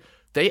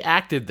 they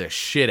acted the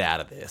shit out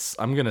of this.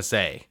 I'm gonna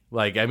say,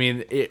 like, I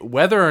mean,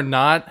 whether or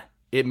not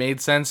it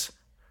made sense,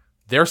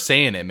 they're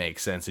saying it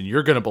makes sense, and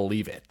you're gonna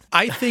believe it.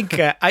 I think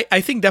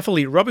I think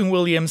definitely Robin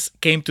Williams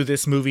came to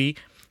this movie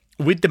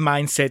with the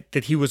mindset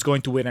that he was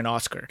going to win an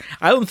Oscar.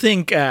 I don't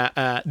think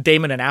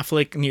Damon and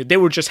Affleck knew. They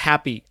were just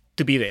happy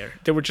to be there.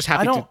 They were just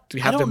happy to have the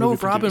movie I don't know if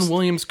produced. Robin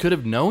Williams could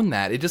have known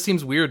that. It just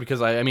seems weird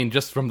because I mean,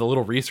 just from the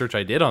little research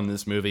I did on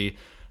this movie,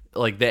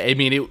 like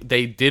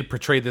they did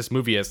portray this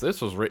movie as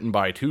this was written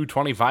by two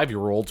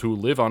 25-year-olds who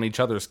live on each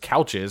other's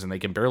couches and they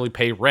can barely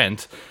pay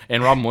rent.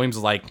 And Robin Williams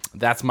is like,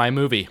 that's my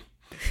movie.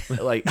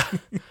 Like,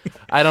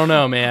 I don't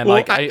know, man.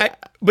 Well, like,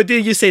 but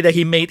did you say that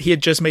he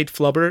had just made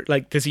Flubber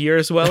like this year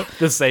as well?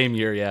 the same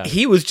year, yeah.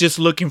 He was just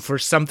looking for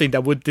something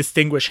that would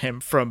distinguish him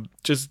from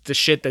just the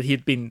shit that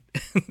he'd been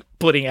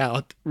putting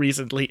out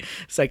recently.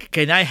 It's like,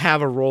 can I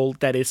have a role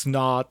that is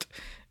not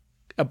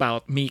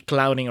about me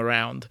clowning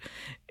around?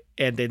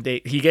 And then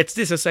he gets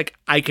this. It's like,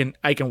 I can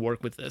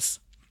work with this.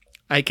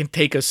 I can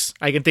take us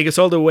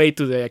all the way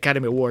to the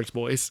Academy Awards,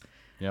 boys.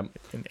 Yep.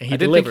 And I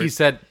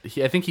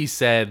think he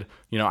said,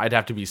 you know, I'd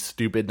have to be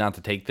stupid not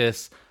to take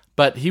this.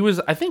 But he was,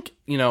 I think,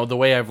 you know, the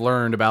way I've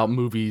learned about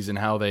movies and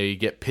how they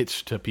get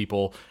pitched to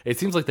people, it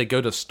seems like they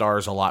go to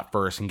stars a lot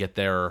first and get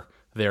their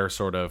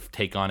sort of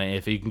take on it.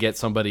 If you can get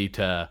somebody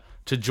to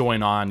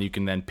join on, you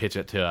can then pitch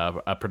it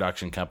to a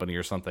production company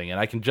or something. And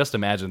I can just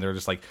imagine they're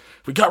just like,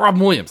 we got Robin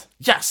Williams.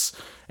 Yes.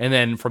 And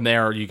then from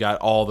there, you got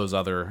all those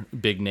other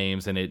big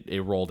names and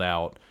it rolled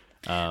out.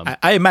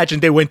 I imagine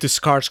they went to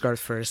Skarsgård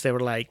first. They were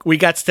like, we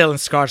got Stellan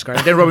Skarsgård.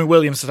 And then Robin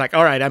Williams was like,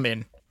 all right, I'm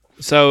in.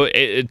 So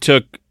it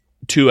took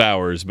 2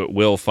 hours, but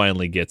Will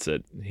finally gets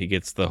it. He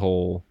gets the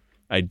whole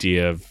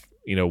idea of,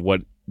 you know,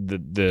 what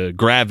the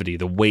gravity,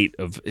 the weight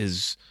of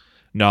his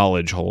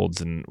knowledge holds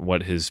and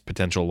what his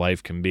potential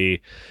life can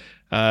be.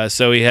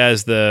 So he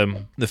has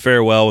the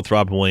farewell with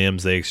Robin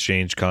Williams. They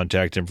exchange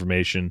contact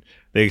information.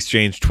 They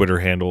exchange Twitter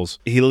handles.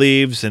 He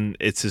leaves, and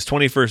it's his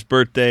 21st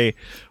birthday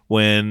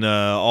when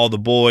all the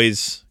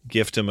boys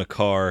gift him a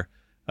car.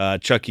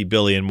 Chucky,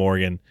 Billy, and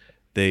Morgan,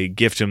 they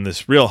gift him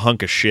this real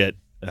hunk of shit.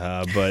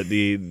 But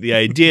the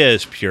idea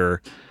is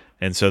pure.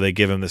 And so they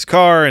give him this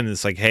car, and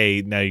it's like,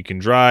 hey, now you can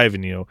drive,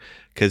 and, you know,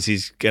 because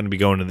he's going to be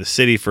going to the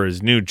city for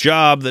his new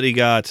job that he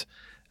got.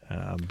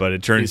 But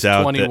it turns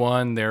out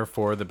 21,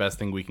 therefore the best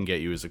thing we can get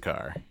you is a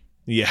car.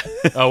 Yeah.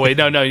 Oh wait,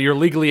 no, you're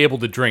legally able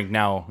to drink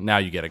now. Now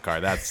you get a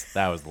car. That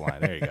was the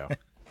line. There you go.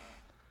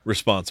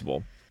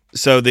 Responsible.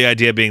 So the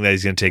idea being that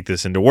he's going to take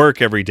this into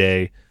work every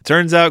day.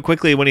 Turns out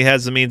quickly when he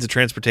has the means of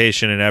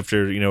transportation, and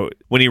after, you know,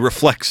 when he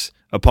reflects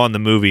upon the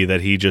movie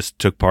that he just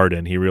took part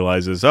in, he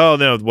realizes, oh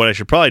no, what I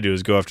should probably do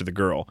is go after the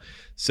girl.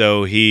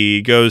 So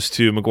he goes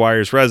to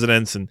McGuire's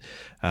residence, and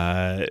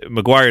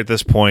McGuire at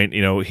this point,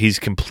 you know, he's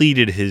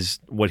completed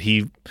what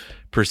he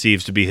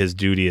perceives to be his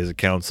duty as a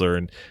counselor,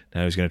 and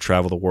now he's going to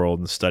travel the world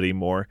and study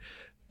more.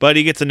 But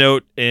he gets a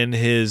note in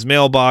his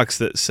mailbox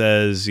that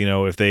says, you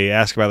know, if they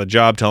ask about the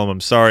job, tell them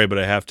I'm sorry, but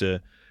I have to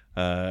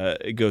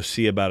go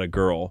see about a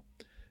girl.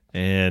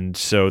 And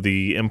so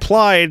the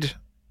implied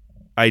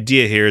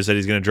idea here is that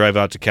he's going to drive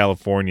out to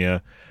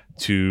California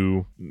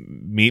to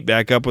meet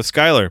back up with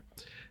Skylar.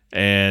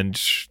 And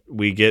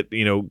we get,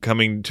 you know,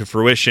 coming to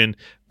fruition,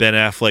 Ben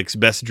Affleck's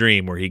best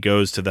dream, where he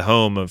goes to the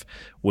home of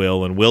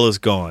Will, and Will is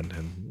gone.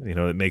 And, you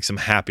know, it makes him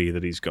happy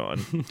that he's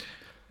gone.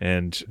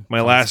 And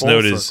my last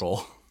note is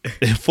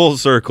full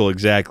circle.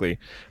 Exactly.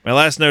 My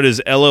last note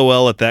is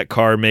LOL at that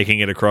car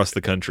making it across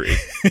the country.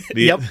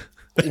 Yep.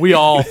 We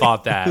all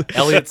thought that.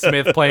 Elliott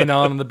Smith playing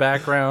on in the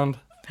background.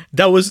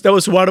 That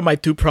was one of my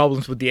two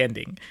problems with the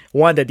ending.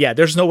 One, that, yeah,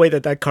 there's no way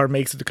that car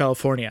makes it to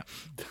California.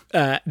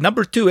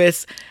 Number two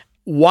is,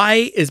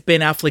 why is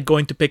Ben Affleck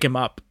going to pick him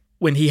up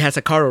when he has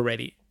a car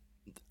already?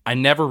 I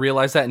never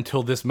realized that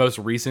until this most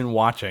recent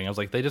watching. I was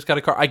like, they just got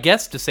a car. I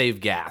guess to save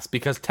gas,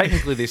 because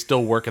technically they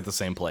still work at the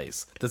same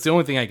place. That's the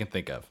only thing I can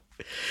think of.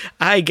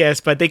 I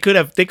guess, but they could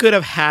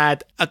have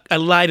had a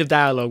line of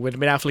dialogue with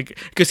Ben Affleck,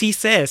 because he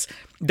says,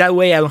 that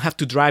way I don't have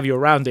to drive you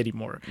around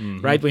anymore,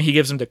 right? When he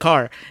gives him the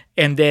car.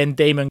 And then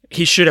Damon,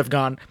 he should have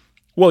gone,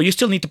 well, you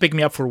still need to pick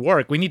me up for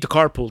work. We need to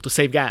carpool to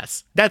save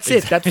gas. That's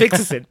it. That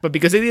fixes it. But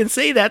because they didn't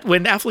say that,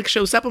 when Affleck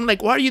shows up, I'm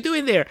like, what are you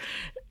doing there?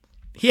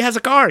 He has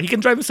a car. He can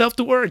drive himself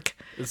to work.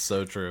 It's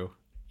so true.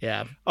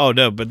 Yeah. Oh,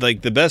 no, but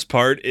like the best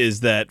part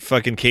is that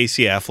fucking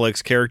Casey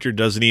Affleck's character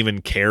doesn't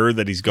even care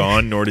that he's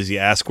gone, nor does he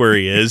ask where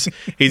he is.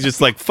 He's just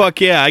like, fuck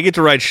yeah, I get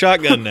to ride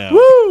shotgun now.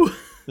 Woo!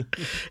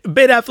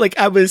 Ben Affleck,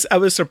 I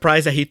was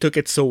surprised that he took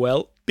it so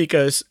well,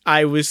 because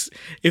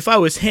if I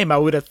was him, I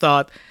would have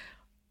thought,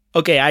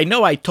 okay, I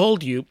know I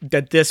told you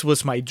that this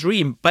was my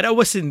dream, but I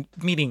wasn't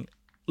meaning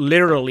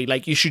literally,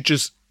 like you should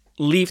just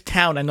leave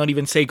town and not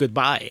even say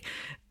goodbye.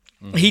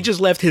 He just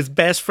left his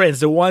best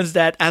friends, the ones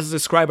that, as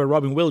described by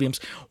Robin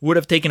Williams, would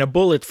have taken a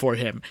bullet for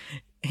him.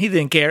 He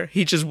didn't care.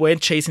 He just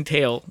went chasing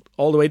tail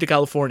all the way to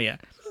California.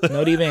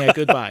 Not even a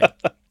goodbye.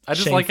 I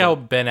just like how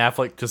Ben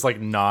Affleck just like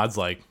nods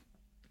like,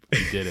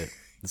 he did it.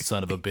 The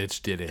son of a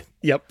bitch did it.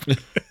 Yep.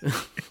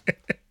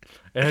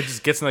 And it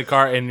just gets in the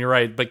car, and you're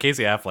right, but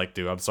Casey Affleck,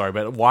 dude, I'm sorry,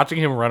 but watching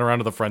him run around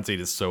to the front seat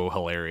is so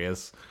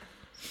hilarious.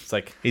 It's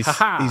like, He's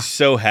ha-ha. he's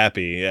so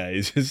happy. Yeah,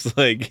 he's just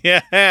like,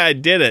 yeah, I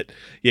did it,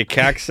 you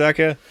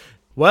cocksucker.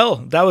 Well,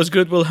 that was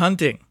Good Will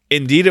Hunting.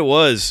 Indeed, it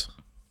was.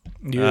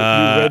 You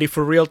ready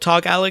for real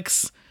talk,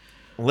 Alex?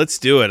 Let's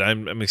do it.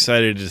 I'm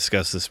excited to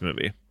discuss this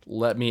movie.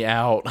 Let me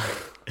out.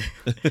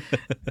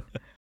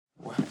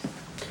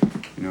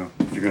 You know,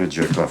 if you're gonna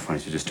jerk off, why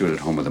don't you just do it at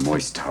home with a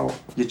moist towel?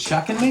 You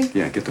chucking me?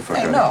 Yeah, get the fuck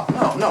Hey,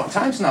 out. no.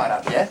 Time's not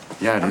up yet.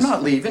 Yeah, it I'm is.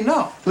 not leaving,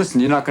 no. Listen,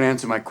 you're not gonna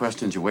answer my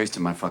questions. You're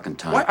wasting my fucking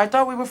time. What? I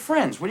thought we were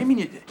friends. What do you mean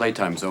you...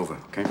 Playtime's over,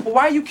 okay? Well,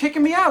 why are you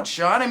kicking me out,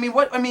 Sean?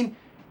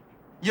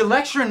 You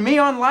lecturing me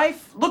on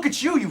life? Look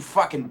at you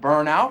fucking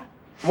burnout.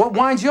 What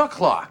winds your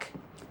clock?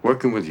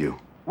 Working with you.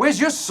 Where's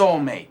your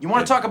soulmate? You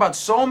want to talk about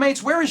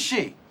soulmates? Where is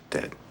she?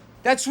 Dead.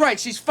 That's right,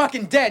 she's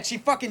fucking dead. She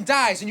fucking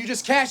dies, and you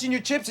just cash in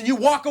your chips and you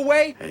walk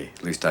away? Hey,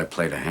 at least I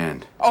played a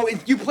hand. Oh,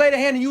 and you played a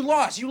hand and you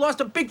lost. You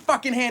lost a big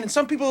fucking hand, and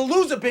some people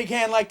lose a big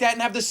hand like that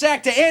and have the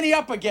sack to ante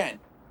up again.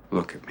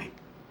 Look at me.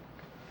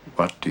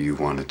 What do you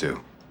want to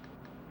do?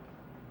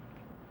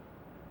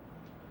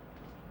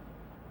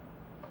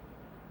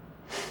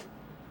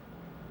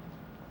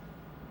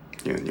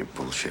 You and your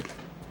bullshit.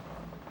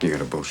 You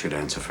got a bullshit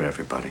answer for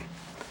everybody.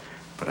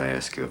 But I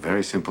ask you a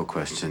very simple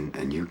question,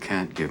 and you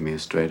can't give me a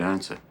straight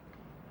answer.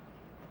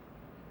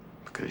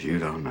 Because you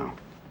don't know.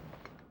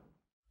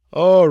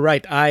 All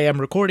right, I am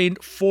recording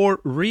for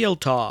real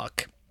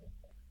talk.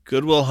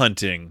 Good Will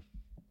Hunting.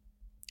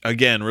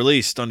 Again,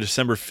 released on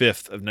December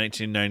 5th of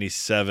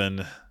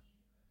 1997.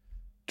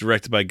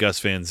 Directed by Gus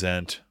Van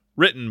Sant.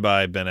 Written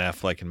by Ben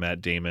Affleck and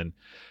Matt Damon.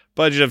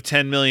 Budget of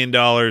 $10 million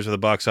with a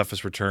box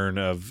office return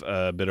of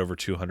a bit over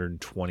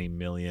 $220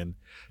 million.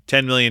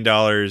 $10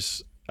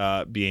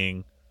 million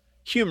being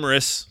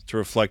humorous to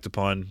reflect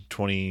upon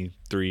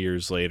 23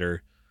 years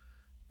later.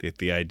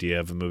 The idea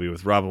of a movie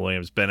with Robin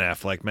Williams, Ben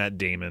Affleck, Matt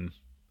Damon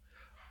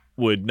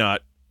would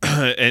not,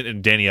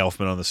 and Danny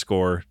Elfman on the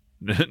score,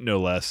 no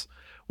less,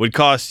 would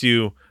cost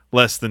you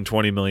less than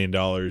 $20 million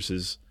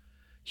is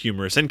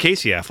humorous. And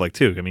Casey Affleck,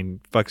 too. I mean,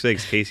 fuck's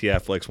sakes, Casey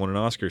Affleck's won an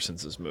Oscar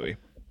since this movie.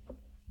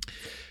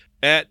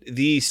 At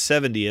the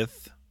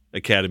 70th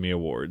Academy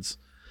Awards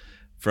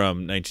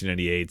from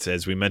 1998,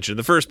 as we mentioned,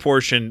 the first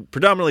portion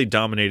predominantly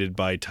dominated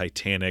by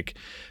Titanic,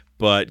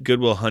 but Good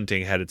Will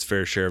Hunting had its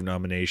fair share of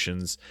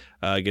nominations,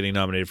 getting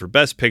nominated for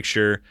Best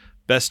Picture,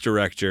 Best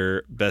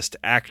Director, Best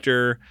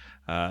Actor,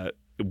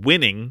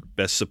 winning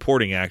Best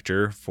Supporting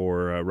Actor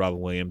for Robin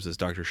Williams as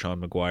Dr.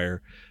 Sean McGuire.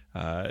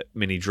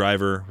 Minnie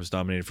Driver was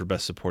nominated for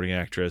Best Supporting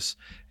Actress,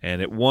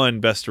 and it won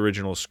Best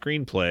Original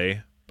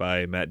Screenplay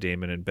by Matt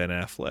Damon and Ben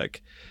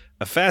Affleck.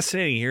 A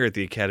fascinating year at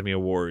the Academy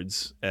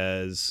Awards,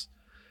 as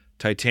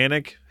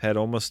Titanic had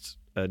almost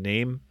a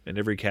name in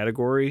every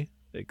category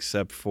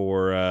except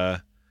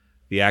for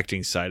the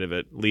acting side of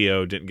it.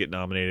 Leo didn't get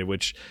nominated,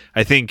 which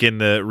I think in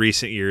the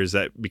recent years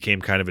that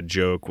became kind of a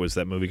joke, was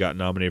that movie got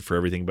nominated for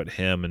everything but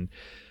him. And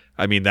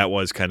I mean, that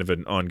was kind of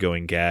an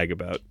ongoing gag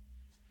about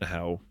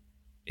how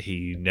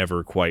he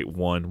never quite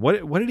won.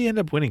 What did he end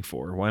up winning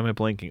for? Why am I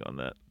blanking on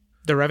that?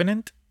 The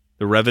Revenant?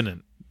 The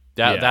Revenant.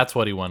 Yeah. That's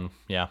what he won.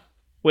 Yeah.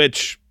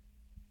 Which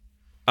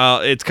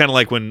it's kind of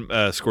like when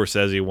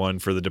Scorsese won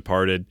for The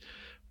Departed.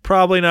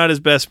 Probably not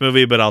his best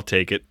movie, but I'll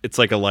take it. It's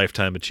like a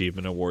Lifetime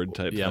Achievement Award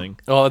type thing.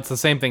 Well, it's the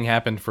same thing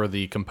happened for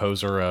the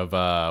composer of,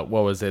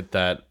 what was it,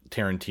 that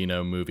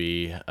Tarantino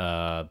movie?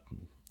 Ennio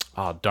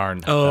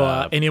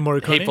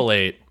Morricone? Hateful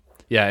Eight.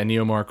 Yeah,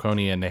 Ennio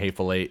Morricone and the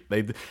Hateful Eight.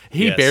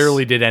 He Yes.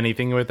 barely did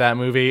anything with that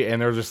movie,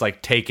 and they're just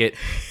like, take it,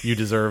 you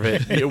deserve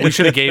it. We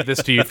should have gave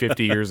this to you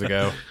 50 years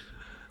ago.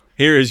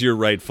 Here is your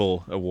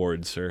rightful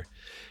award, sir.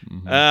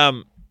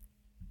 Mm-hmm.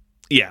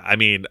 Yeah, I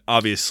mean,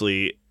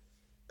 obviously,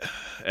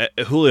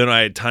 Julio and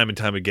I, time and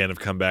time again, have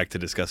come back to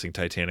discussing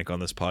Titanic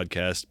on this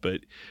podcast, but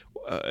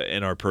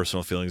and our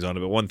personal feelings on it.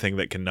 But one thing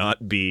that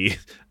cannot be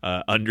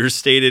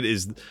understated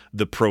is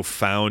the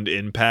profound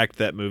impact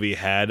that movie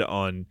had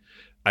on,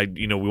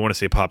 we want to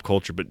say pop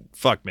culture, but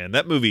fuck, man,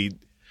 that movie.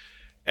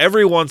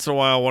 Every once in a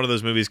while, one of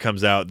those movies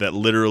comes out that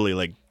literally,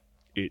 like,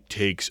 it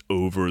takes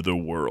over the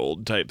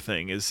world type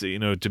thing. Is,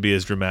 to be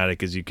as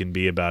dramatic as you can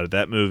be about it.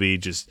 That movie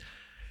just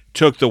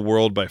took the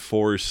world by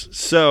force.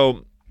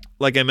 So,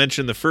 like I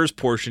mentioned, the first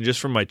portion, just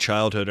from my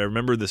childhood, I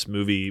remember this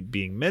movie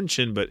being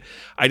mentioned, but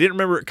I didn't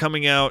remember it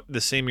coming out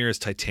the same year as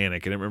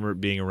Titanic. I didn't remember it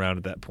being around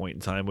at that point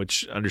in time,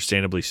 which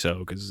understandably so,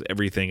 because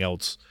everything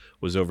else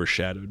was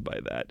overshadowed by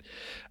that.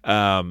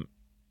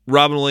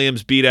 Robin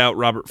Williams beat out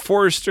Robert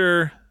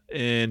Forster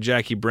and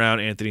Jackie Brown,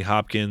 Anthony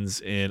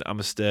Hopkins and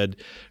Amistad,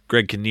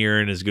 Greg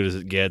Kinnear in As Good as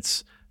It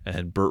Gets,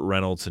 and Burt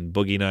Reynolds in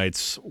Boogie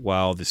Nights,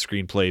 while the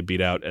screenplay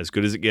beat out As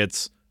Good as It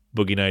Gets,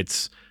 Boogie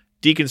Nights,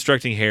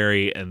 Deconstructing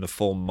Harry, and The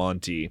Full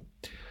Monty.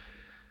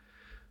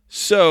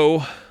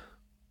 So,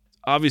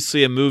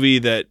 obviously a movie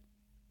that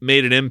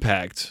made an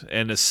impact,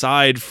 and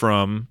aside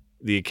from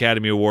the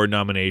Academy Award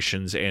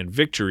nominations and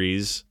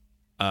victories,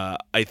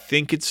 I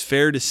think it's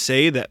fair to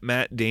say that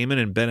Matt Damon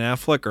and Ben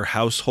Affleck are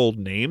household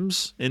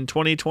names in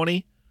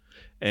 2020.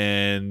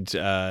 And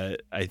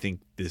I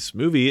think this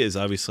movie is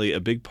obviously a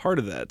big part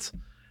of that.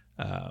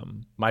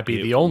 Might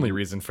be the only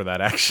reason for that,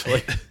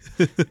 actually.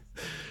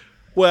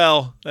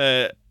 Well,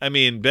 I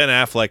mean, Ben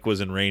Affleck was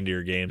in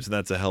Reindeer Games, and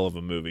that's a hell of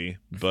a movie.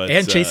 But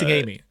And Chasing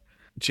Amy.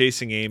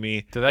 Chasing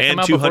Amy. Did that and come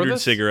out before 200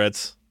 this?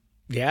 Cigarettes.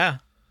 Yeah.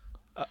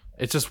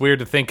 It's just weird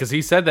to think because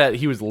he said that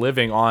he was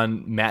living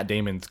on Matt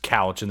Damon's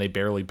couch and they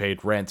barely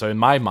paid rent. So in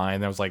my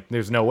mind, I was like,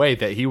 there's no way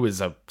that he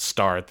was a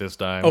star at this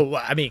time. Oh,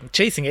 I mean,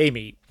 Chasing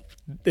Amy.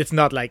 It's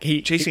not like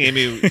he. Chasing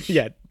Amy.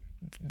 Yeah,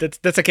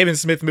 that's a Kevin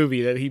Smith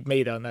movie that he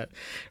made on a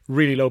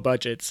really low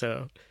budget.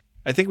 So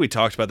I think we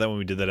talked about that when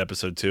we did that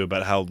episode too,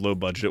 about how low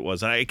budget it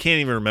was. And I can't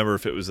even remember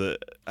if it was I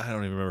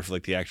don't even remember if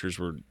like the actors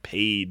were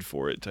paid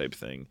for it type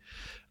thing,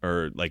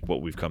 or like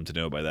what we've come to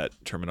know by that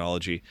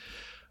terminology.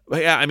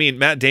 But yeah, I mean,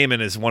 Matt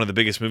Damon is one of the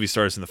biggest movie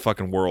stars in the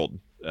fucking world,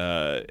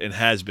 and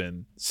has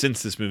been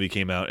since this movie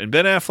came out. And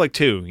Ben Affleck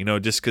too,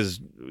 just because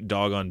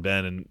dog on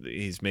Ben, and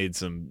he's made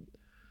some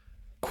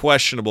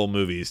questionable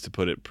movies, to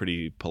put it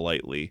pretty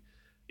politely.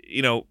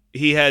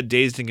 He had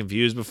Dazed and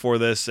Confused before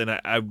this, and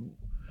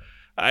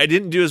I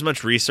didn't do as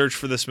much research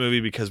for this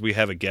movie because we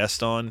have a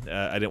guest on.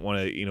 I didn't want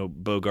to,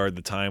 bogart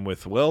the time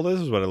with, well, this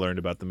is what I learned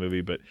about the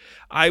movie. But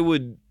I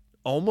would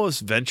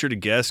almost venture to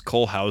guess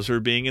Cole Hauser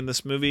being in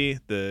this movie,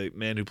 the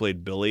man who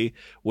played Billy,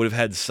 would have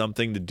had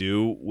something to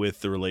do with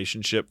the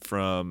relationship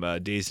from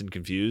Dazed and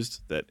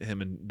Confused that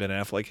him and Ben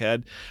Affleck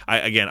had.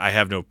 I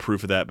have no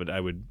proof of that, but I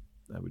would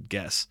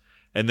guess.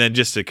 And then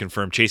just to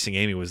confirm, Chasing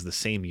Amy was the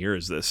same year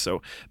as this.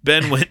 So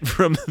Ben went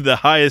from the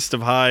highest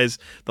of highs,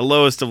 the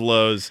lowest of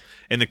lows,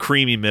 and the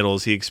creamy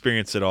middles. He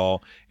experienced it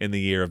all in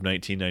the year of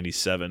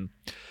 1997.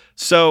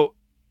 So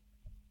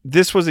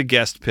this was a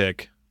guest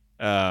pick.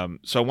 So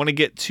I want to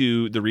get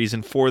to the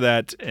reason for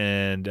that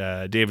and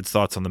David's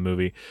thoughts on the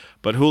movie.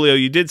 But Julio,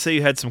 you did say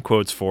you had some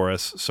quotes for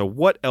us. So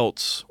what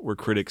else were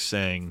critics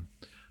saying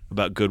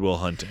about Good Will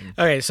Hunting?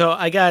 okay, so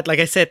I got, like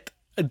I said,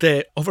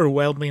 the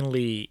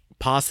overwhelmingly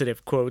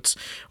positive quotes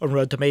on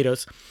Rotten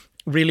Tomatoes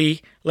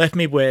really left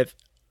me with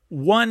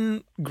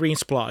one green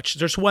splotch.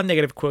 There's one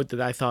negative quote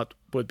that I thought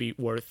would be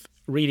worth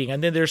reading,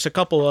 and then there's a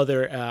couple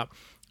other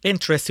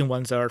interesting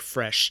ones that are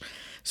fresh.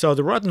 So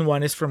the rotten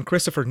one is from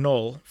Christopher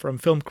Knoll from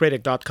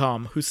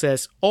filmcritic.com, who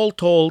says, all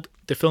told,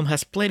 the film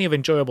has plenty of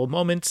enjoyable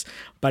moments,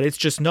 but it's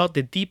just not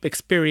the deep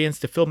experience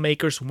the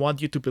filmmakers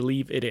want you to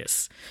believe it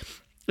is.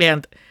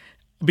 And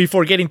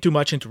before getting too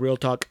much into real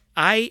talk,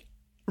 I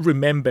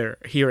remember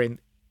hearing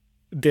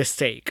this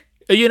take.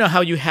 You know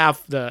how you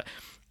have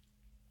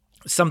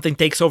something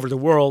takes over the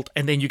world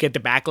and then you get the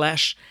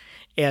backlash?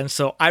 And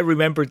so I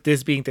remember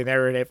this being the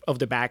narrative of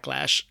the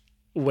backlash.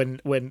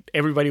 When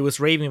everybody was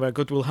raving about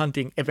Good Will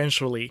Hunting,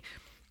 eventually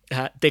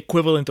the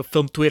equivalent of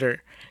film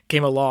Twitter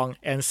came along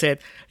and said,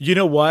 you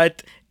know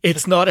what?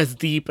 It's not as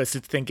deep as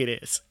you think it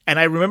is. And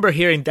I remember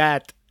hearing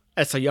that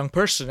as a young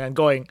person and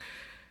going,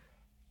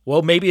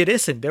 well, maybe it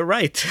isn't. They're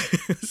right.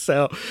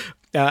 So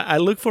I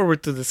look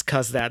forward to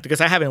discuss that because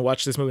I haven't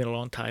watched this movie in a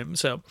long time.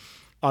 So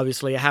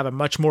obviously I have a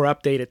much more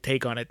updated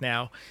take on it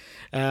now.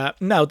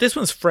 Now, this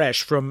one's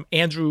fresh from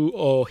Andrew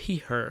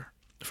O'Heher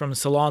from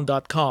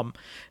Salon.com.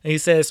 And he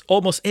says,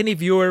 almost any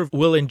viewer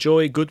will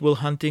enjoy Good Will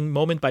Hunting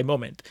moment by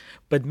moment,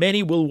 but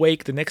many will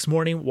wake the next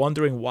morning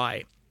wondering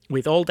why.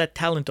 With all that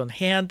talent on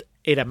hand,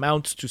 it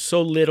amounts to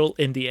so little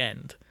in the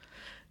end.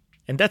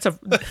 And that's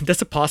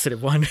a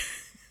positive one.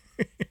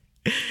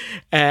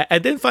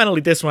 And then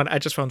finally, this one I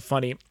just found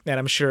funny, and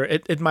I'm sure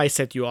it might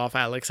set you off,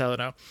 Alex. I don't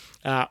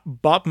know.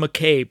 Bob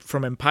McCabe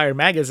from Empire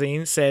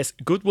Magazine says,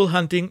 Good Will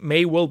Hunting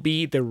may well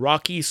be the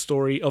Rocky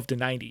story of the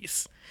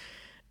 90s.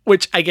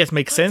 Which I guess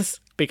makes sense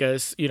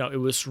because, it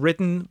was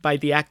written by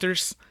the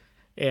actors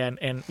and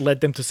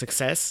led them to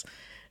success.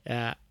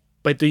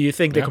 But do you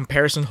think the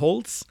comparison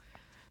holds?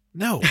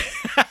 No.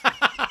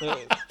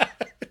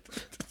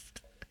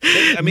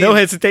 No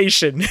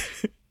hesitation.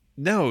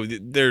 No,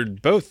 they're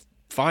both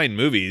fine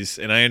movies,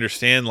 and I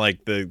understand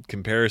like the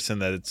comparison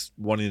that it's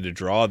wanting to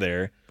draw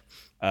there,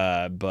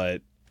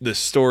 but the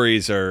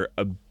stories are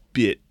a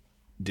bit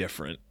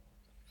different.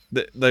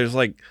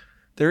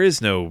 There is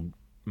no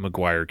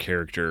McGuire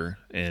character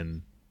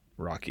in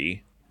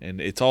Rocky, and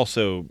it's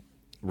also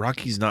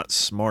Rocky's not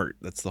smart.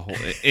 That's the whole.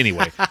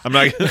 Anyway, I'm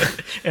not.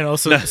 And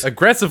also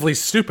Aggressively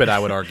stupid, I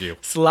would argue.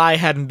 Sly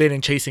hadn't been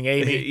in Chasing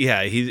Amy.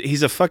 Yeah,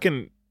 he's a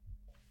fucking.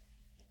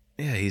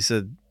 Yeah, he's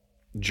a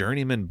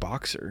journeyman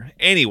boxer.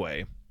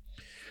 Anyway,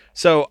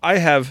 so I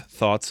have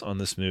thoughts on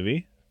this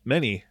movie.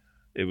 Many.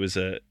 It was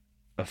a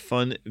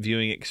fun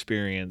viewing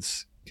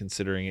experience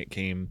considering it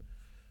came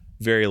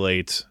very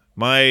late.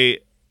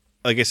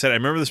 Like I said, I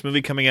remember this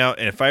movie coming out,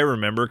 and if I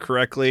remember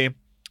correctly,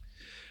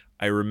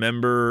 I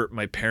remember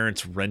my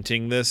parents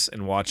renting this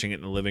and watching it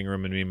in the living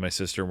room, and me and my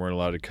sister weren't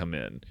allowed to come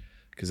in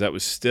because that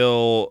was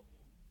still,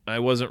 I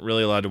wasn't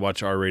really allowed to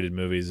watch R-rated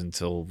movies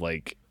until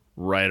like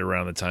right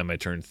around the time I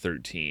turned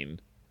 13.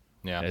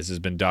 Yeah. As has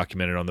been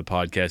documented on the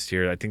podcast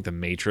here. I think The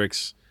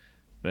Matrix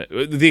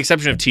With the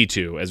exception of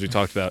T2, as we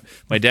talked about.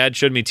 My dad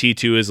showed me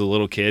T2 as a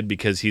little kid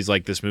because he's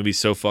like, this movie's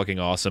so fucking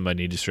awesome. I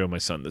need to show my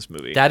son this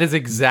movie. That is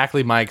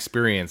exactly my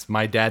experience.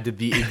 My dad did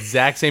the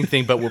exact same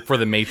thing, but for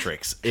The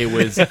Matrix.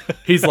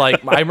 He's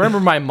like, I remember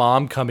my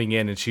mom coming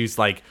in and she's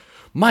like,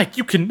 Mike,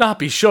 you cannot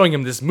be showing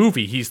him this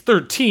movie. He's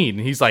 13.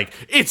 And he's like,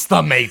 it's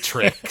The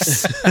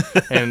Matrix.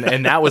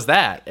 and that was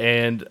that.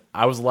 And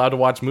I was allowed to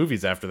watch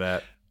movies after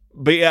that.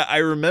 But yeah, I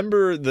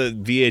remember the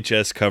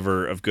VHS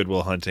cover of Good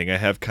Will Hunting. I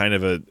have kind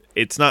of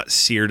it's not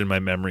seared in my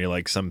memory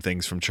like some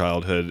things from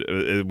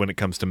childhood when it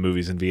comes to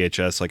movies and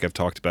VHS, like I've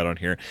talked about on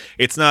here.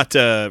 It's not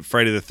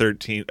Friday the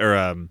 13th,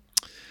 or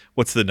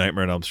what's the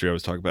Nightmare on Elm Street I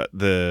was talking about?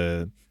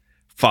 The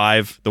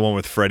 5, the one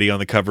with Freddy on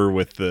the cover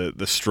with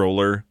the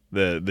stroller,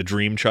 the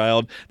dream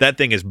child. That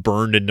thing is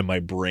burned into my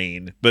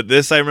brain. But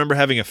this, I remember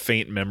having a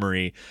faint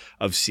memory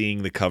of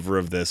seeing the cover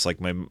of this,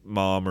 like my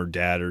mom or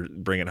dad or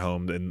bring it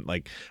home, and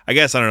like, I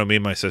guess, I don't know, me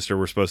and my sister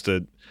were supposed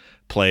to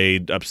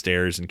play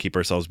upstairs and keep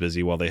ourselves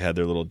busy while they had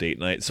their little date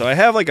night. So I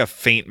have like a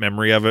faint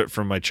memory of it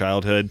from my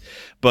childhood.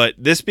 But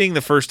this being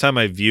the first time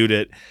I viewed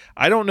it,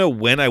 I don't know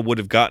when I would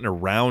have gotten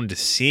around to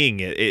seeing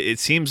it. It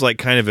seems like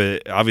kind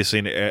of obviously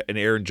an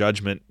error in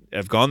judgment.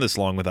 I've gone this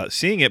long without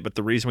seeing it, but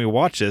the reason we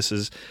watch this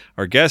is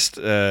our guest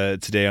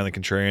today on the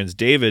Contrarians,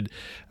 David,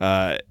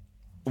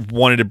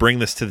 wanted to bring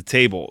this to the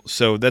table.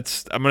 So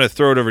I'm going to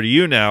throw it over to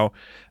you now.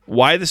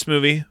 Why this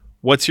movie?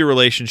 What's your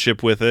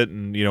relationship with it?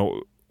 And,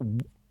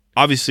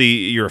 obviously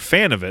you're a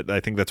fan of it. I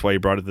think that's why you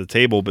brought it to the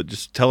table, but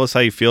just tell us how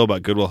you feel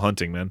about Good Will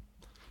Hunting, man.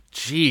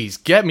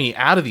 Jeez, get me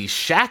out of these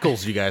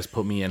shackles you guys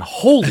put me in.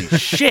 Holy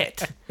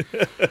shit.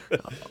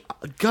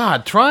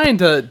 God, trying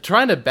to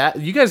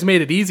you guys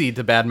made it easy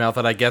to badmouth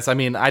it, I guess. I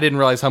mean, I didn't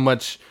realize how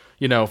much,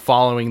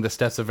 following the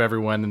steps of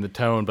everyone in the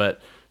tone,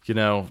 but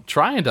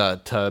trying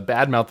to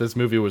badmouth this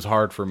movie was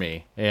hard for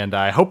me, and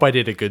I hope I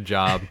did a good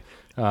job.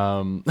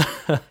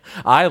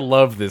 I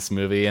love this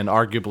movie, and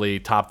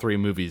arguably top 3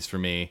 movies for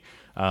me.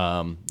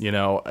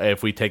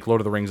 If we take Lord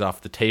of the Rings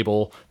off the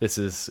table, this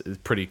is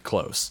pretty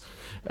close.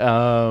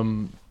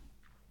 I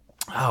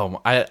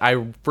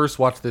first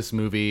watched this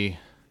movie,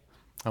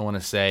 I want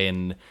to say,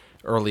 in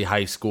early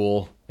high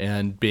school,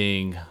 and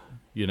being,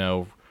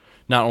 not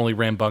only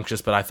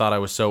rambunctious, but I thought I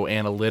was so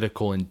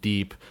analytical and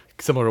deep,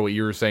 similar to what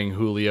you were saying,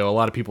 Julio. A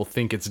lot of people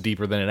think it's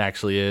deeper than it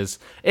actually is.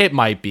 It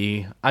might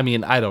be. I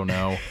mean, I don't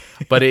know.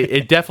 But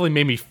it definitely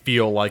made me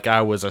feel like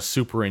I was a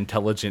super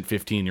intelligent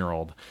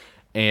 15-year-old.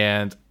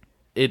 And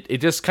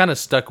it just kind of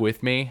stuck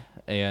with me.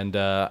 And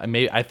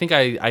I think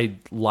I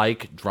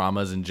like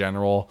dramas in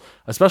general,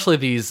 especially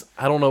these,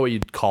 I don't know what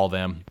you'd call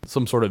them,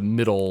 some sort of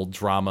middle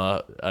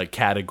drama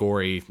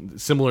category,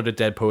 similar to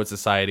Dead Poet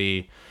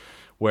Society,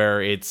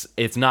 where it's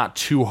not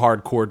too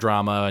hardcore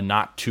drama,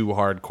 not too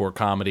hardcore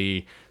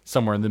comedy,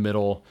 somewhere in the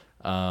middle.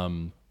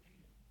 The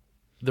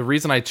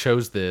reason I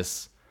chose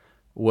this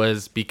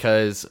was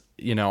because,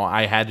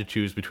 I had to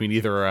choose between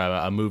either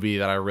a movie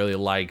that I really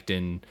liked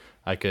and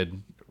I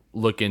could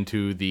look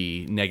into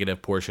the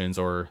negative portions,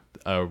 or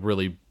a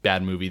really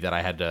bad movie that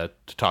I had to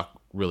talk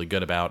really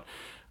good about.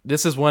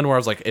 This is one where I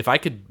was like, if I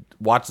could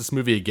watch this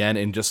movie again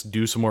and just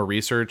do some more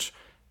research,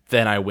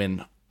 then I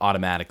win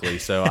automatically.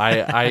 So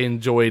I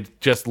enjoyed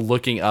just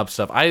looking up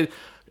stuff.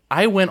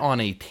 I went on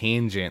a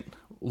tangent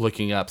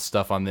looking up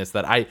stuff on this,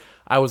 that I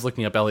was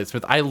looking up Elliott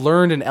Smith. I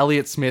learned an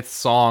Elliott Smith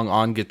song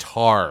on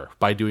guitar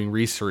by doing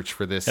research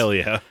for this. Hell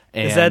yeah.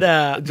 And is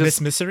that Miss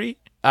Misery?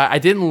 I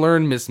didn't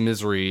learn Miss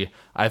Misery.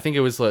 I think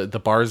it was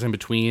the bars in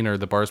between, or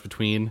the bars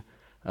between.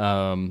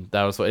 That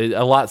was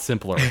a lot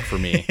simpler for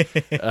me.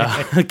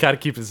 Gotta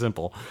keep it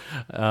simple.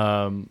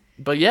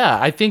 But yeah,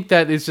 I think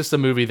that is just a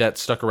movie that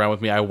stuck around with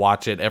me. I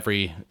watch it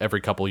every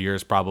couple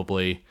years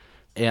probably.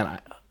 And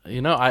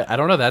I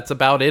don't know. That's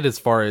about it as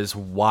far as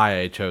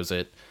why I chose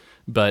it.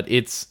 But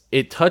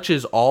it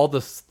touches all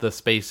the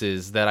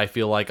spaces that I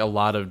feel like a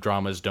lot of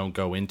dramas don't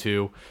go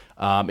into.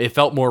 It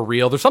felt more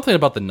real. There's something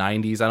about the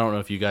 90s. I don't know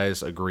if you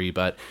guys agree,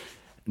 but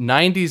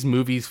 90s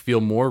movies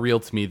feel more real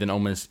to me than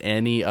almost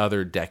any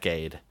other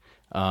decade.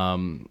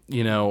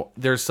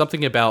 There's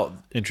something about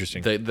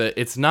interesting.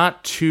 It's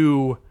not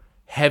too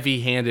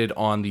heavy-handed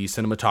on the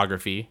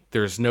cinematography.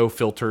 There's no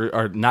filter,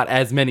 or not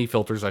as many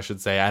filters, I should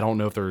say. I don't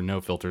know if there are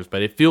no filters,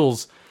 but it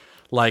feels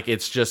like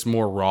it's just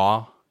more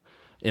raw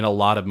in a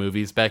lot of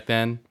movies back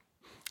then.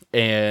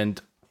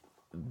 And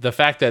the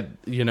fact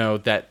that,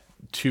 that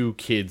 2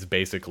 kids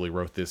basically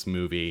wrote this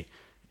movie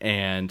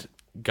and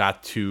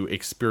got to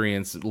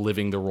experience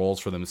living the roles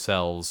for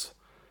themselves.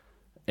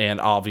 And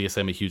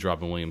obviously I'm a huge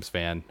Robin Williams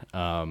fan.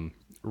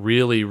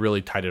 Really,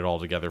 really tied it all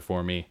together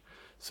for me.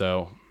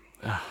 So,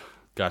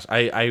 gosh,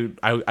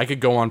 I could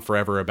go on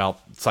forever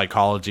about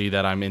psychology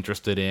that I'm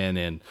interested in,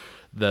 and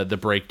the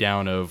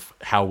breakdown of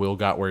how Will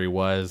got where he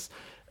was.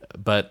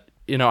 But,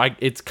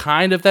 it's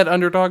kind of that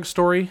underdog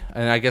story.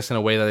 And I guess in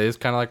a way that is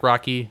kind of like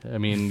Rocky. I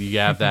mean, you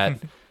have that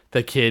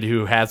the kid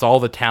who has all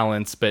the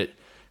talents, but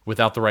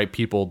without the right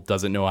people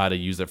doesn't know how to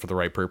use it for the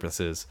right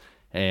purposes.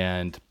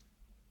 And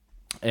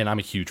I'm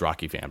a huge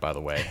Rocky fan, by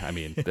the way. I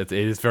mean, it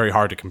is very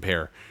hard to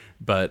compare,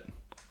 but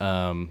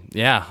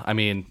Yeah, I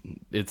mean,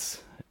 it's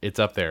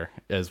up there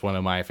as one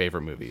of my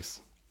favorite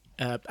movies.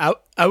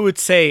 I would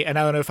say, and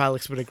I don't know if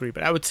Alex would agree,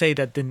 but I would say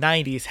that the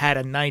 90s had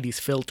a 90s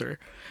filter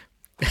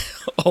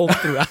all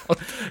throughout.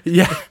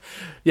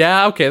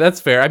 Yeah, okay, that's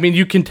fair. I mean,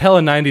 you can tell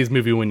a 90s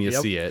movie when you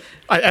see it.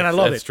 And I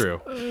love it. That's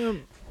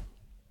true.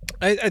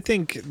 I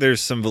think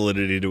there's some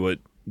validity to what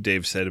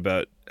Dave said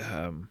about.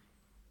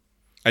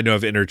 I know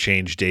I've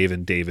interchanged Dave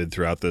and David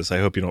throughout this. I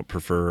hope you don't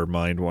prefer or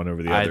mind one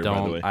over the other.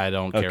 By the way, I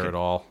don't care at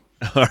all.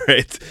 All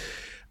right.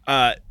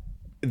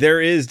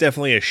 There is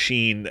definitely a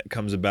sheen that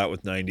comes about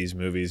with 90s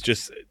movies,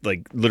 just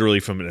like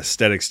literally from an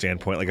aesthetic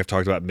standpoint. Like I've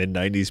talked about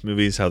mid-90s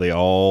movies, how they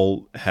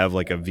all have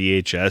like a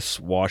VHS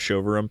wash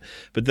over them.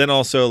 But then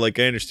also, like,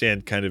 I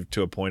understand kind of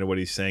to a point of what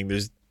he's saying.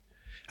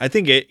 I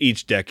think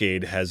each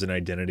decade has an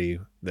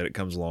identity that it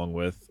comes along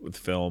with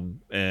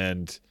film.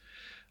 And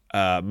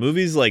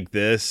movies like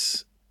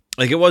this,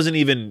 like it wasn't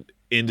even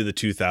into the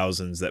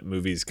 2000s that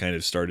movies kind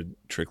of started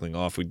trickling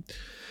off.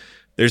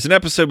 There's an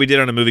episode we did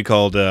on a movie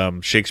called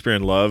Shakespeare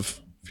in Love.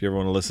 If you ever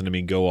want to listen to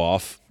me go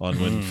off on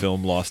when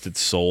film lost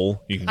its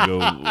soul, you can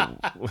go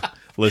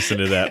listen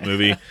to that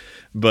movie.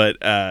 But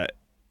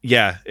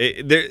yeah,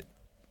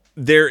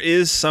 there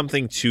is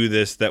something to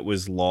this that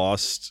was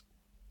lost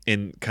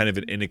in kind of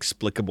an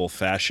inexplicable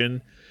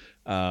fashion.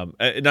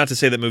 Not to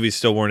say that movies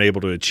still weren't able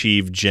to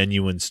achieve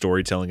genuine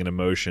storytelling and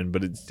emotion,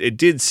 but it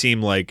did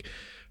seem like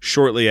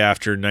shortly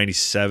after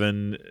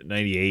 97,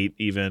 98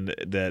 even,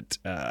 that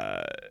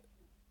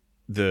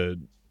the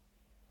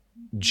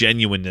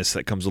genuineness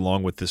that comes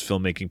along with this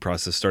filmmaking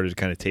process started to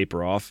kind of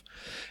taper off.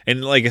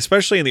 And like,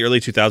 especially in the early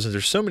 2000s,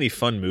 there's so many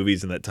fun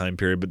movies in that time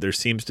period, but there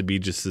seems to be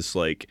just this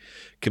like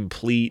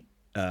complete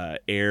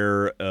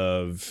air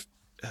of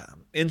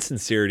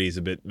insincerity is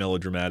a bit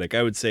melodramatic.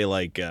 I would say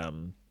like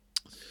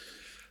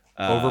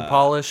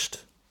Overpolished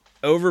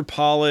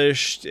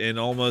and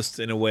almost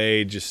in a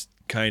way just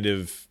kind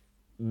of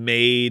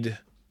made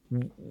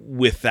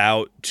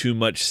without too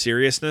much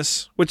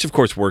seriousness, which of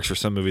course works for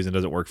some movies and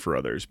doesn't work for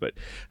others. But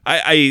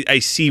I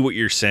see what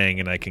you're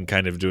saying, and I can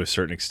kind of to a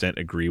certain extent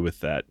agree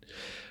with that.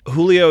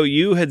 Julio,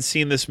 you had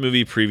seen this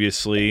movie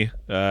previously,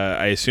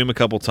 I assume a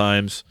couple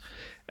times,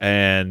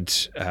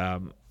 and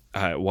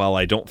while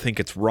I don't think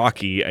it's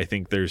Rocky, I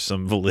think there's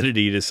some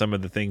validity to some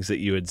of the things that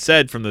you had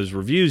said from those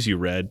reviews you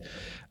read.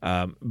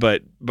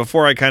 But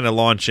before I kind of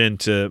launch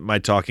into my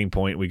talking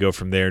point, we go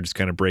from there, just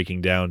kind of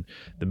breaking down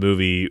the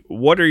movie.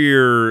 What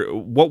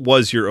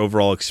was your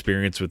overall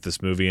experience with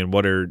this movie, and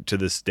what are to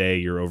this day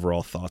your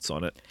overall thoughts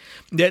on it?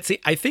 Yeah,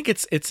 see, I think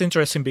it's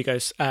interesting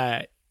because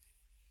kind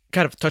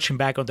of touching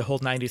back on the whole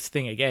 90s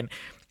thing again,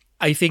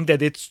 I think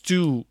that it's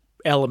two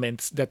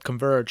elements that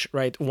converge,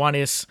 right? One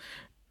is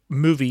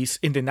movies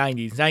in the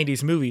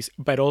 90s movies,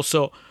 but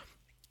also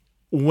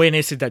when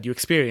is it that you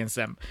experience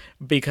them?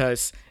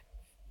 Because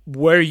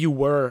where you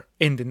were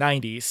in the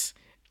 90s,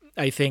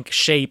 I think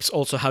shapes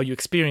also how you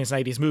experience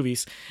 90s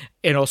movies,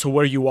 and also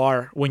where you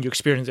are when you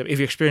experience them, if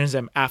you experience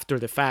them after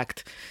the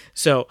fact.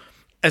 So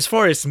as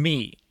far as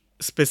me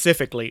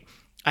specifically,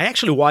 I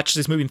actually watched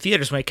this movie in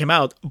theaters when it came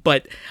out,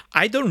 but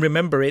I don't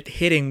remember it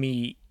hitting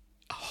me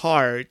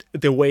hard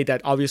the way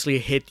that obviously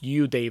it hit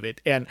you,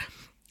 David. And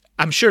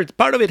I'm sure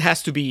part of it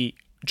has to be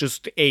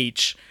just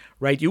age,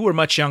 right? You were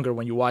much younger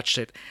when you watched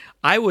it.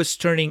 I was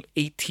turning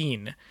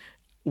 18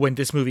 when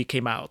this movie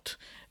came out.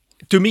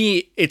 To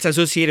me, it's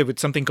associated with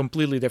something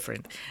completely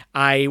different.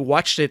 I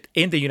watched it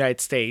in the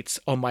United States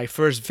on my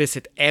first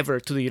visit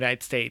ever to the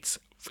United States.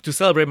 To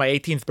celebrate my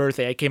 18th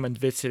birthday, I came and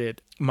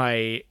visited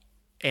my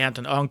aunt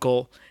and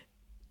uncle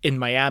in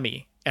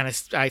Miami, and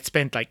I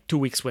spent like 2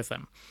 weeks with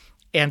them.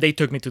 And they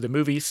took me to the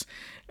movies.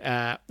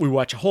 We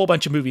watched a whole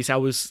bunch of movies. That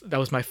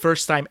was my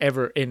first time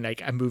ever in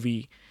like a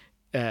movie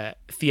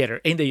theater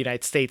in the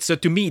United States. So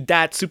to me,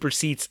 that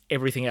supersedes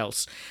everything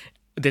else.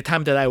 The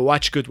time that I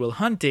watched Good Will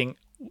Hunting,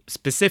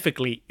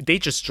 specifically, they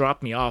just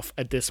dropped me off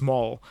at this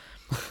mall,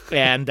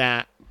 and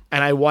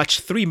I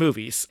watched 3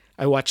 movies.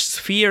 I watched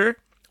Sphere,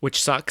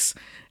 which sucks,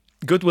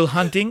 Good Will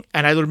Hunting,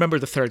 and I don't remember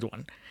the third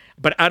one.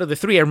 But out of the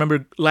 3, I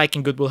remember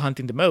liking Good Will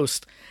Hunting the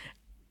most.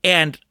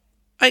 And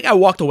I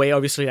walked away,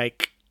 obviously,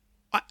 like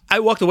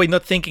I walked away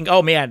not thinking,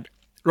 oh man,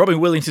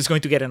 Robin Williams is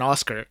going to get an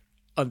Oscar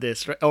on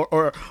this, right?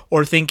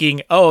 or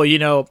thinking, oh, you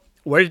know,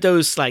 where did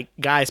those like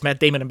guys,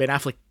 Matt Damon and Ben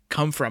Affleck,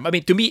 come from? I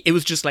mean, to me, it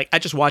was just like I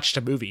just watched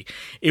a movie.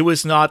 It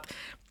was not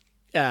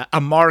a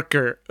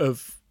marker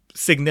of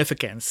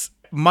significance.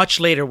 Much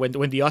later, when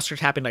the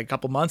Oscars happened, like a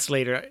couple months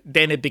later,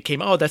 then it became,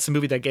 oh, that's the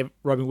movie that gave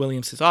Robin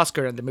Williams his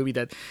Oscar, and the movie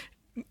that,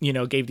 you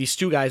know, gave these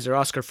 2 guys their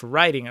Oscar for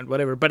writing and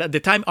whatever. But at the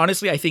time,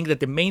 honestly, I think that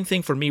the main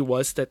thing for me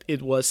was that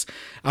it was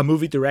a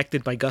movie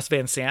directed by Gus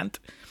Van Sant,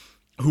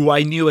 who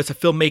I knew as a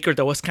filmmaker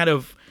that was kind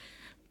of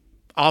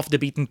off the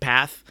beaten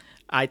path.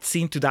 I'd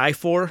seen To Die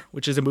For,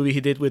 which is a movie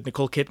he did with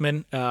Nicole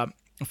Kidman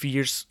a few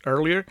years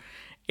earlier.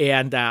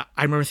 And I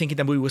remember thinking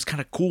that movie was kind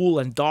of cool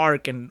and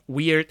dark and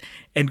weird.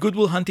 And Good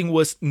Will Hunting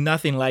was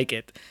nothing like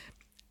it.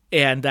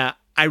 And I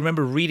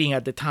remember reading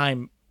at the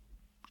time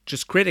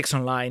just critics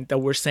online that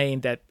were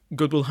saying that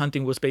Good Will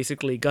Hunting was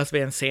basically Gus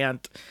Van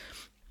Sant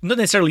not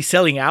necessarily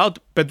selling out,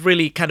 but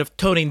really kind of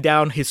toning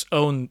down his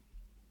own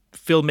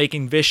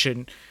filmmaking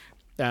vision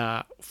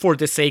for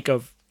the sake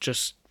of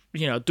just,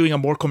 doing a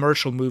more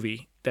commercial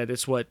movie. That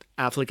is what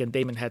Affleck and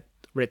Damon had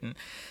written.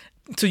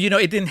 So,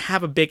 it didn't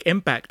have a big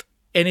impact.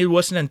 And it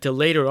wasn't until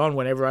later on,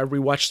 whenever I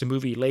rewatched the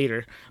movie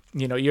later,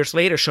 years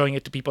later, showing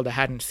it to people that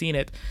hadn't seen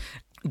it,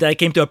 that I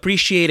came to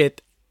appreciate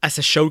it as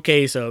a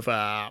showcase of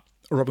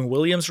Robin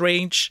Williams'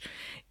 range,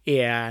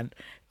 and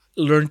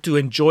learned to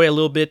enjoy a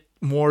little bit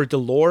more the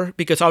lore.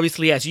 Because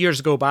obviously, as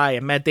years go by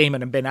and Matt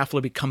Damon and Ben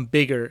Affleck become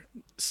bigger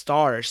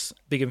stars,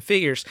 bigger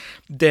figures,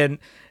 then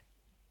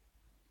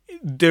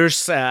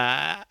there's,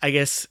 I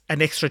guess,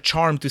 an extra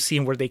charm to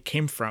seeing where they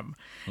came from.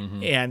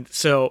 Mm-hmm. And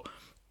so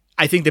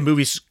I think the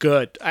movie's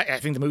good. I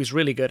think the movie's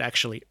really good,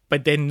 actually.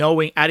 But then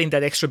adding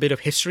that extra bit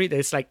of history, that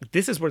it's like,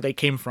 this is where they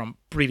came from,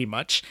 pretty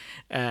much,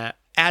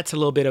 adds a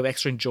little bit of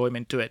extra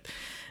enjoyment to it.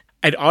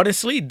 And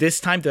honestly,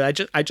 this time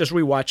that I just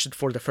rewatched it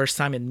for the first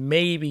time in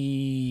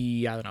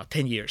maybe,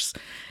 10 years.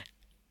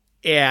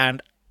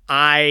 And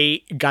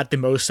I got the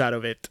most out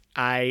of it.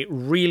 I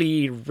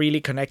really,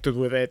 really connected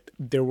with it.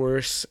 There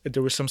was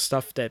some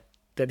stuff that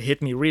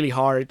hit me really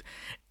hard.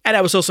 And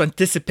I was also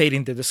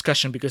anticipating the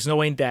discussion, because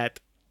knowing that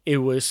it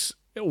was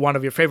one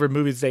of your favorite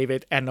movies,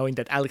 David, and knowing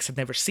that Alex had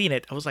never seen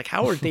it, I was like,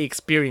 how are they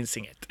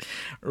experiencing it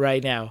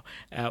right now?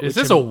 This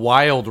is a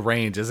wild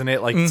range, isn't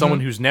it? Like, mm-hmm. someone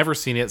who's never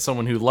seen it,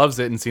 someone who loves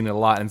it and seen it a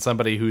lot, and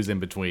somebody who's in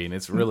between.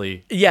 It's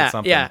really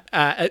something. Yeah.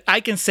 I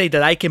can say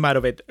that I came out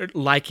of it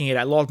liking it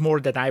a lot more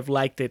than I've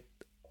liked it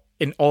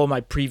in all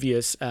my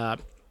previous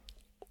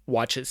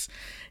watches,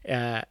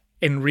 and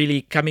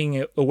really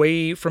coming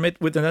away from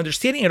it with an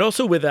understanding, and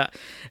also with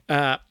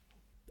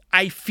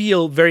I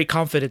feel very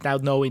confident now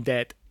knowing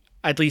that,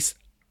 at least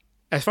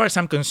as far as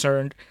I'm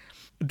concerned,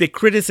 the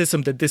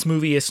criticism that this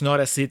movie is not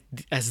as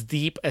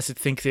deep as it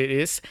thinks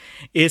it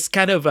is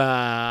kind of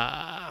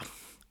not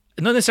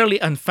necessarily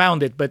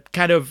unfounded, but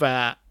kind of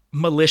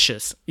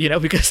malicious,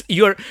 because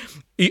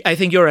I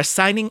think you're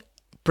assigning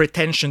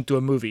pretension to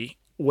a movie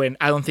when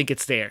I don't think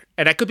it's there.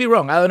 And I could be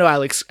wrong. I don't know,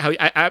 Alex.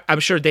 I'm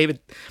sure David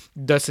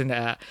doesn't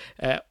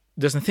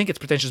think it's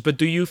pretentious, but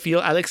do you feel,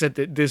 Alex,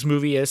 that this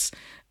movie is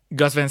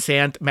Gus Van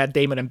Sant, Matt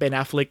Damon, and Ben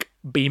Affleck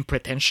being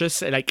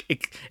pretentious, and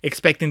like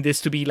expecting this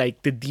to be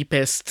like the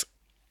deepest,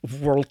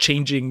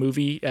 world-changing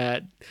movie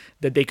that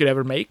they could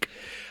ever make?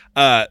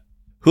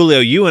 Julio,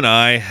 you and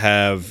I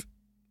have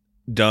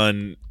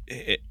done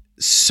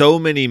so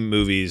many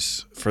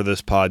movies for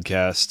this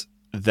podcast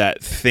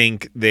that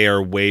think they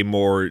are way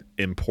more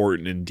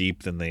important and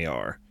deep than they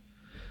are.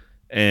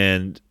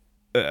 And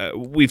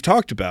we've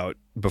talked about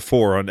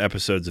before on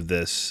episodes of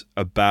this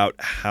about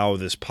how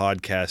this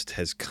podcast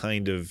has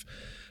kind of,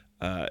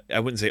 I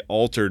wouldn't say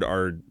altered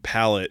our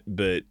palate,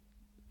 but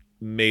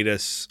made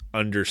us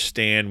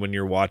understand when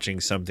you're watching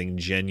something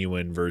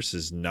genuine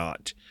versus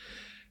not.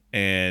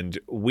 And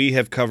we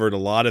have covered a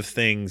lot of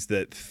things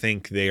that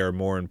think they are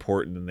more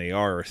important than they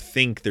are, or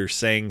think they're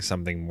saying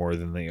something more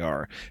than they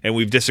are. And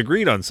we've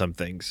disagreed on some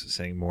things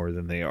saying more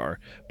than they are,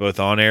 both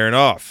on air and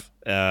off.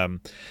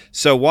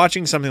 So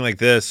watching something like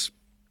this,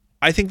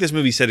 I think this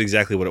movie said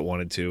exactly what it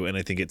wanted to, and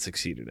I think it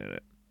succeeded in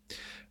it.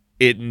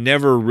 It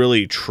never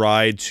really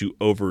tried to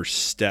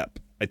overstep.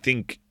 I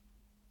think,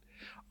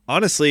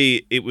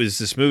 honestly, it was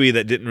this movie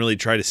that didn't really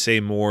try to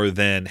say more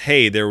than,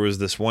 hey, there was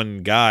this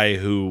one guy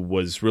who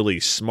was really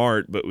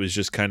smart but was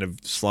just kind of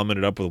slumming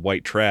it up with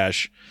white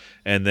trash,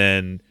 and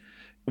then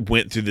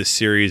went through this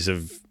series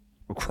of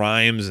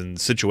crimes and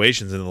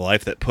situations in the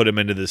life that put him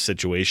into this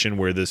situation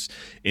where this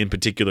in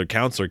particular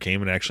counselor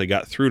came and actually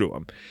got through to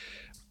him.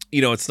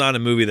 It's not a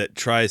movie that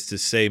tries to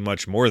say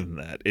much more than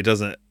that. It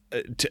doesn't,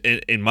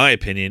 in my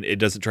opinion, it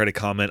doesn't try to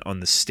comment on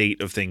the state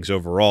of things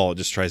overall. It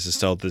just tries to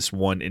tell this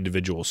one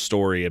individual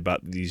story about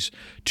these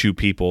two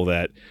people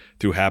that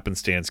through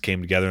happenstance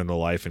came together in their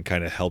life and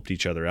kind of helped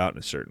each other out in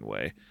a certain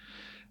way.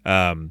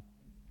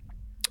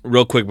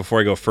 Real quick before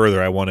I go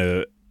further, I want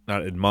to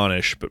not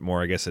admonish, but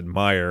more, I guess,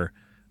 admire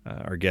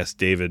our guest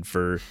David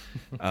for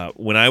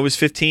when I was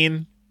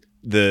 15,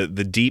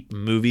 the deep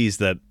movies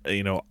that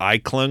I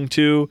clung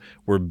to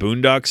were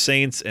Boondock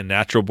Saints and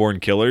Natural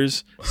Born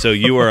Killers. So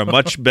you are a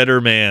much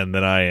better man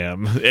than I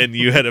am, and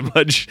you had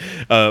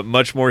a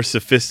much more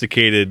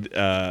sophisticated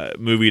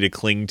movie to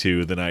cling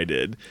to than I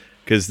did.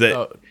 Because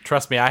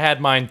trust me, I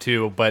had mine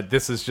too, but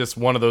this is just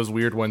one of those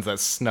weird ones that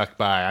snuck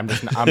by. I'm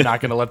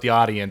not going to let the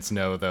audience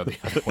know though the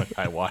other one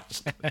I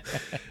watched.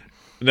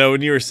 No,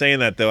 when you were saying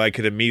that though, I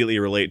could immediately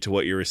relate to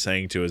what you were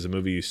saying to as a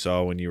movie you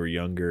saw when you were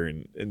younger,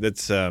 and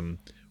that's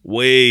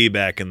way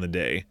back in the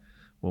day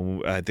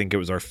when I think it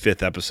was our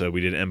 5th episode. We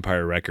did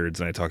Empire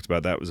Records, and I talked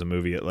about that was a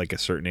movie at like a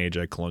certain age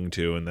I clung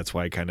to, and that's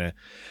why I kind of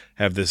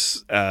have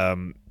this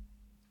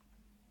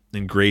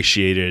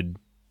ingratiated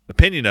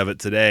opinion of it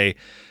today.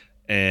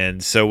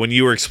 And so when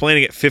you were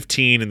explaining at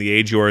 15 and the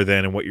age you are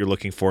then and what you're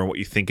looking for and what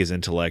you think is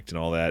intellect and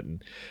all that,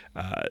 and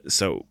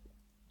so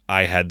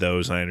I had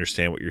those and I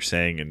understand what you're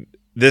saying. And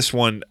this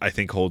one I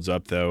think holds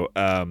up though.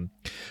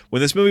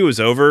 When this movie was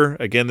over,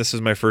 again, this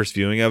is my first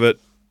viewing of it,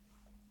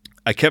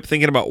 I kept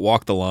thinking about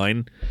Walk the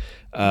Line,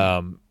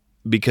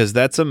 because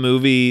that's a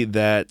movie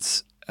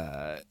that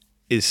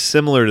is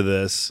similar to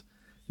this.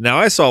 Now,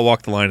 I saw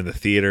Walk the Line in the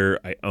theater.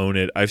 I own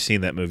it. I've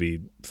seen that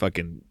movie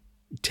fucking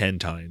 10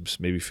 times,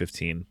 maybe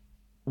 15.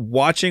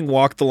 Watching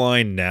Walk the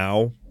Line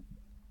now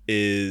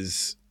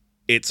it's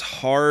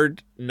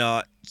hard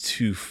not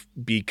to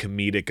be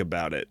comedic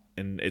about it,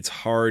 and it's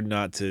hard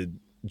not to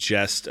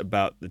jest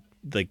about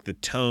the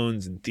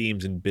tones and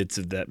themes and beats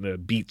of that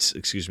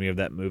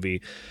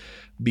movie,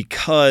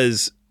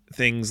 because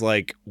things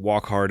like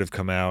Walk Hard have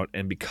come out,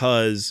 and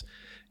because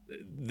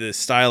the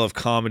style of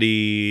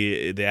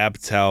comedy, the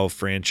Apatow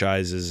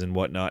franchises and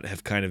whatnot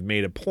have kind of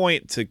made a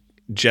point to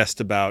jest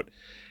about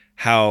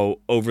how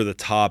over the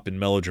top and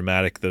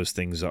melodramatic those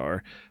things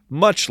are.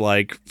 Much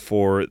like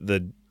for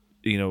the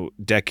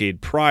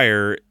decade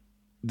prior,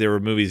 there were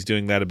movies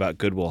doing that about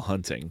Good Will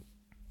Hunting.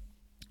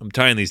 I'm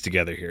tying these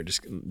together here.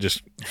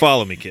 Just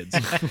follow me, kids.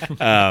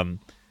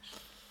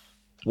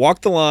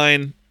 Walk the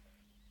Line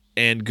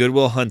and Good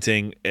Will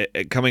Hunting,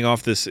 coming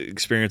off this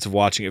experience of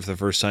watching it for the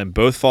first time,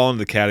 both fall into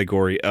the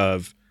category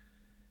of,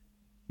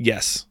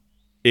 yes,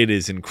 it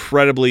is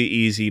incredibly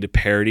easy to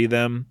parody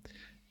them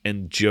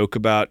and joke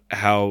about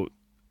how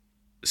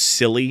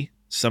silly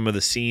some of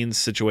the scenes,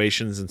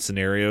 situations, and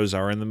scenarios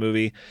are in the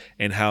movie,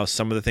 and how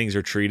some of the things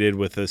are treated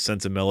with a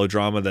sense of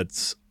melodrama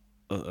that's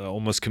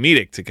almost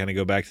comedic, to kind of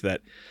go back to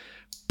that.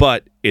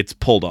 But it's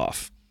pulled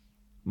off.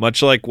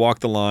 Much like Walk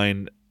the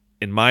Line,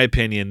 in my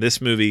opinion,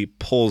 this movie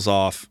pulls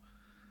off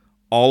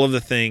all of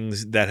the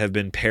things that have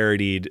been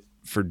parodied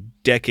for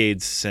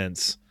decades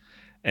since,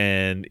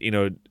 and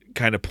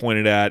kind of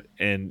pointed at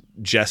and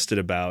jested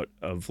about,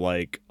 of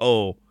like,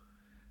 oh,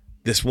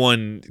 this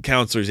one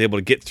counselor is able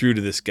to get through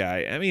to this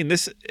guy. I mean,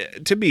 this,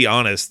 to be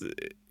honest,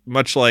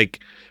 much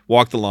like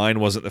Walk the Line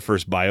wasn't the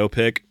first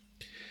biopic,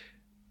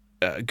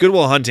 Good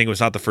Will Hunting was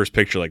not the first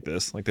picture like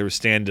this. Like, there was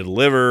Stand to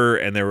Deliver,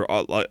 and there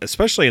were,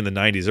 especially in the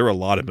 90s, there were a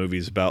lot of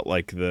movies about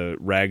like the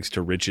rags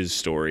to riches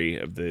story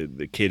of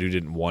the kid who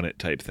didn't want it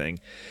type thing.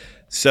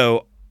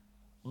 So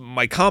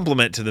my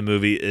compliment to the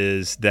movie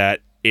is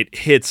that it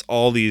hits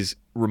all these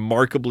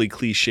remarkably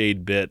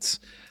cliched bits,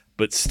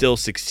 but still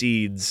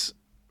succeeds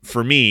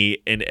for me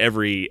in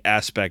every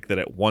aspect that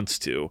it wants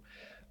to.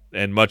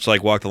 And much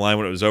like Walk the Line,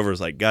 when it was over, it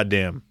was like, God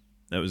damn,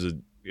 that was a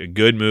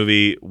good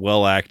movie,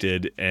 well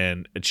acted,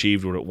 and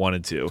achieved what it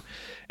wanted to.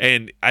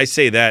 And I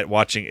say that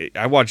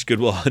I watched Good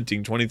Will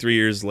Hunting 23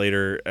 years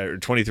later, or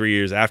 23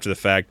 years after the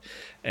fact,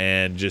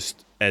 and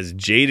just as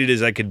jaded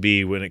as I could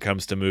be when it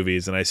comes to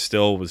movies, and I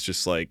still was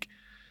just like,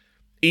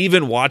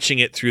 even watching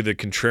it through the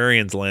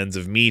contrarian's lens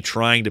of me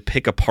trying to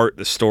pick apart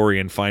the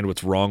story and find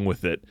what's wrong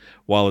with it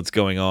while it's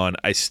going on,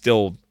 I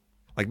still,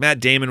 like,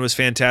 Matt Damon was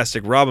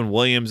fantastic. Robin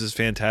Williams is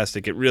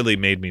fantastic. It really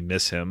made me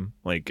miss him.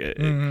 Like,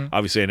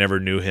 obviously I never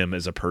knew him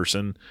as a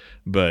person,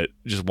 but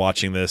just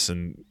watching this,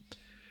 and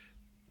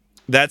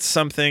that's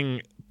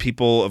something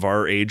people of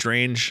our age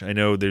range, I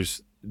know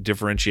there's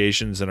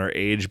differentiations in our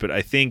age, but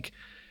I think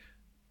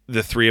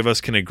the three of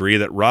us can agree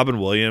that Robin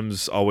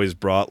Williams always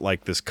brought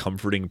like this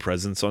comforting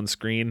presence on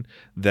screen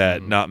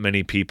that not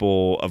many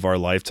people of our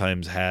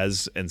lifetimes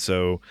has. And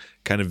so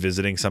kind of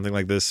visiting something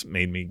like this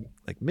made me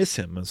like miss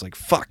him. I was like,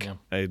 fuck,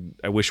 I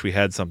wish we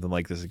had something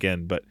like this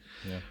again. But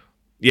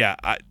yeah,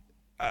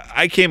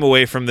 I came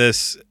away from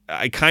this.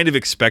 I kind of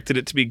expected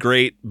it to be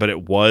great, but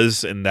it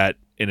was, and that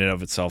in and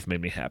of itself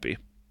made me happy.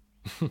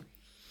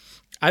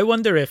 I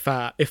wonder if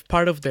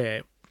part of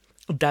that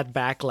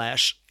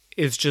backlash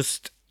is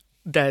just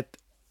that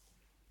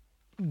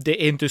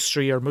the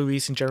industry or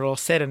movies in general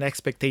set an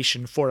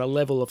expectation for a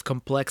level of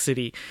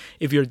complexity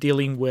if you're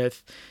dealing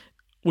with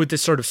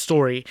this sort of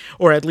story,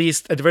 or at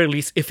the very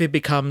least, if it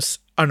becomes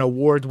an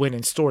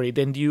award-winning story,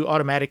 then you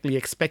automatically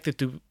expect it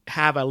to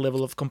have a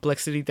level of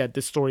complexity that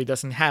the story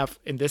doesn't have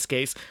in this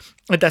case.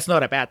 And that's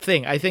not a bad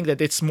thing. I think that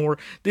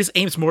this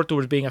aims more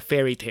towards being a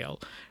fairy tale,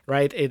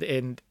 right?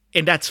 And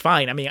that's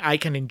fine. I mean, I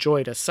can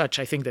enjoy it as such.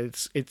 I think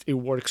that it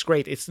works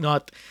great. It's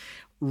not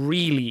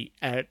really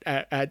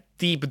a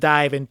deep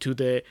dive into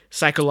the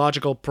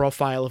psychological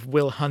profile of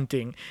Will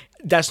Hunting.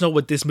 That's not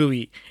what this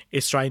movie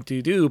is trying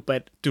to do,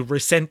 but to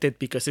resent it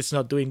because it's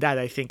not doing that,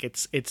 I think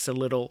it's a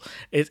little,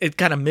 it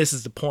kind of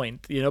misses the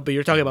point, but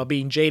you're talking about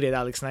being jaded,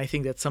 Alex, and I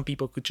think that some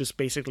people could just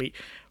basically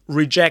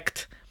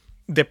reject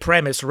the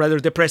premise, rather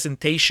the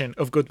presentation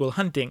of Good Will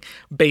Hunting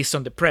based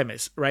on the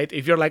premise, right?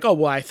 If you're like, oh,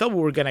 well, I thought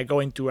we were going to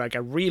go into like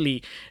a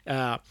really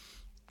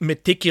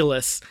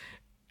meticulous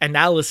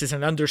analysis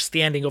and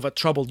understanding of a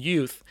troubled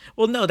youth.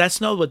 Well, no,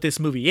 that's not what this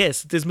movie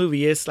is. This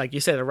movie is, like you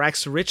said, a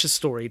rags to riches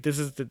story. This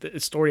is the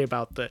story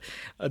about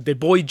the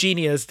boy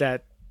genius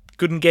that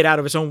couldn't get out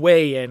of his own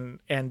way, and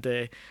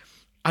the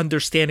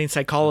understanding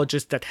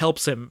psychologist that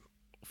helps him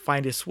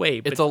find his way.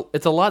 But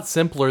it's a lot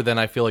simpler than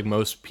I feel like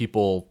most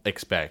people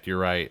expect. You're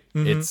right.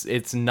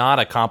 It's not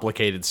a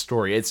complicated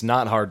story. It's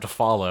not hard to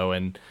follow,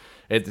 and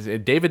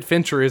David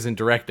Fincher isn't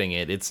directing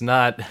it. It's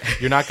not.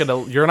 You're not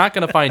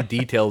gonna find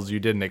details you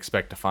didn't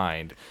expect to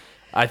find.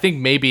 I think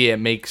maybe it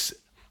makes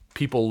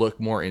people look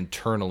more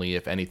internally,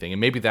 if anything.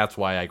 And maybe that's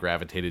why I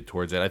gravitated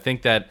towards it. I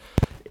think that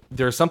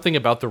there's something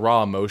about the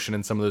raw emotion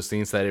in some of those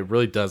scenes that it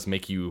really does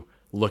make you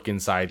look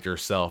inside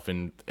yourself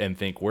and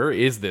think, where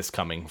is this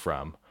coming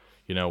from?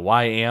 You know,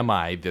 why am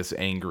I this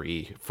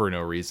angry for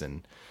no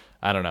reason?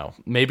 I don't know.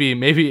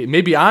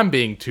 Maybe I'm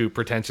being too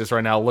pretentious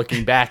right now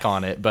looking back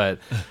on it, but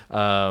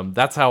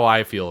that's how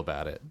I feel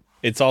about it.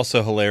 It's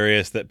also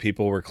hilarious that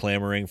people were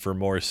clamoring for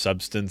more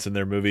substance in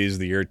their movies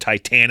the year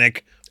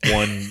Titanic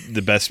won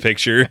the Best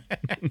Picture.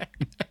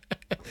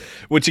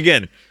 Which,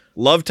 again,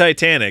 love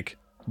Titanic,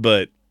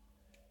 but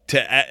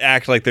to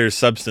act like there's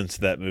substance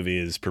to that movie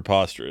is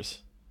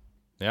preposterous.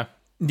 Yeah.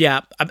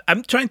 Yeah,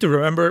 I'm trying to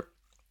remember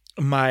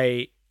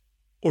my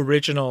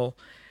original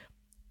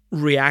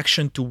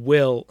reaction to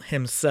Will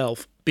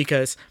himself,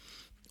 because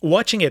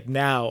watching it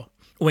now,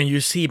 when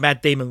you see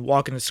Matt Damon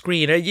walk on the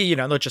screen, you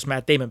know, not just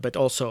Matt Damon, but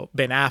also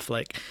Ben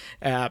Affleck,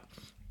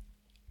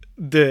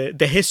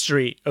 the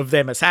history of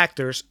them as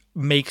actors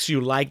makes you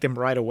like them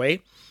right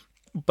away.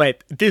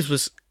 But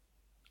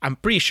I'm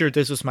pretty sure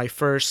this was my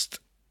first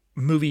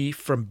movie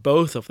from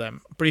both of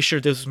them. I'm pretty sure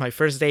this was my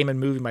first Damon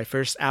movie, my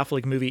first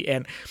Affleck movie.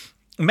 And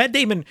Matt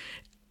Damon,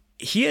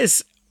 he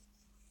is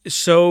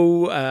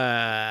so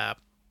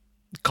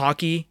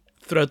cocky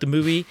throughout the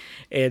movie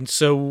and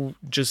so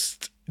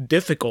just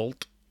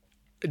difficult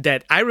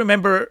that I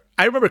remember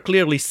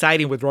clearly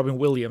siding with Robin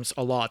Williams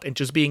a lot and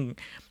just being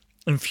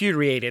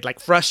infuriated, like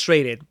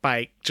frustrated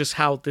by just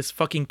how this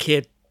fucking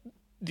kid,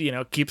 you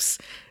know, keeps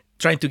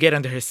trying to get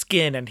under his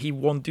skin and he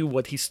won't do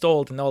what he's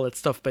told and all that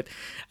stuff. But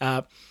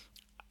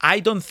I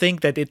don't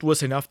think that it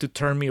was enough to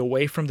turn me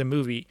away from the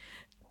movie,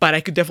 but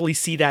I could definitely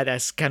see that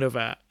as kind of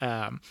a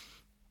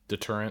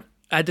deterrent,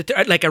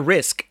 like a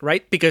risk,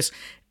 right? Because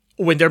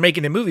when they're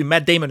making the movie,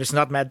 Matt Damon is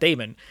not Matt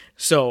Damon,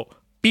 so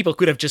people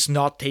could have just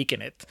not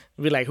taken it.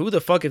 Be like, who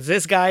the fuck is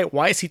this guy?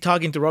 Why is he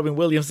talking to Robin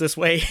Williams this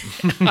way?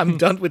 I'm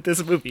done with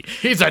this movie.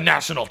 He's a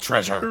national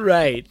treasure.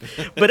 Right.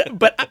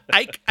 But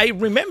I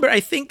remember, I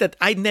think that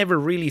I never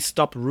really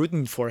stopped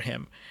rooting for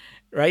him.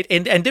 Right.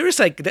 And there is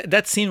like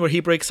that scene where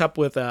he breaks up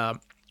with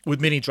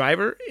Minnie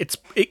Driver.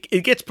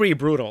 It gets pretty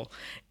brutal.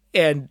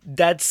 And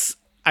that's,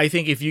 I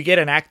think, if you get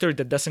an actor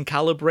that doesn't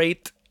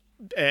calibrate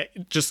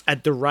just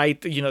at the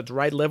right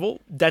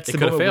level, that's the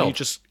moment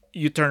where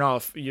you turn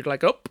off. You're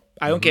like, oh,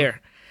 I don't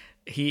care.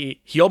 He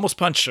almost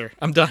punched her.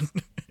 I'm done.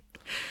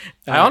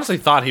 I honestly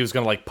thought he was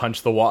gonna like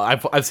punch the wall.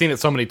 I've seen it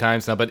so many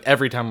times now, but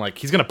every time like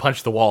he's gonna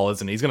punch the wall,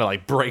 isn't he? He's gonna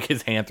like break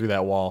his hand through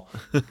that wall.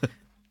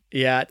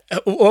 Yeah.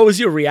 What was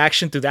your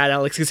reaction to that,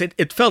 Alex? Because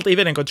it felt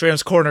even in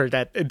Contrarian's Corner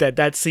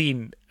that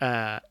scene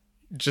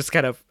just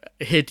kind of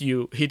hit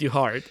you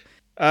hard.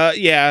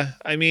 Yeah.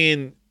 I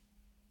mean,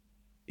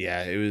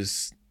 yeah, it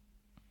was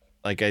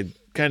like I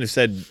kind of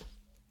said.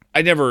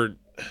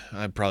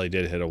 I probably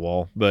did hit a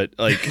wall, but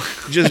like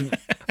just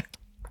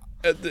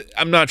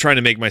I'm not trying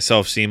to make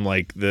myself seem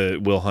like the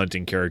Will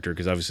Hunting character,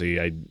 because obviously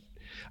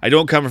I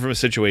don't come from a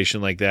situation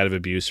like that of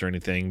abuse or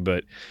anything,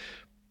 but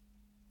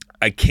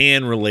I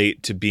can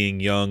relate to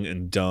being young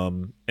and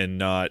dumb and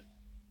not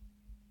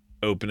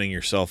opening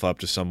yourself up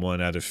to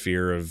someone out of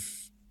fear of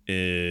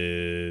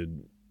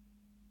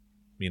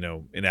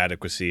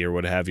inadequacy or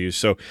what have you.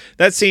 So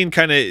that scene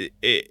kind of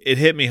it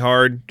hit me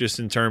hard, just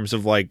in terms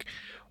of like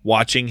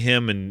watching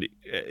him and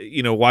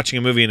watching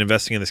a movie and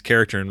investing in this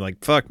character and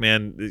like, fuck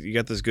man, you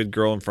got this good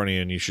girl in front of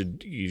you and you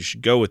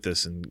should go with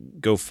this and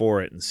go for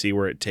it and see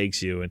where it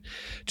takes you. And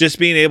just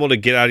being able to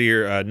get out of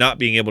your not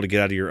being able to get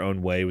out of your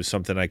own way was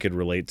something I could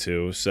relate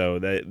to. So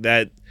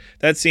that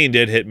scene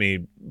did hit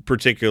me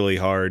particularly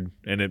hard,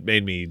 and it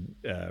made me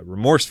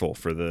remorseful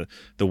for the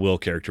Will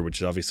character,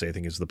 which obviously I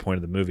think is the point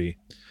of the movie.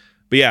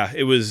 But yeah,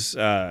 it was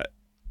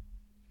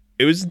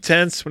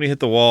intense when he hit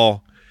the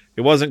wall.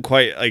 It wasn't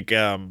quite like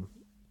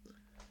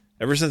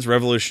ever since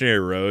Revolutionary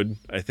Road,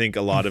 I think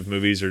a lot of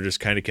movies are just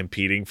kind of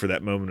competing for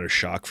that moment of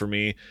shock for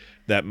me.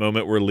 That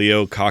moment where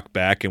Leo cocked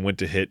back and went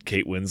to hit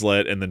Kate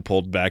Winslet and then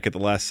pulled back at the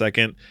last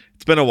second.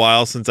 It's been a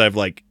while since I've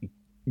like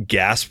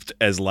gasped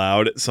as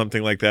loud at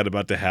something like that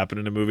about to happen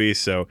in a movie.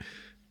 So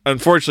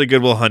unfortunately,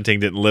 Good Will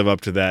Hunting didn't live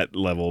up to that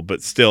level,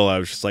 but still I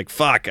was just like,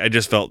 fuck, I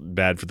just felt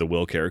bad for the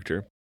Will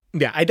character.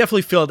 Yeah, I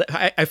definitely feel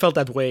that. I felt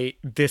that way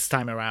this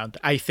time around.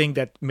 I think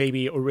that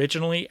maybe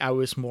originally I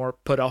was more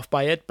put off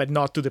by it, but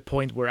not to the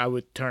point where I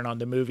would turn on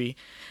the movie.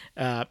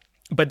 But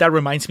that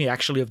reminds me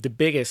actually of the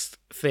biggest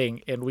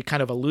thing, and we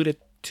kind of alluded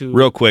to.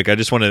 Real quick, I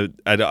just want to.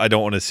 I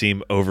don't want to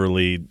seem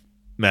overly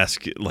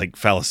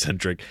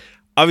phallocentric.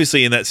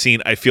 Obviously, in that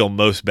scene, I feel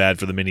most bad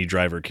for the Minnie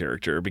Driver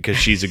character because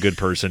she's a good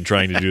person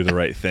trying to do the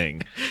right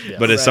thing. Yeah,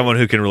 but as someone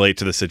who can relate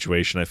to the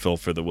situation, I feel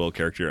for the Will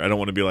character. I don't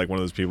want to be like one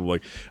of those people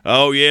like,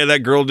 oh yeah, that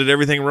girl did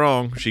everything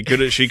wrong. She could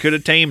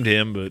have tamed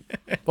him, but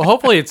well,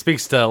 hopefully it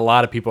speaks to a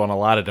lot of people on a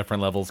lot of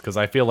different levels, because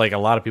I feel like a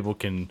lot of people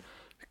can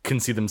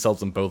see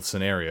themselves in both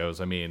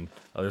scenarios. I mean,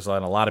 there's a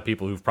lot of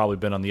people who've probably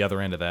been on the other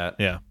end of that.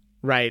 Yeah,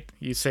 right.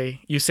 You say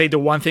the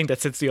one thing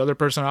that sets the other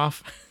person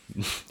off.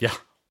 Yeah.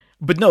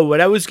 But no, what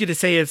I was going to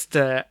say is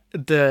the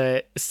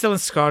Stellan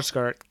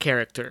Skarsgård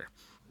character.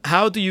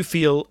 how do you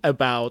feel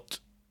about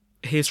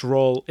his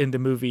role in the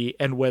movie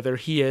and whether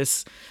he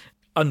is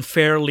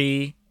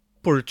unfairly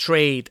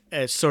portrayed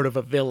as sort of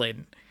a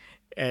villain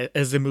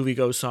as the movie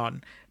goes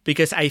on?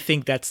 Because I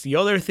think that's the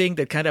other thing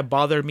that kind of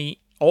bothered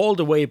me all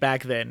the way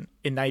back then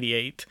in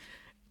 98.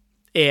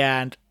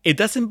 And it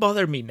doesn't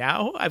bother me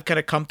now. I've kind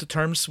of come to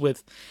terms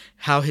with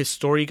how his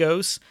story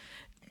goes.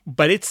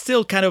 But it's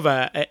still kind of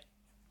I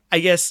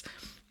guess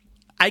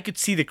I could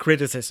see the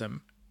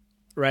criticism,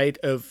 right?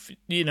 Of,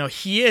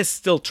 he is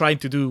still trying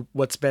to do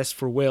what's best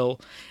for Will.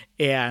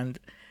 And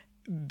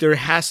there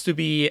has to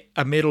be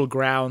a middle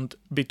ground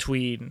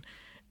between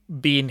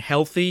being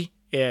healthy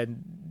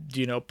and,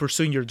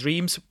 pursuing your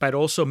dreams, but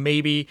also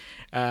maybe,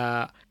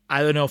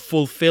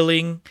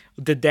 fulfilling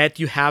the debt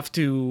you have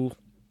to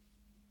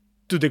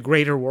the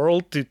greater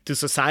world, to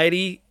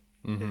society.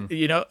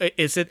 Mm-hmm.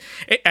 Is it?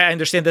 I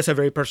understand that's a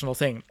very personal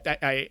thing.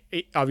 I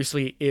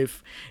obviously,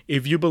 if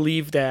you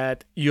believe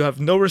that you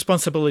have no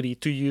responsibility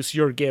to use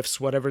your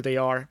gifts, whatever they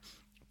are,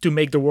 to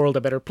make the world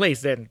a better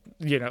place, then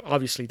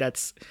obviously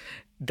that's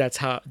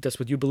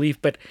what you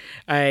believe. But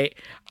I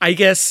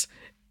guess,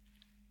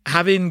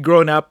 having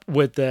grown up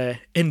with the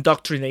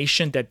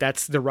indoctrination that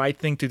that's the right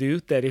thing to do,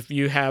 that if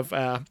you have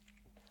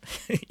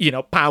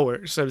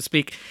power, so to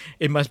speak,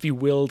 it must be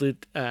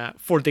wielded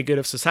for the good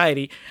of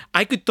society,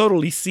 I could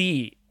totally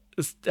see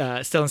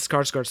Stellan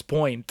Skarsgård's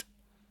point.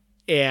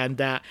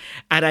 And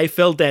I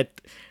felt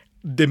that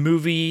the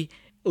movie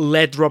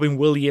let Robin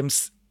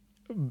Williams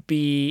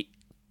be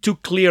too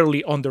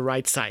clearly on the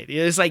right side.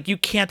 It's like, you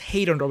can't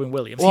hate on Robin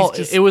Williams. Well, He's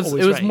just it was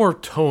right. more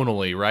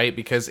tonally, right?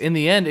 Because in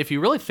the end, if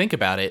you really think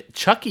about it,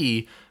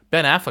 Chucky,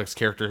 Ben Affleck's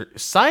character,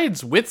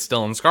 sides with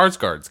Stellan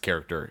Skarsgård's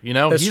character.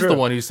 That's He's true. the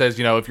one who says,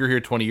 if you're here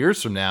 20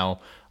 years from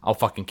now, I'll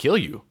fucking kill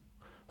you.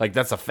 Like,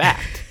 that's a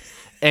fact.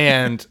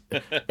 and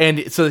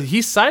so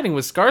he's siding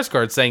with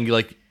Skarsgård, saying,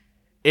 like,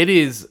 it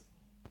is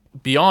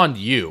beyond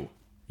you.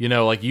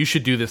 You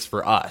should do this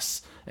for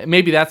us.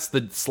 Maybe that's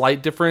the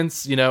slight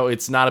difference.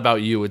 It's not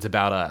about you, it's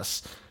about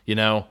us.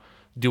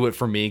 Do it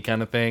for me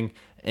kind of thing.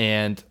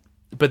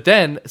 But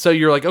then, so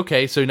you're like,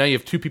 okay, so now you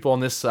have two people on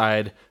this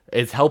side.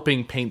 It's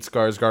helping paint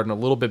Skarsgård in a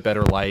little bit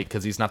better light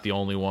because he's not the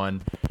only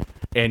one.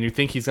 And you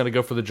think he's going to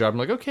go for the job. I'm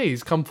like, okay,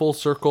 he's come full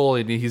circle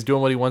and he's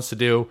doing what he wants to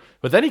do.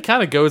 But then he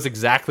kind of goes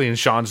exactly in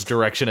Sean's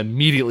direction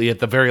immediately at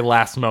the very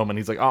last moment.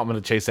 He's like, oh, I'm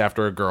going to chase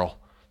after a girl.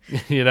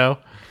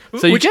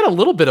 So you get a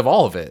little bit of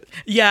all of it.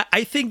 Yeah,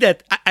 I think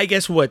that, I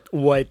guess what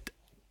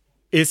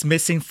is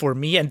missing for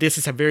me, and this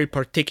is a very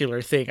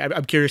particular thing,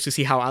 I'm curious to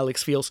see how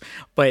Alex feels,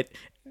 but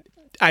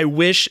I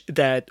wish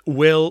that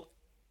Will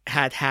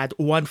had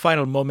one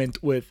final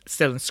moment with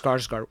Stellan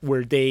Skarsgård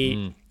where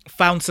they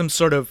found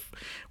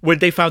where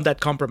they found that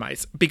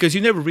compromise, because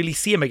you never really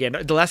see him again.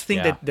 The last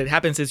thing that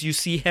happens is you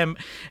see him,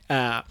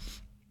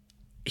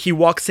 he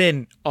walks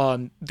in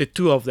on the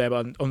two of them,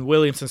 on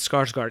Williams and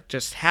Skarsgård,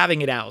 just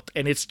having it out,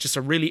 and it's just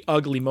a really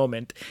ugly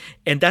moment,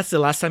 and that's the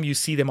last time you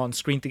see them on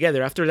screen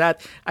together. After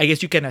that, I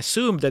guess you can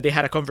assume that they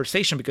had a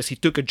conversation because he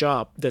took a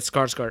job that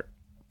Skarsgård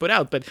put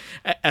out. But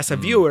as a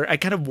viewer, I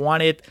kind of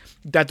wanted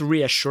that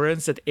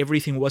reassurance that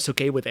everything was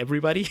okay with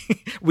everybody.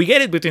 We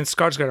get it between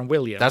Skarsgård and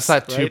Williams. That's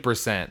that right?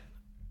 2%.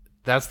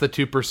 That's the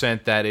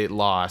 2% that it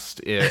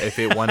lost if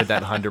it wanted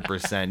that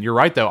 100%. You're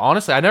right, though.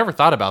 Honestly, I never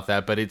thought about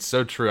that, but it's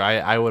so true.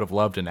 I would have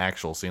loved an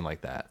actual scene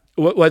like that.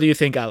 What do you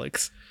think,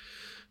 Alex?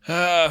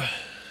 I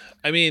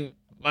mean,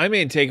 my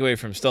main takeaway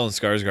from Stellan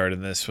Skarsgård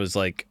in this was,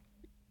 like,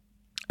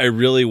 I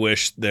really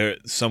wish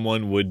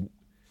someone would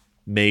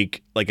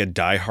make like a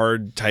Die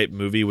Hard type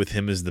movie with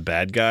him as the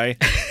bad guy,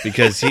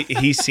 because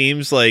he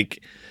seems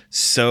like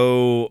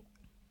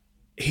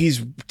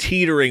he's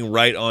teetering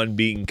right on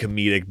being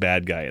comedic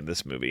bad guy in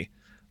this movie.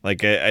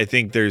 Like, I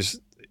think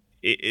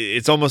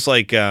it's almost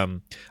like,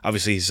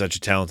 obviously he's such a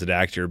talented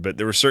actor, but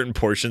there were certain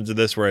portions of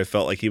this where I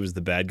felt like he was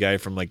the bad guy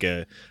from like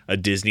a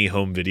Disney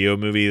home video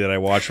movie that I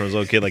watched when I was a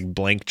little kid, like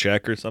Blank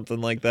Check or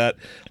something like that.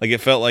 Like, it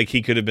felt like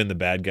he could have been the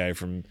bad guy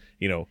from,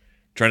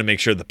 trying to make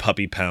sure the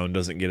puppy pound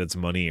doesn't get its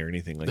money or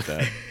anything like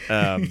that.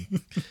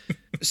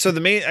 So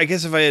I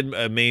guess if I had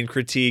a main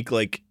critique,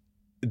 like,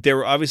 there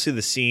were obviously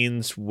the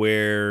scenes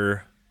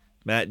where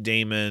Matt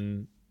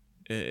Damon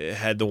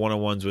had the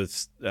one-on-ones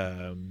with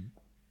Stellan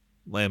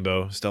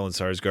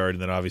Skarsgård,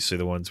 and then obviously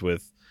the ones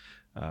with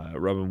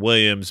Robin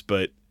Williams.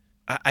 But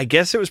I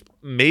guess it was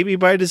maybe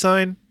by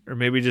design, or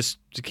maybe just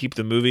to keep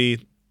the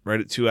movie right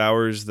at 2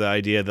 hours. The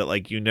idea that,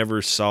 like, you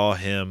never saw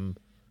him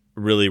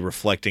really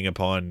reflecting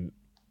upon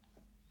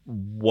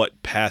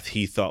what path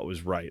he thought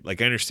was right.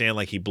 Like, I understand,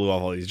 like, he blew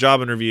off all these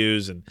job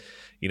interviews, and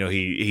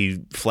he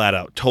flat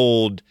out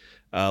told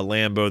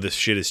Lambo, this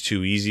shit is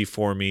too easy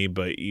for me.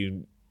 But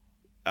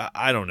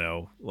I don't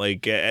know,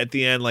 like, at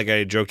the end, like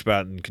I joked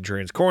about in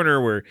Contrarian's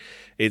Corner, where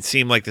it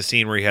seemed like the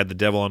scene where he had the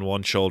devil on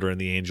one shoulder and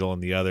the angel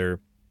on the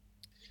other,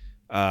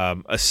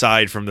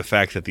 aside from the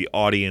fact that the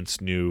audience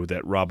knew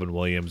that Robin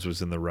Williams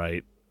was in the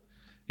right,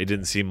 it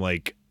didn't seem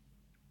like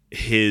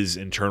his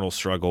internal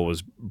struggle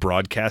was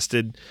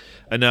broadcasted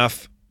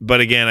enough. But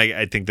again,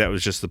 I think that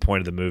was just the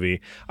point of the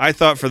movie. I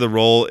thought for the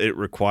role it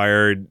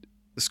required,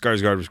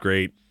 Skarsgård was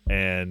great,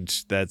 and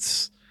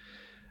that's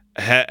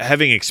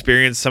having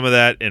experienced some of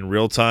that in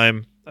real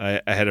time.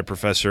 I had a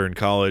professor in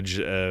college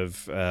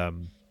of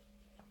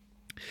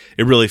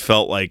it really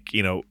felt like,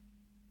 you know,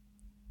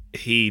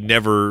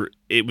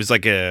 it was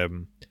like a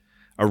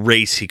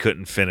race he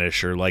couldn't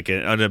finish, or like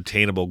an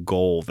unobtainable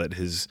goal that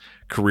his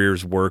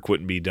career's work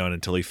wouldn't be done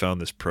until he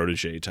found this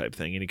protege type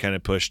thing. And he kind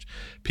of pushed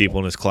people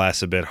in his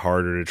class a bit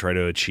harder to try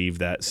to achieve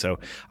that. So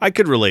I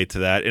could relate to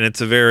that. And it's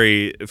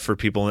for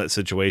people in that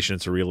situation,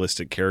 it's a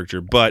realistic character,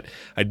 but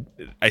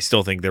I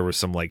still think there was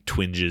some like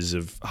twinges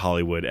of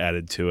Hollywood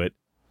added to it.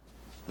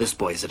 This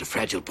boy is at a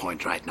fragile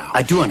point right now.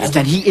 I do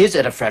understand. He is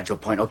at a fragile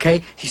point,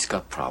 okay? He's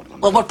got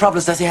problems. Well, what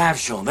problems does he have,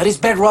 Sean? That he's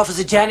better off as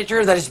a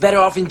janitor? That he's better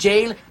off in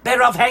jail?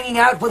 Better off hanging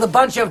out with a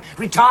bunch of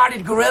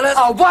retarded gorillas?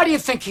 Oh, why do you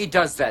think he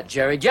does that,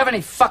 Jerry? Do you have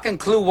any fucking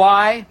clue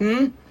why?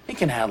 He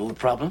can handle the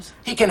problems.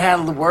 He can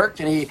handle the work,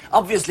 and he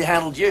obviously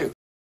handled you.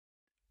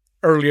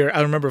 Earlier, I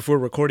don't remember if we're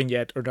recording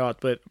yet or not,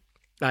 but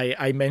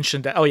I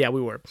mentioned that. Oh yeah,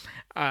 we were.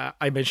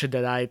 I mentioned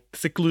that I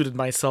secluded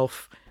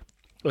myself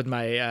with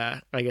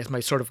my I guess my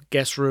sort of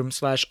guest room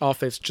 /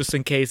 office, just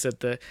in case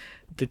that the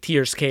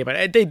tears came.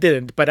 They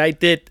didn't, but I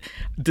did.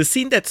 The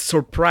scene that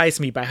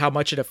surprised me by how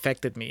much it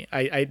affected me,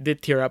 I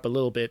did tear up a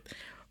little bit,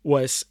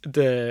 was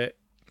the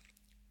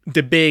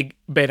big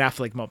Ben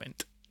Affleck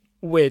moment,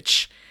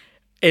 which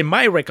in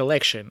my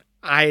recollection,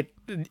 I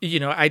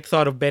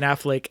thought of Ben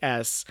Affleck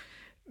as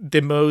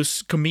the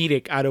most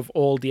comedic out of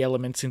all the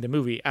elements in the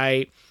movie.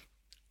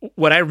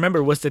 What I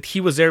remember was that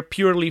he was there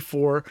purely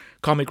for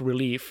comic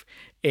relief.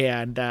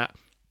 And I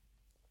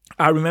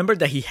remember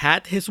that he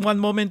had his one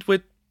moment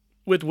with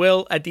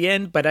Will at the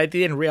end, but I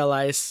didn't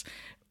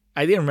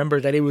remember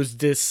that it was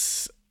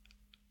this,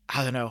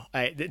 I don't know.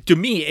 To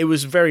me, it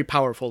was very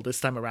powerful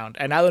this time around.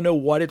 And I don't know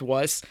what it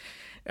was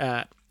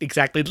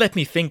exactly. It left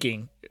me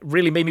thinking,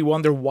 really made me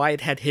wonder why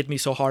it had hit me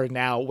so hard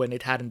now when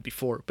it hadn't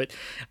before. But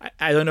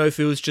I don't know if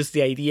it was just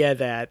the idea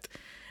that,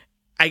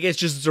 I guess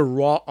just the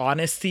raw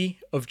honesty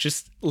of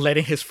just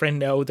letting his friend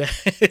know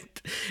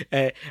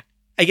that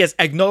I guess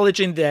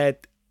acknowledging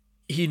that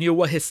he knew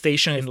what his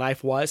station in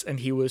life was and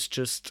he was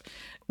just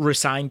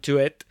resigned to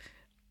it,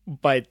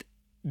 but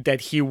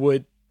that he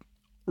would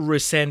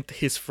resent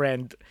his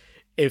friend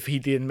if he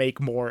didn't make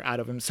more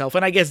out of himself.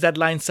 And I guess that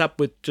lines up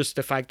with just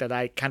the fact that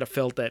I kind of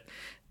felt that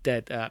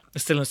Stellan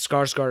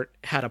Skarsgård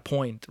had a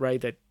point,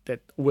 right?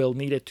 That Will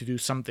needed to do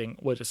something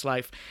with his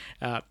life.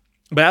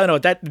 But I don't know,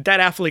 that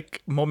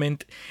Affleck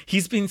moment,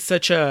 he's been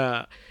such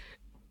a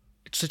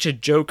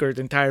joker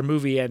the entire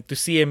movie, and to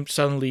see him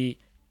suddenly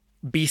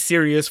be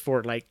serious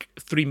for like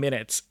 3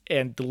 minutes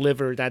and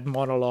deliver that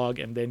monologue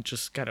and then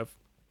just kind of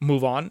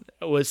move on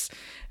was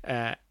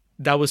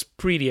that was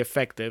pretty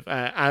effective.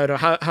 I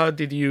don't know, how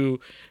do you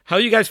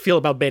guys feel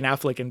about Ben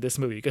Affleck in this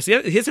movie? Because he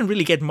doesn't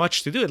really get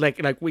much to do.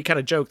 Like we kind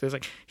of joked, it's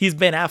like he's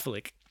Ben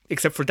Affleck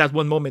except for that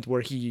one moment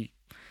where he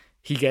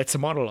gets a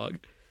monologue.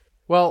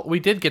 Well, we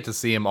did get to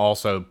see him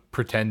also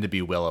pretend to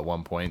be Will at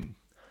one point,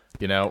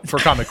 you know, for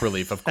comic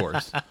relief, of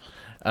course.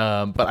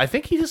 But I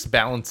think he just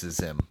balances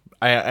him.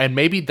 And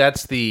maybe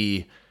that's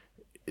the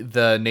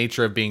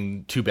nature of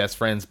being two best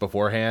friends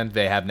beforehand.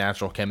 They have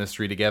natural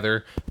chemistry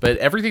together, but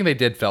everything they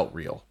did felt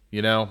real.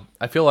 You know,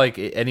 I feel like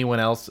anyone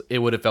else, it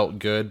would have felt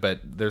good,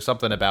 but there's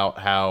something about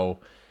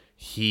how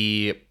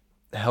he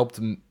helped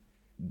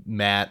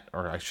Matt,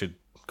 or I should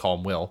call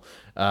him Will,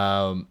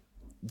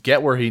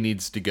 get where he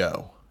needs to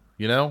go.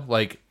 You know,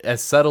 like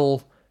as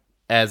subtle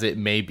as it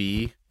may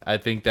be, I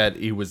think that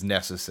it was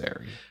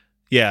necessary.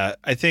 Yeah,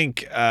 I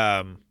think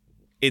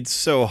it's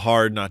so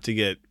hard not to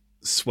get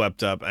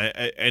swept up.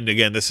 And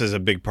again, this is a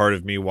big part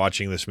of me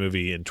watching this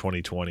movie in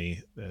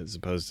 2020 as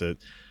opposed to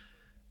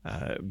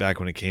back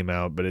when it came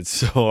out. But it's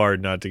so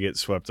hard not to get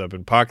swept up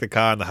in Pak the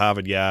Ka and the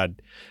Havad Yad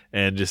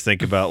and just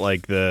think about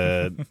like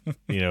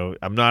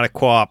I'm not a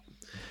quap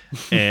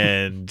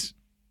and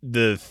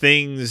the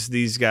things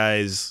these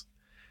guys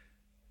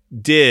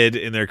did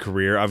in their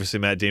career. Obviously,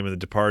 Matt Damon, The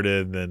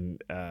Departed, and then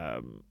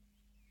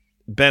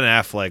Ben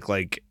Affleck,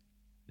 like,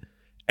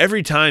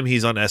 every time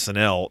he's on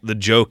SNL, the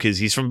joke is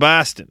he's from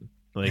Boston.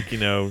 Like, you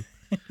know,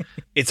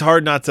 it's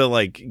hard not to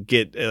like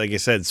get, like I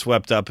said,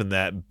 swept up in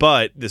that.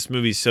 But this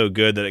movie's so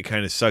good that it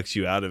kind of sucks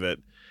you out of it.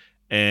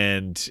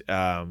 And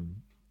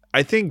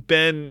I think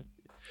Ben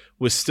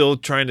was still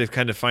trying to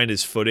kind of find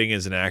his footing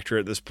as an actor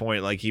at this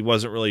point. Like, he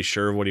wasn't really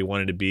sure of what he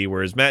wanted to be.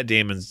 Whereas Matt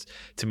Damon's,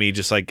 to me,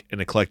 just like an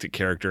eclectic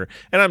character.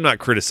 And I'm not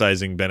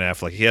criticizing Ben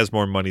Affleck. He has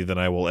more money than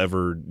I will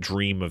ever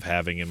dream of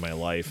having in my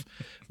life.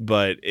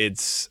 But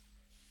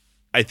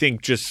I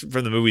think just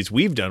from the movies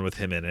we've done with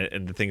him in it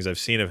and the things I've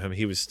seen of him,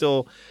 he was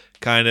still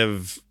kind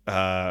of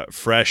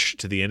fresh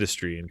to the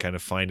industry and kind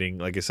of finding,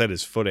 like I said,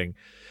 his footing.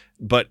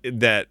 But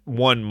that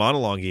one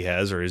monologue he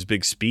has, or his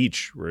big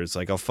speech where it's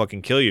like, I'll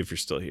fucking kill you if you're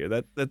still here.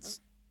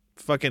 That's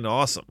fucking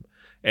awesome.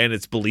 And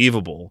it's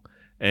believable.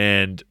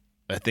 And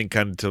I think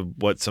kind of to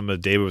what some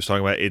of David was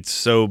talking about, it's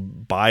so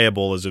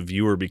buyable as a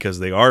viewer because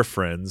they are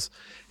friends,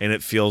 and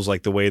it feels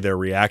like the way they're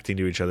reacting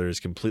to each other is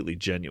completely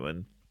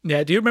genuine.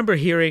 Yeah, do you remember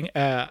hearing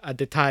at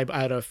the time,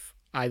 out of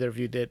either of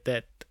you,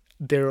 that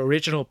their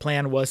original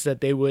plan was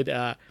that they would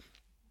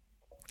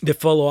the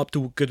follow-up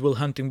to Good Will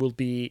Hunting will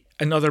be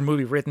another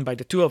movie written by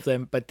the two of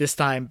them, but this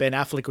time Ben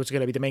Affleck was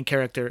going to be the main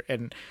character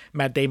and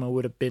Matt Damon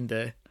would have been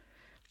the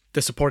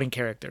supporting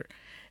character.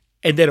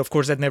 And then, of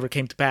course, that never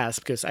came to pass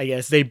because I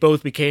guess they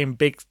both became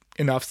big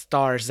enough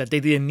stars that they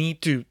didn't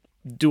need to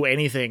do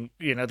anything.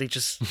 You know,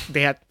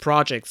 they had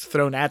projects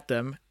thrown at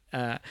them.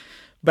 But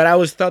I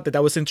always thought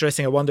that was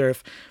interesting. I wonder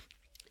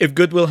if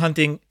Good Will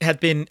Hunting had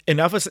been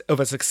enough of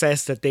a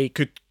success that they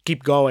could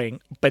keep going,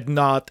 but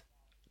not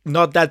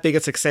that big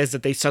a success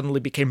that they suddenly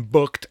became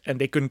booked and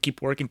they couldn't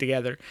keep working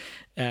together.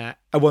 I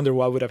wonder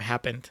what would have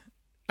happened.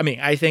 I mean,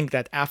 I think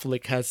that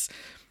Affleck has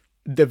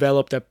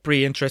developed a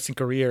pretty interesting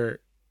career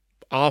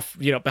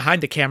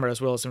behind the camera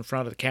as well as in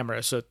front of the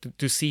camera. So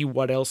to see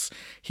what else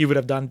he would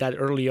have done that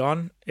early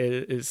on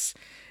is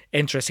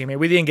interesting. I mean,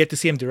 we didn't get to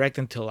see him direct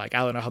until I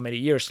don't know how many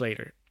years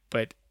later,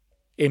 but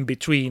in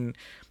between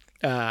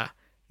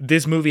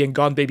this movie and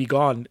Gone Baby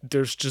Gone,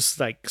 there's just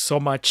so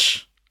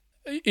much,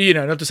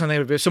 not to sound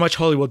negative, there's so much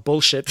Hollywood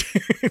bullshit.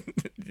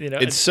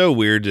 It's so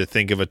weird to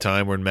think of a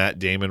time when Matt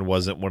Damon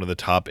wasn't one of the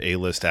top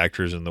A-list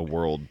actors in the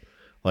world.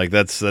 Like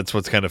that's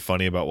what's kind of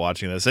funny about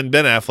watching this, and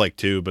Ben Affleck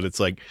too. But it's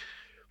like,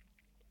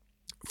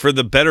 for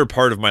the better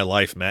part of my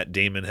life, Matt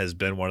Damon has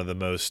been one of the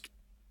most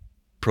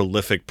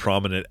prolific,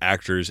 prominent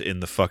actors in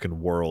the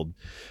fucking world.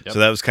 Yep. So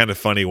that was kind of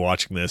funny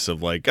watching this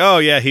of like, oh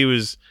yeah, he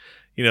was,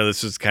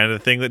 this was kind of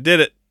the thing that did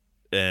it.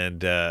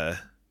 And I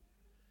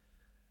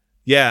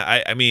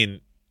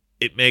mean,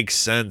 it makes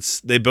sense.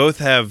 They both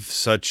have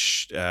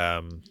such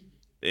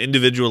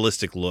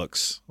individualistic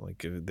looks.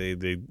 Like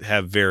they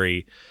have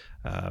very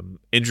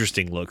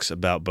interesting looks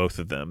about both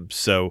of them.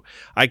 So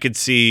I could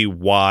see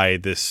why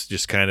this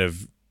just kind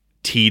of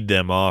teed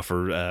them off,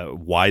 or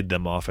wide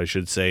them off, I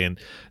should say, in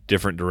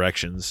different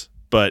directions.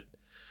 But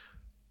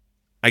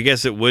I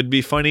guess it would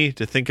be funny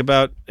to think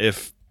about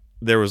if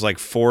there was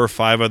 4 or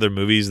 5 other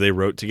movies they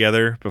wrote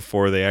together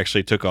before they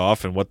actually took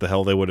off, and what the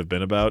hell they would have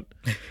been about.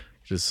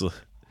 Just,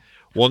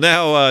 well,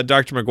 now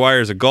Dr.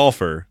 McGuire is a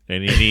golfer,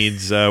 and he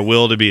needs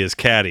Will to be his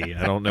caddy.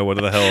 I don't know what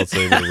the hell else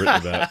they would have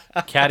written about.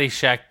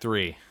 Caddyshack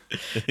 3.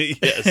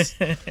 Yes.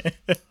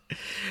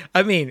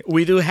 I mean,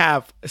 we do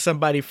have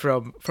somebody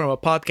from a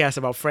podcast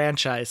about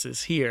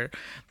franchises here.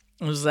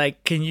 It was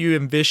like, can you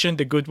envision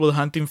the Good Will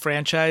Hunting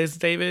franchise,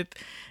 David?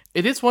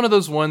 It is one of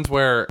those ones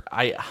where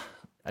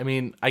I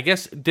mean, I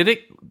guess,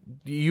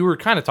 you were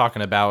kind of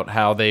talking about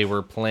how they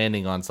were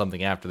planning on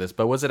something after this,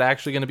 but was it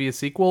actually going to be a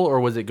sequel, or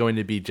was it going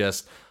to be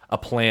just a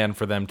plan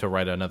for them to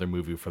write another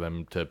movie for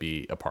them to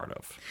be a part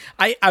of?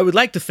 I would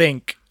like to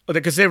think,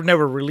 because they've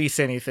never released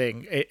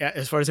anything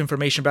as far as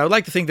information, but I would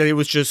like to think that it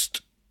was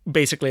just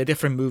basically a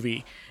different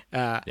movie.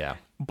 Yeah.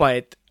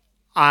 But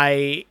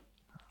I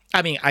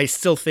mean, I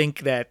still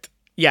think that,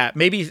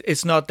 maybe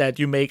it's not that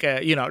you make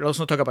let's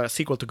not talk about a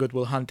sequel to Good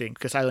Will Hunting,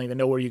 because I don't even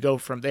know where you go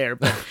from there.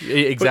 But,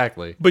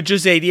 exactly. But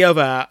just the idea of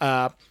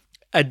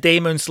a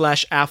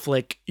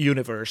Damon/Affleck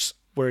universe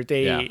where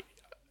they,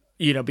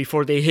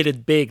 before they hit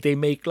it big, they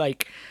make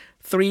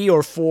 3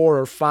 or 4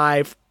 or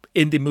 5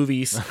 indie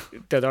movies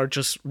that are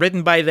just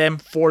written by them,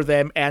 for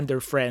them, and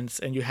their friends.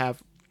 And you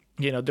have,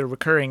 the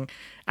recurring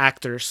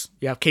actors.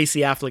 You have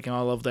Casey Affleck in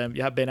all of them.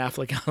 You have Ben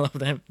Affleck in all of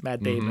them.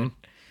 Matt Damon. Mm-hmm.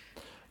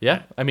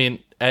 Yeah, I mean,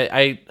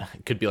 I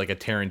it could be like a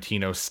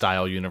Tarantino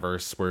style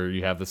universe where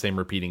you have the same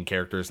repeating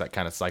characters that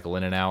kind of cycle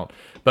in and out.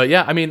 But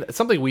yeah, I mean,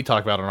 something we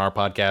talk about on our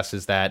podcast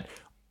is that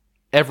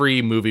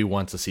every movie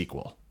wants a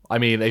sequel. I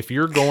mean, if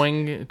you're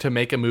going to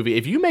make a movie,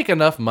 if you make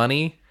enough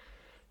money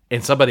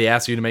and somebody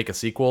asks you to make a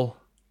sequel,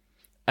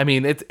 I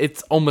mean,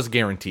 it's almost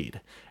guaranteed.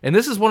 And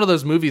this is one of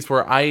those movies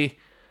where I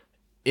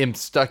am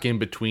stuck in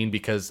between,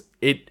 because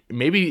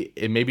maybe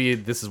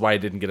this is why it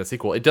didn't get a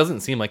sequel. It doesn't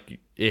seem like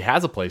it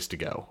has a place to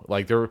go.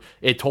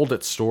 It told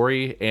its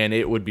story, and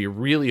it would be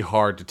really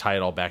hard to tie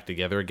it all back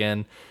together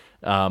again.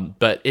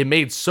 But it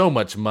made so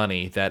much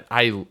money that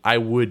I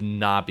would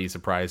not be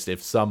surprised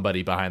if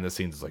somebody behind the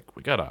scenes is like,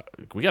 we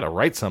gotta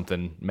write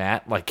something,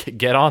 Matt.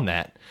 Get on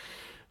that.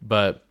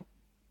 But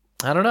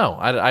I don't know.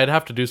 I'd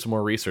have to do some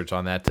more research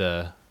on that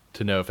to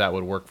know if that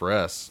would work for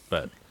us.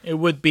 But it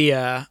would be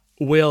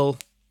Will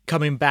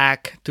coming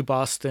back to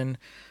Boston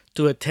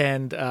to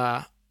attend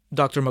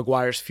Dr.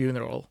 McGuire's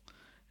funeral,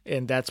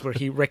 and that's where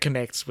he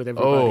reconnects with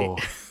everybody.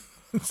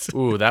 Oh,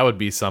 ooh, that would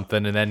be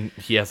something. And then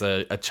he has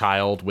a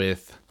child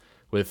with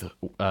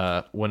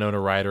Winona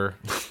Ryder.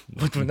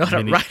 With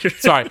Winona Ryder.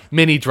 Sorry,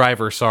 Minnie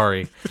Driver.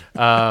 Sorry.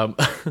 I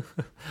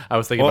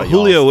was thinking about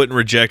Julio wouldn't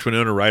reject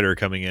Winona Ryder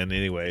coming in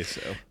anyway.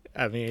 So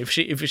I mean, if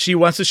she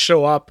wants to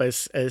show up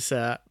as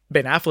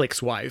Ben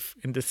Affleck's wife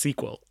in the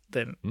sequel,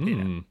 then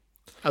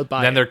I'll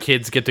buy then it. Their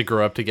kids get to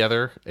grow up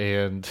together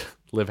and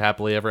live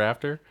happily ever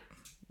after.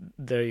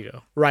 There you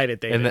go. Write it,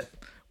 David.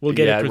 We'll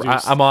get it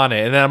produced. I'm on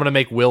it. And then I'm going to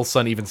make Will's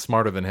son even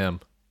smarter than him.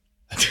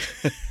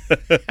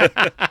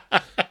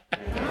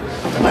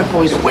 My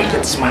boy's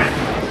wicked smart.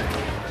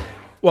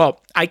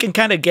 Well, I can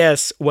kind of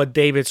guess what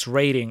David's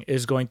rating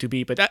is going to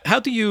be, but how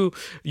do you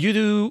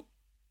do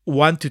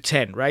 1 to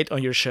 10, right,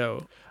 on your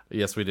show?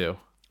 Yes, we do.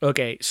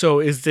 Okay, so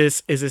is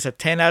this a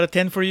 10 out of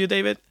 10 for you,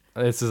 David?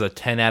 This is a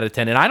 10 out of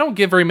 10. And I don't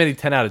give very many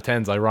 10 out of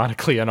 10s,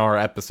 ironically, on our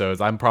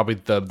episodes. I'm probably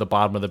the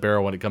bottom of the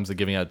barrel when it comes to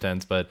giving out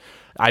 10s, but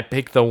I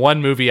picked the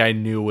one movie I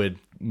knew would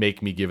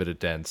make me give it a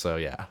 10, so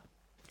yeah.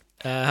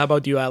 How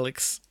about you,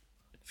 Alex?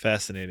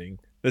 Fascinating.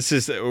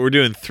 We're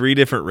doing 3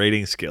 different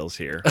rating scales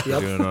here.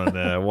 We're doing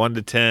on 1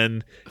 to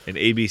 10, an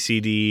A, B, C,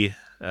 D,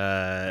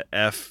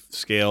 F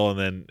scale, and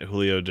then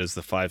Julio does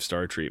the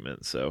 5-star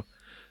treatment. So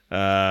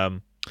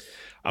I'm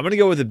going to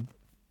go with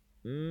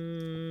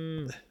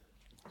I'm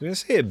going to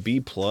say a B+,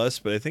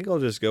 but I think I'll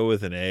just go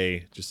with an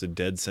A, just a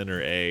dead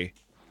center A,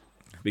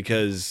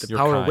 because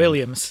Howard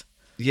Williams.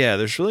 Yeah,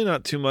 there's really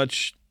not too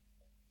much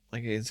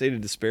like I can say to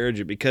disparage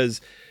it,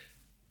 because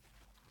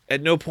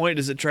at no point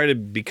does it try to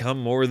become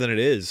more than it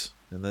is.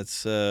 And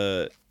that's,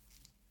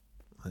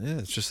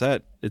 it's just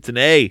that. It's an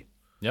A.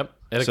 Yep.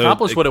 It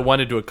accomplished what it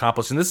wanted to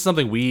accomplish. And this is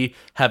something we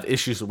have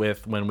issues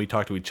with when we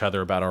talk to each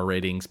other about our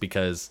ratings,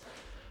 because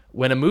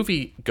when a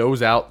movie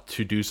goes out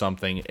to do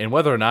something, and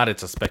whether or not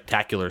it's a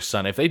spectacular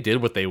stunt, if they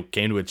did what they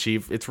came to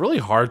achieve, it's really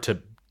hard to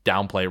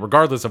downplay,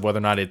 regardless of whether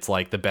or not it's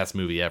like the best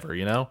movie ever,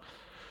 you know?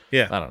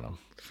 Yeah. I don't know.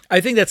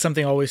 I think that's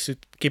something always to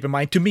keep in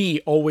mind. To me,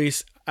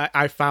 always,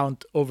 I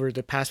found over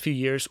the past few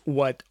years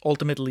what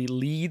ultimately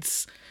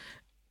leads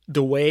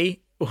the way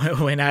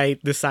when I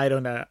decide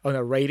on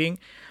a rating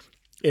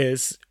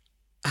is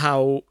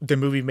how the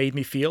movie made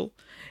me feel,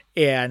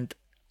 and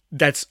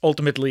that's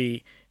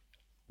ultimately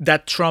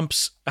that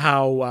trumps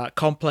how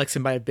complex it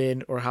might have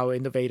been or how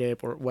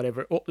innovative or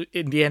whatever.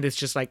 In the end, it's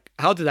just like,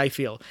 how did I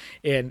feel?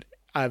 And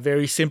a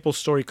very simple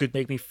story could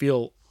make me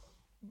feel,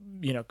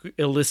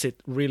 elicit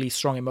really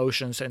strong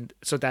emotions, and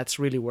so that's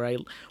really what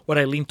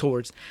I lean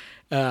towards.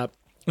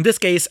 In this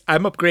case,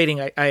 I'm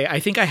upgrading. I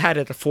think I had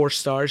it at 4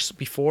 stars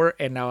before,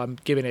 and now I'm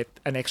giving it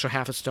an extra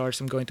half a star.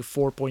 So I'm going to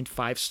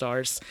 4.5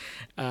 stars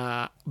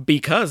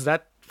because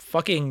that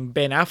fucking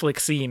Ben Affleck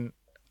scene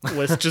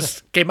was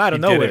just came out of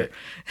nowhere.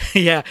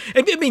 Yeah,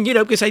 I mean,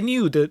 because I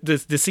knew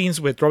the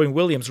scenes with Robin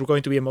Williams were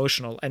going to be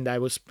emotional, and I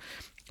was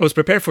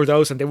prepared for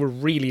those, and they were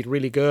really,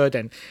 really good.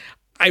 And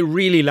I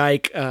really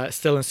like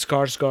Stellan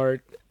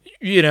Skarsgård.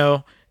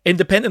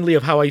 Independently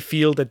of how I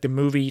feel that the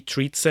movie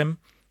treats him,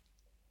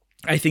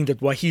 I think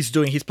that what he's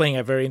doing, he's playing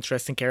a very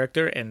interesting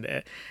character,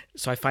 and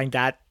so I find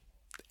that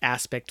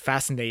aspect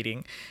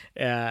fascinating.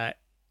 But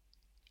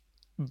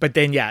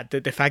then,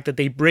 the fact that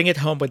they bring it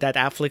home with that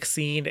Affleck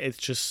scene, it's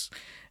just,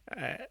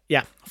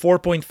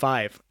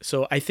 4.5.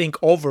 So I think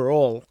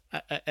overall,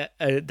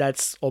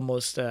 that's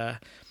almost,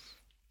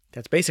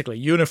 that's basically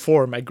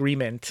uniform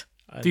agreement.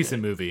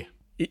 Decent movie.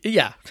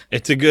 Yeah.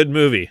 It's a good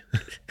movie.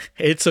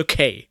 It's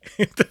okay.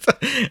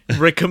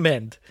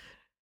 Recommend.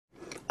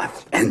 I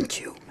will end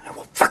you. I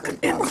will fucking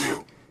end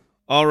you.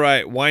 All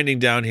right, winding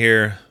down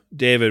here.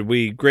 David,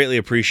 we greatly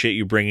appreciate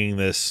you bringing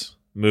this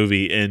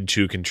movie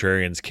into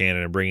Contrarians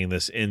Canon and bringing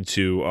this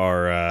into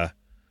our,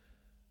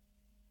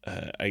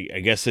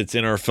 I guess it's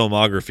in our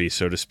filmography,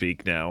 so to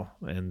speak, now,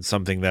 and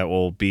something that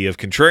will be of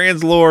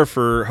Contrarians lore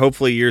for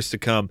hopefully years to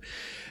come.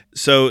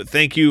 So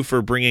thank you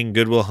for bringing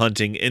Good Will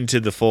Hunting into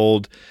the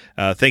fold.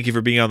 Thank you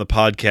for being on the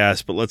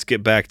podcast, but let's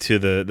get back to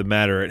the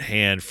matter at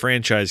hand.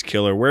 Franchise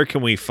Killer, where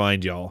can we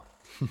find y'all?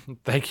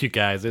 Thank you,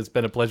 guys. It's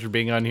been a pleasure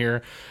being on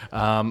here.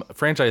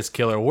 Franchise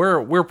Killer,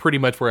 we're pretty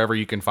much wherever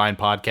you can find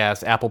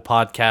podcasts: Apple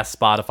Podcasts,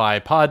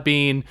 Spotify,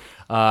 Podbean,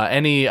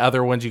 any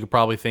other ones you could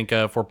probably think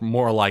of. We're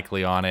more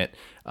likely on it.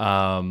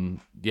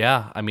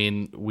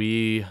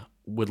 We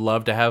would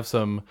love to have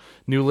some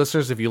new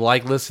listeners. If you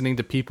like listening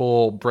to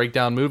people break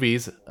down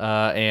movies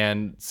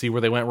and see where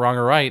they went wrong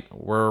or right,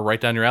 we're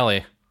right down your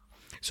alley.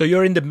 So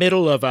you're in the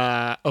middle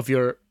of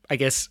your, I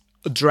guess,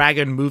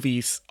 Dragon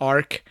movies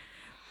arc.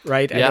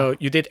 Right, yeah. I know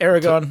you did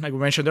Aragon, like we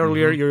mentioned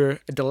earlier. You're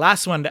the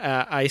last one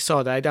I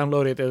saw that I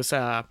downloaded. It was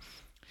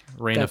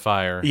Reign of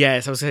Fire.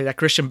 Yes, I was saying that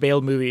Christian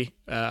Bale movie.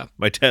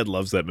 My dad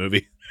loves that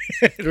movie.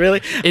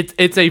 Really?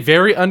 It's a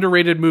very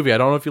underrated movie. I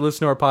don't know if you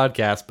listen to our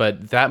podcast,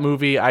 but that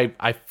movie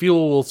I feel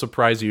will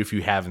surprise you if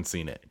you haven't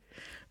seen it.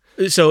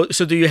 So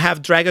do you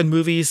have Dragon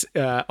movies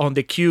on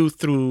the queue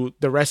through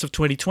the rest of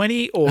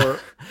 2020, or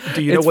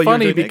do you know what you're doing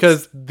next? It's funny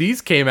because these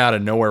came out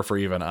of nowhere for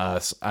even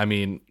us. I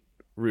mean,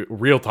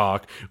 real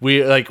talk.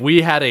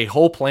 We had a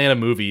whole plan of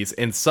movies,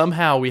 and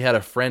somehow we had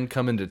a friend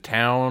come into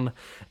town,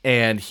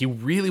 and he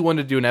really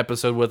wanted to do an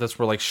episode with us.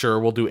 We're like, sure,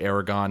 we'll do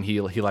Aragon. He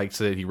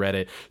likes it. He read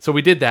it. So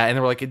we did that, and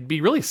then we're like, it'd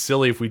be really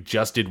silly if we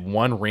just did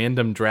one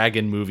random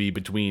dragon movie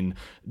between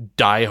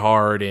Die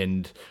Hard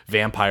and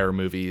vampire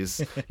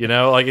movies.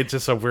 It's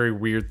just a very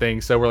weird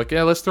thing. So we're like,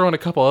 yeah, let's throw in a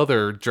couple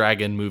other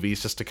dragon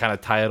movies just to kind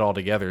of tie it all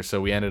together.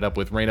 So we ended up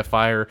with Reign of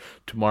Fire.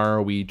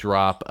 Tomorrow we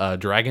drop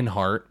Dragon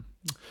Heart.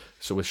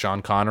 So with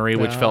Sean Connery,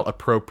 which felt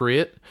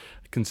appropriate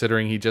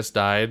considering he just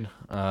died.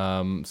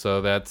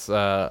 So that's,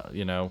 our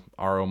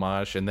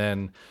homage. And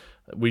then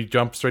we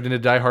jumped straight into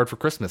Die Hard for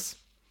Christmas.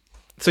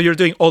 So you're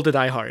doing all the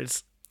Die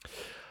Hards.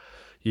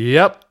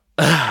 Yep.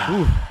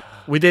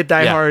 We did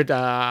Die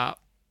Hard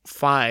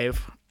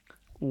 5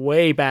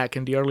 way back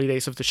in the early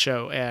days of the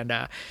show,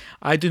 and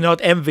I do not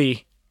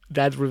envy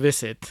that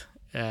revisit.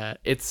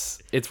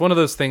 It's one of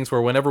those things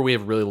where whenever we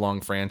have really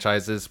long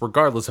franchises,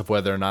 regardless of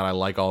whether or not I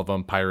like all of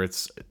them,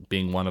 Pirates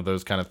being one of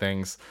those kind of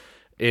things,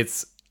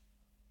 it's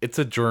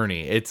a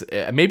journey. It's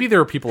maybe there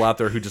are people out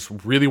there who just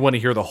really want to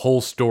hear the whole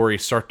story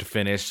start to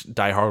finish,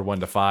 Die Hard 1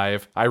 to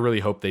 5. I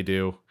really hope they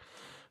do,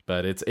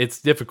 but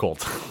it's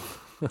difficult.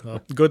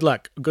 Well, good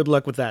luck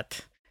with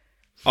that.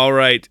 All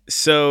right,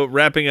 so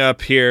wrapping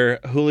up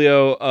here,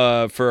 Julio,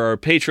 for our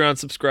Patreon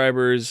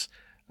subscribers,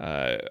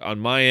 on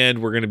my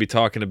end, we're going to be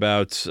talking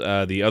about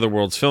the Other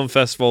Worlds Film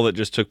Festival that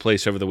just took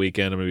place over the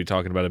weekend. I'm going to be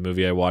talking about a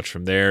movie I watched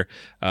from there.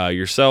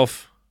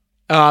 Yourself?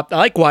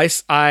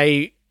 Likewise,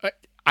 I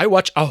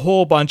watched a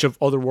whole bunch of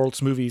Other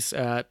Worlds movies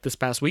this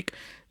past week.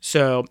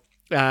 So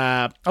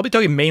I'll be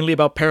talking mainly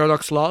about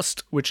Paradox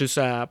Lost, which is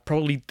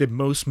probably the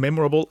most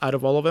memorable out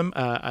of all of them.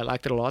 I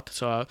liked it a lot.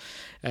 So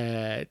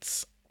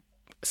it's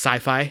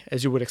sci-fi,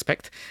 as you would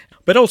expect.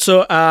 But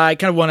also, I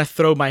kind of want to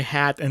throw my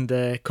hat in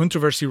the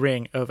controversy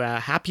ring of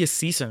Happiest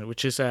Season,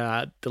 which is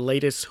the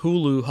latest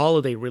Hulu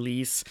holiday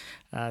release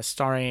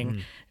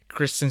starring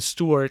Kristen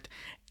Stewart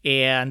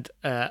and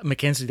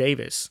Mackenzie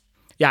Davis.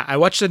 Yeah, I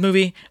watched that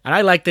movie, and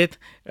I liked it.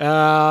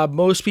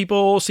 Most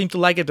people seem to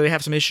like it, but they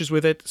have some issues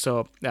with it.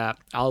 So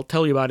I'll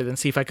tell you about it and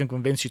see if I can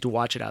convince you to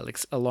watch it,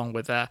 Alex, along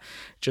with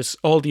just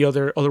all the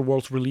other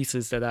Worlds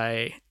releases that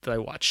I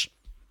watch.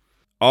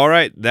 All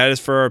right, that is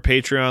for our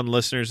Patreon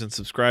listeners and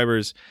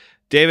subscribers.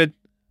 David,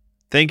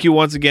 thank you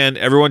once again.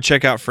 Everyone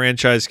check out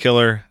Franchise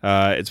Killer.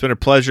 It's been a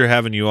pleasure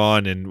having you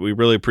on, and we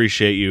really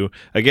appreciate you,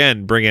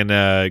 again, bringing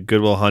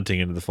Good Will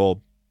Hunting into the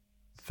fold.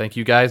 Thank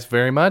you guys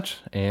very much,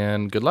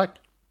 and good luck.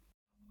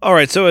 All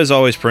right, so as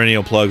always,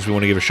 perennial plugs. We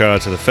want to give a shout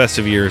out to the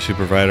Festive Years who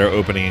provide our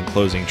opening and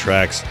closing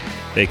tracks.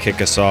 They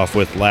kick us off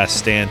with Last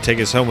Stand, take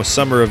us home with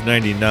Summer of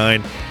 99.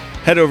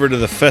 Head over to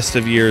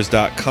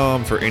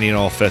thefestiveyears.com for any and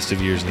all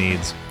Festive Years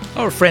needs.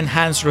 Our friend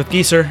Hans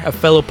Rotgieser, a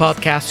fellow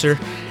podcaster,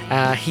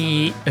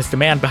 he is the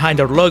man behind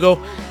our logo.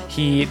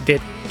 He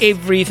did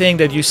everything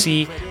that you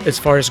see as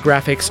far as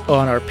graphics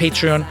on our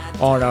Patreon,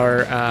 on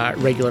our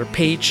regular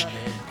page,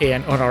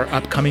 and on our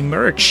upcoming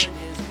merch.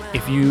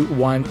 If you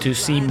want to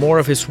see more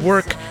of his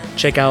work,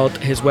 check out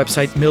his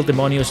website,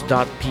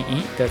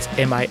 mildemonios.pe. That's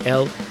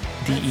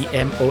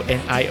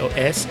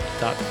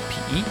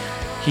MILDEMONIOS.pe.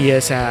 He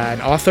is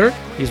an author.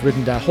 He's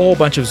written a whole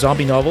bunch of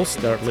zombie novels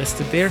that are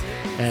listed there.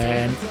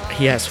 And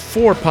he has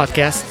 4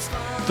 podcasts,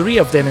 3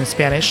 of them in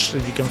Spanish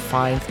that you can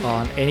find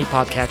on any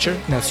podcatcher.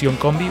 Nación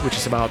Combi, which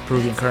is about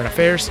Peruvian current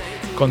affairs.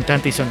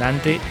 Contante y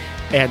Sonante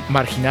and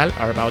Marginal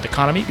are about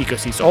economy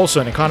because he's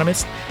also an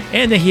economist.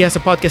 And then he has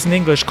a podcast in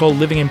English called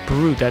Living in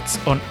Peru that's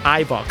on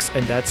iVox,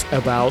 and that's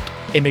about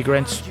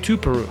immigrants to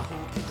Peru.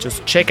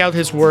 Just check out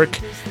his work.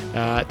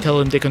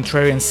 Tell him The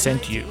Contrarians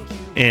sent you.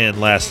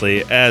 And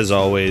lastly, as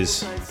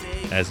always,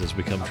 as has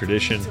become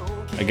tradition,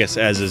 I guess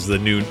as is the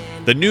new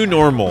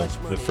normal,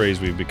 the phrase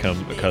we've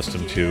become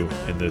accustomed to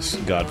in this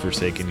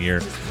godforsaken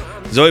year.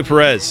 Zoe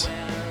Perez,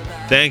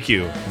 thank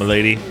you,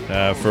 milady,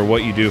 for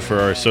what you do for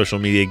our social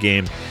media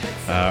game,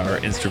 our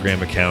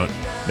Instagram account,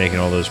 making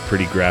all those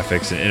pretty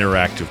graphics and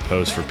interactive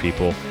posts for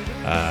people,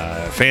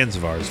 fans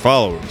of ours,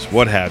 followers,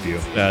 what have you.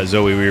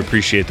 Zoe, we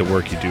appreciate the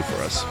work you do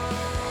for us.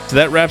 So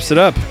that wraps it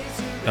up.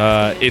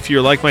 If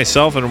you're like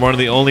myself and one of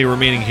the only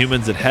remaining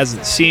humans that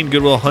hasn't seen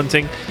Good Will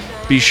Hunting,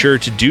 be sure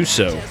to do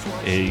so.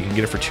 You can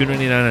get it for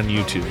 $2.99 on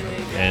YouTube,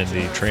 and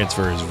the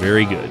transfer is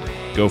very good.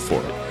 Go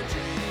for it.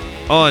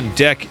 On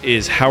deck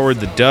is Howard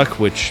the Duck,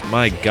 which,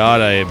 my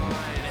God, I am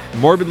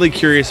morbidly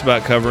curious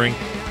about covering.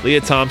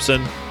 Leah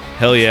Thompson,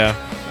 hell yeah,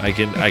 I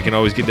can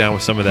always get down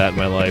with some of that in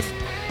my life.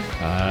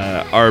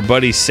 Our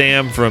buddy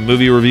Sam from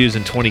Movie Reviews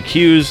and 20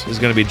 Qs is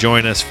going to be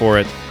joining us for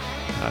it.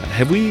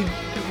 Have we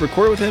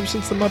recorded with him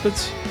since the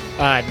Muppets?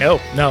 No.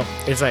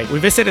 It's like we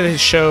visited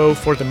his show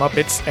for the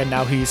Muppets, and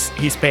now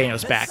he's paying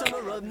us back.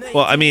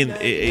 Well, I mean,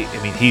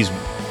 he's.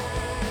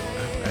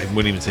 I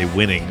wouldn't even say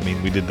winning. I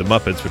mean, we did the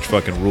Muppets, which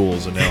fucking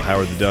rules, and now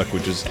Howard the Duck,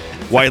 which is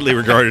widely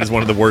regarded as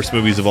one of the worst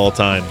movies of all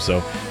time.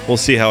 So we'll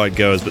see how it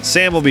goes. But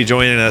Sam will be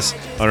joining us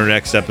on our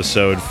next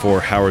episode for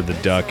Howard the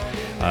Duck.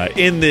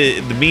 In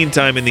the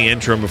meantime, in the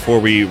interim, before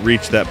we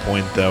reach that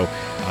point, though,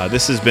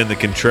 this has been The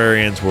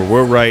Contrarians, where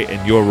we're right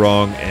and you're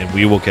wrong, and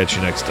we will catch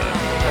you next time.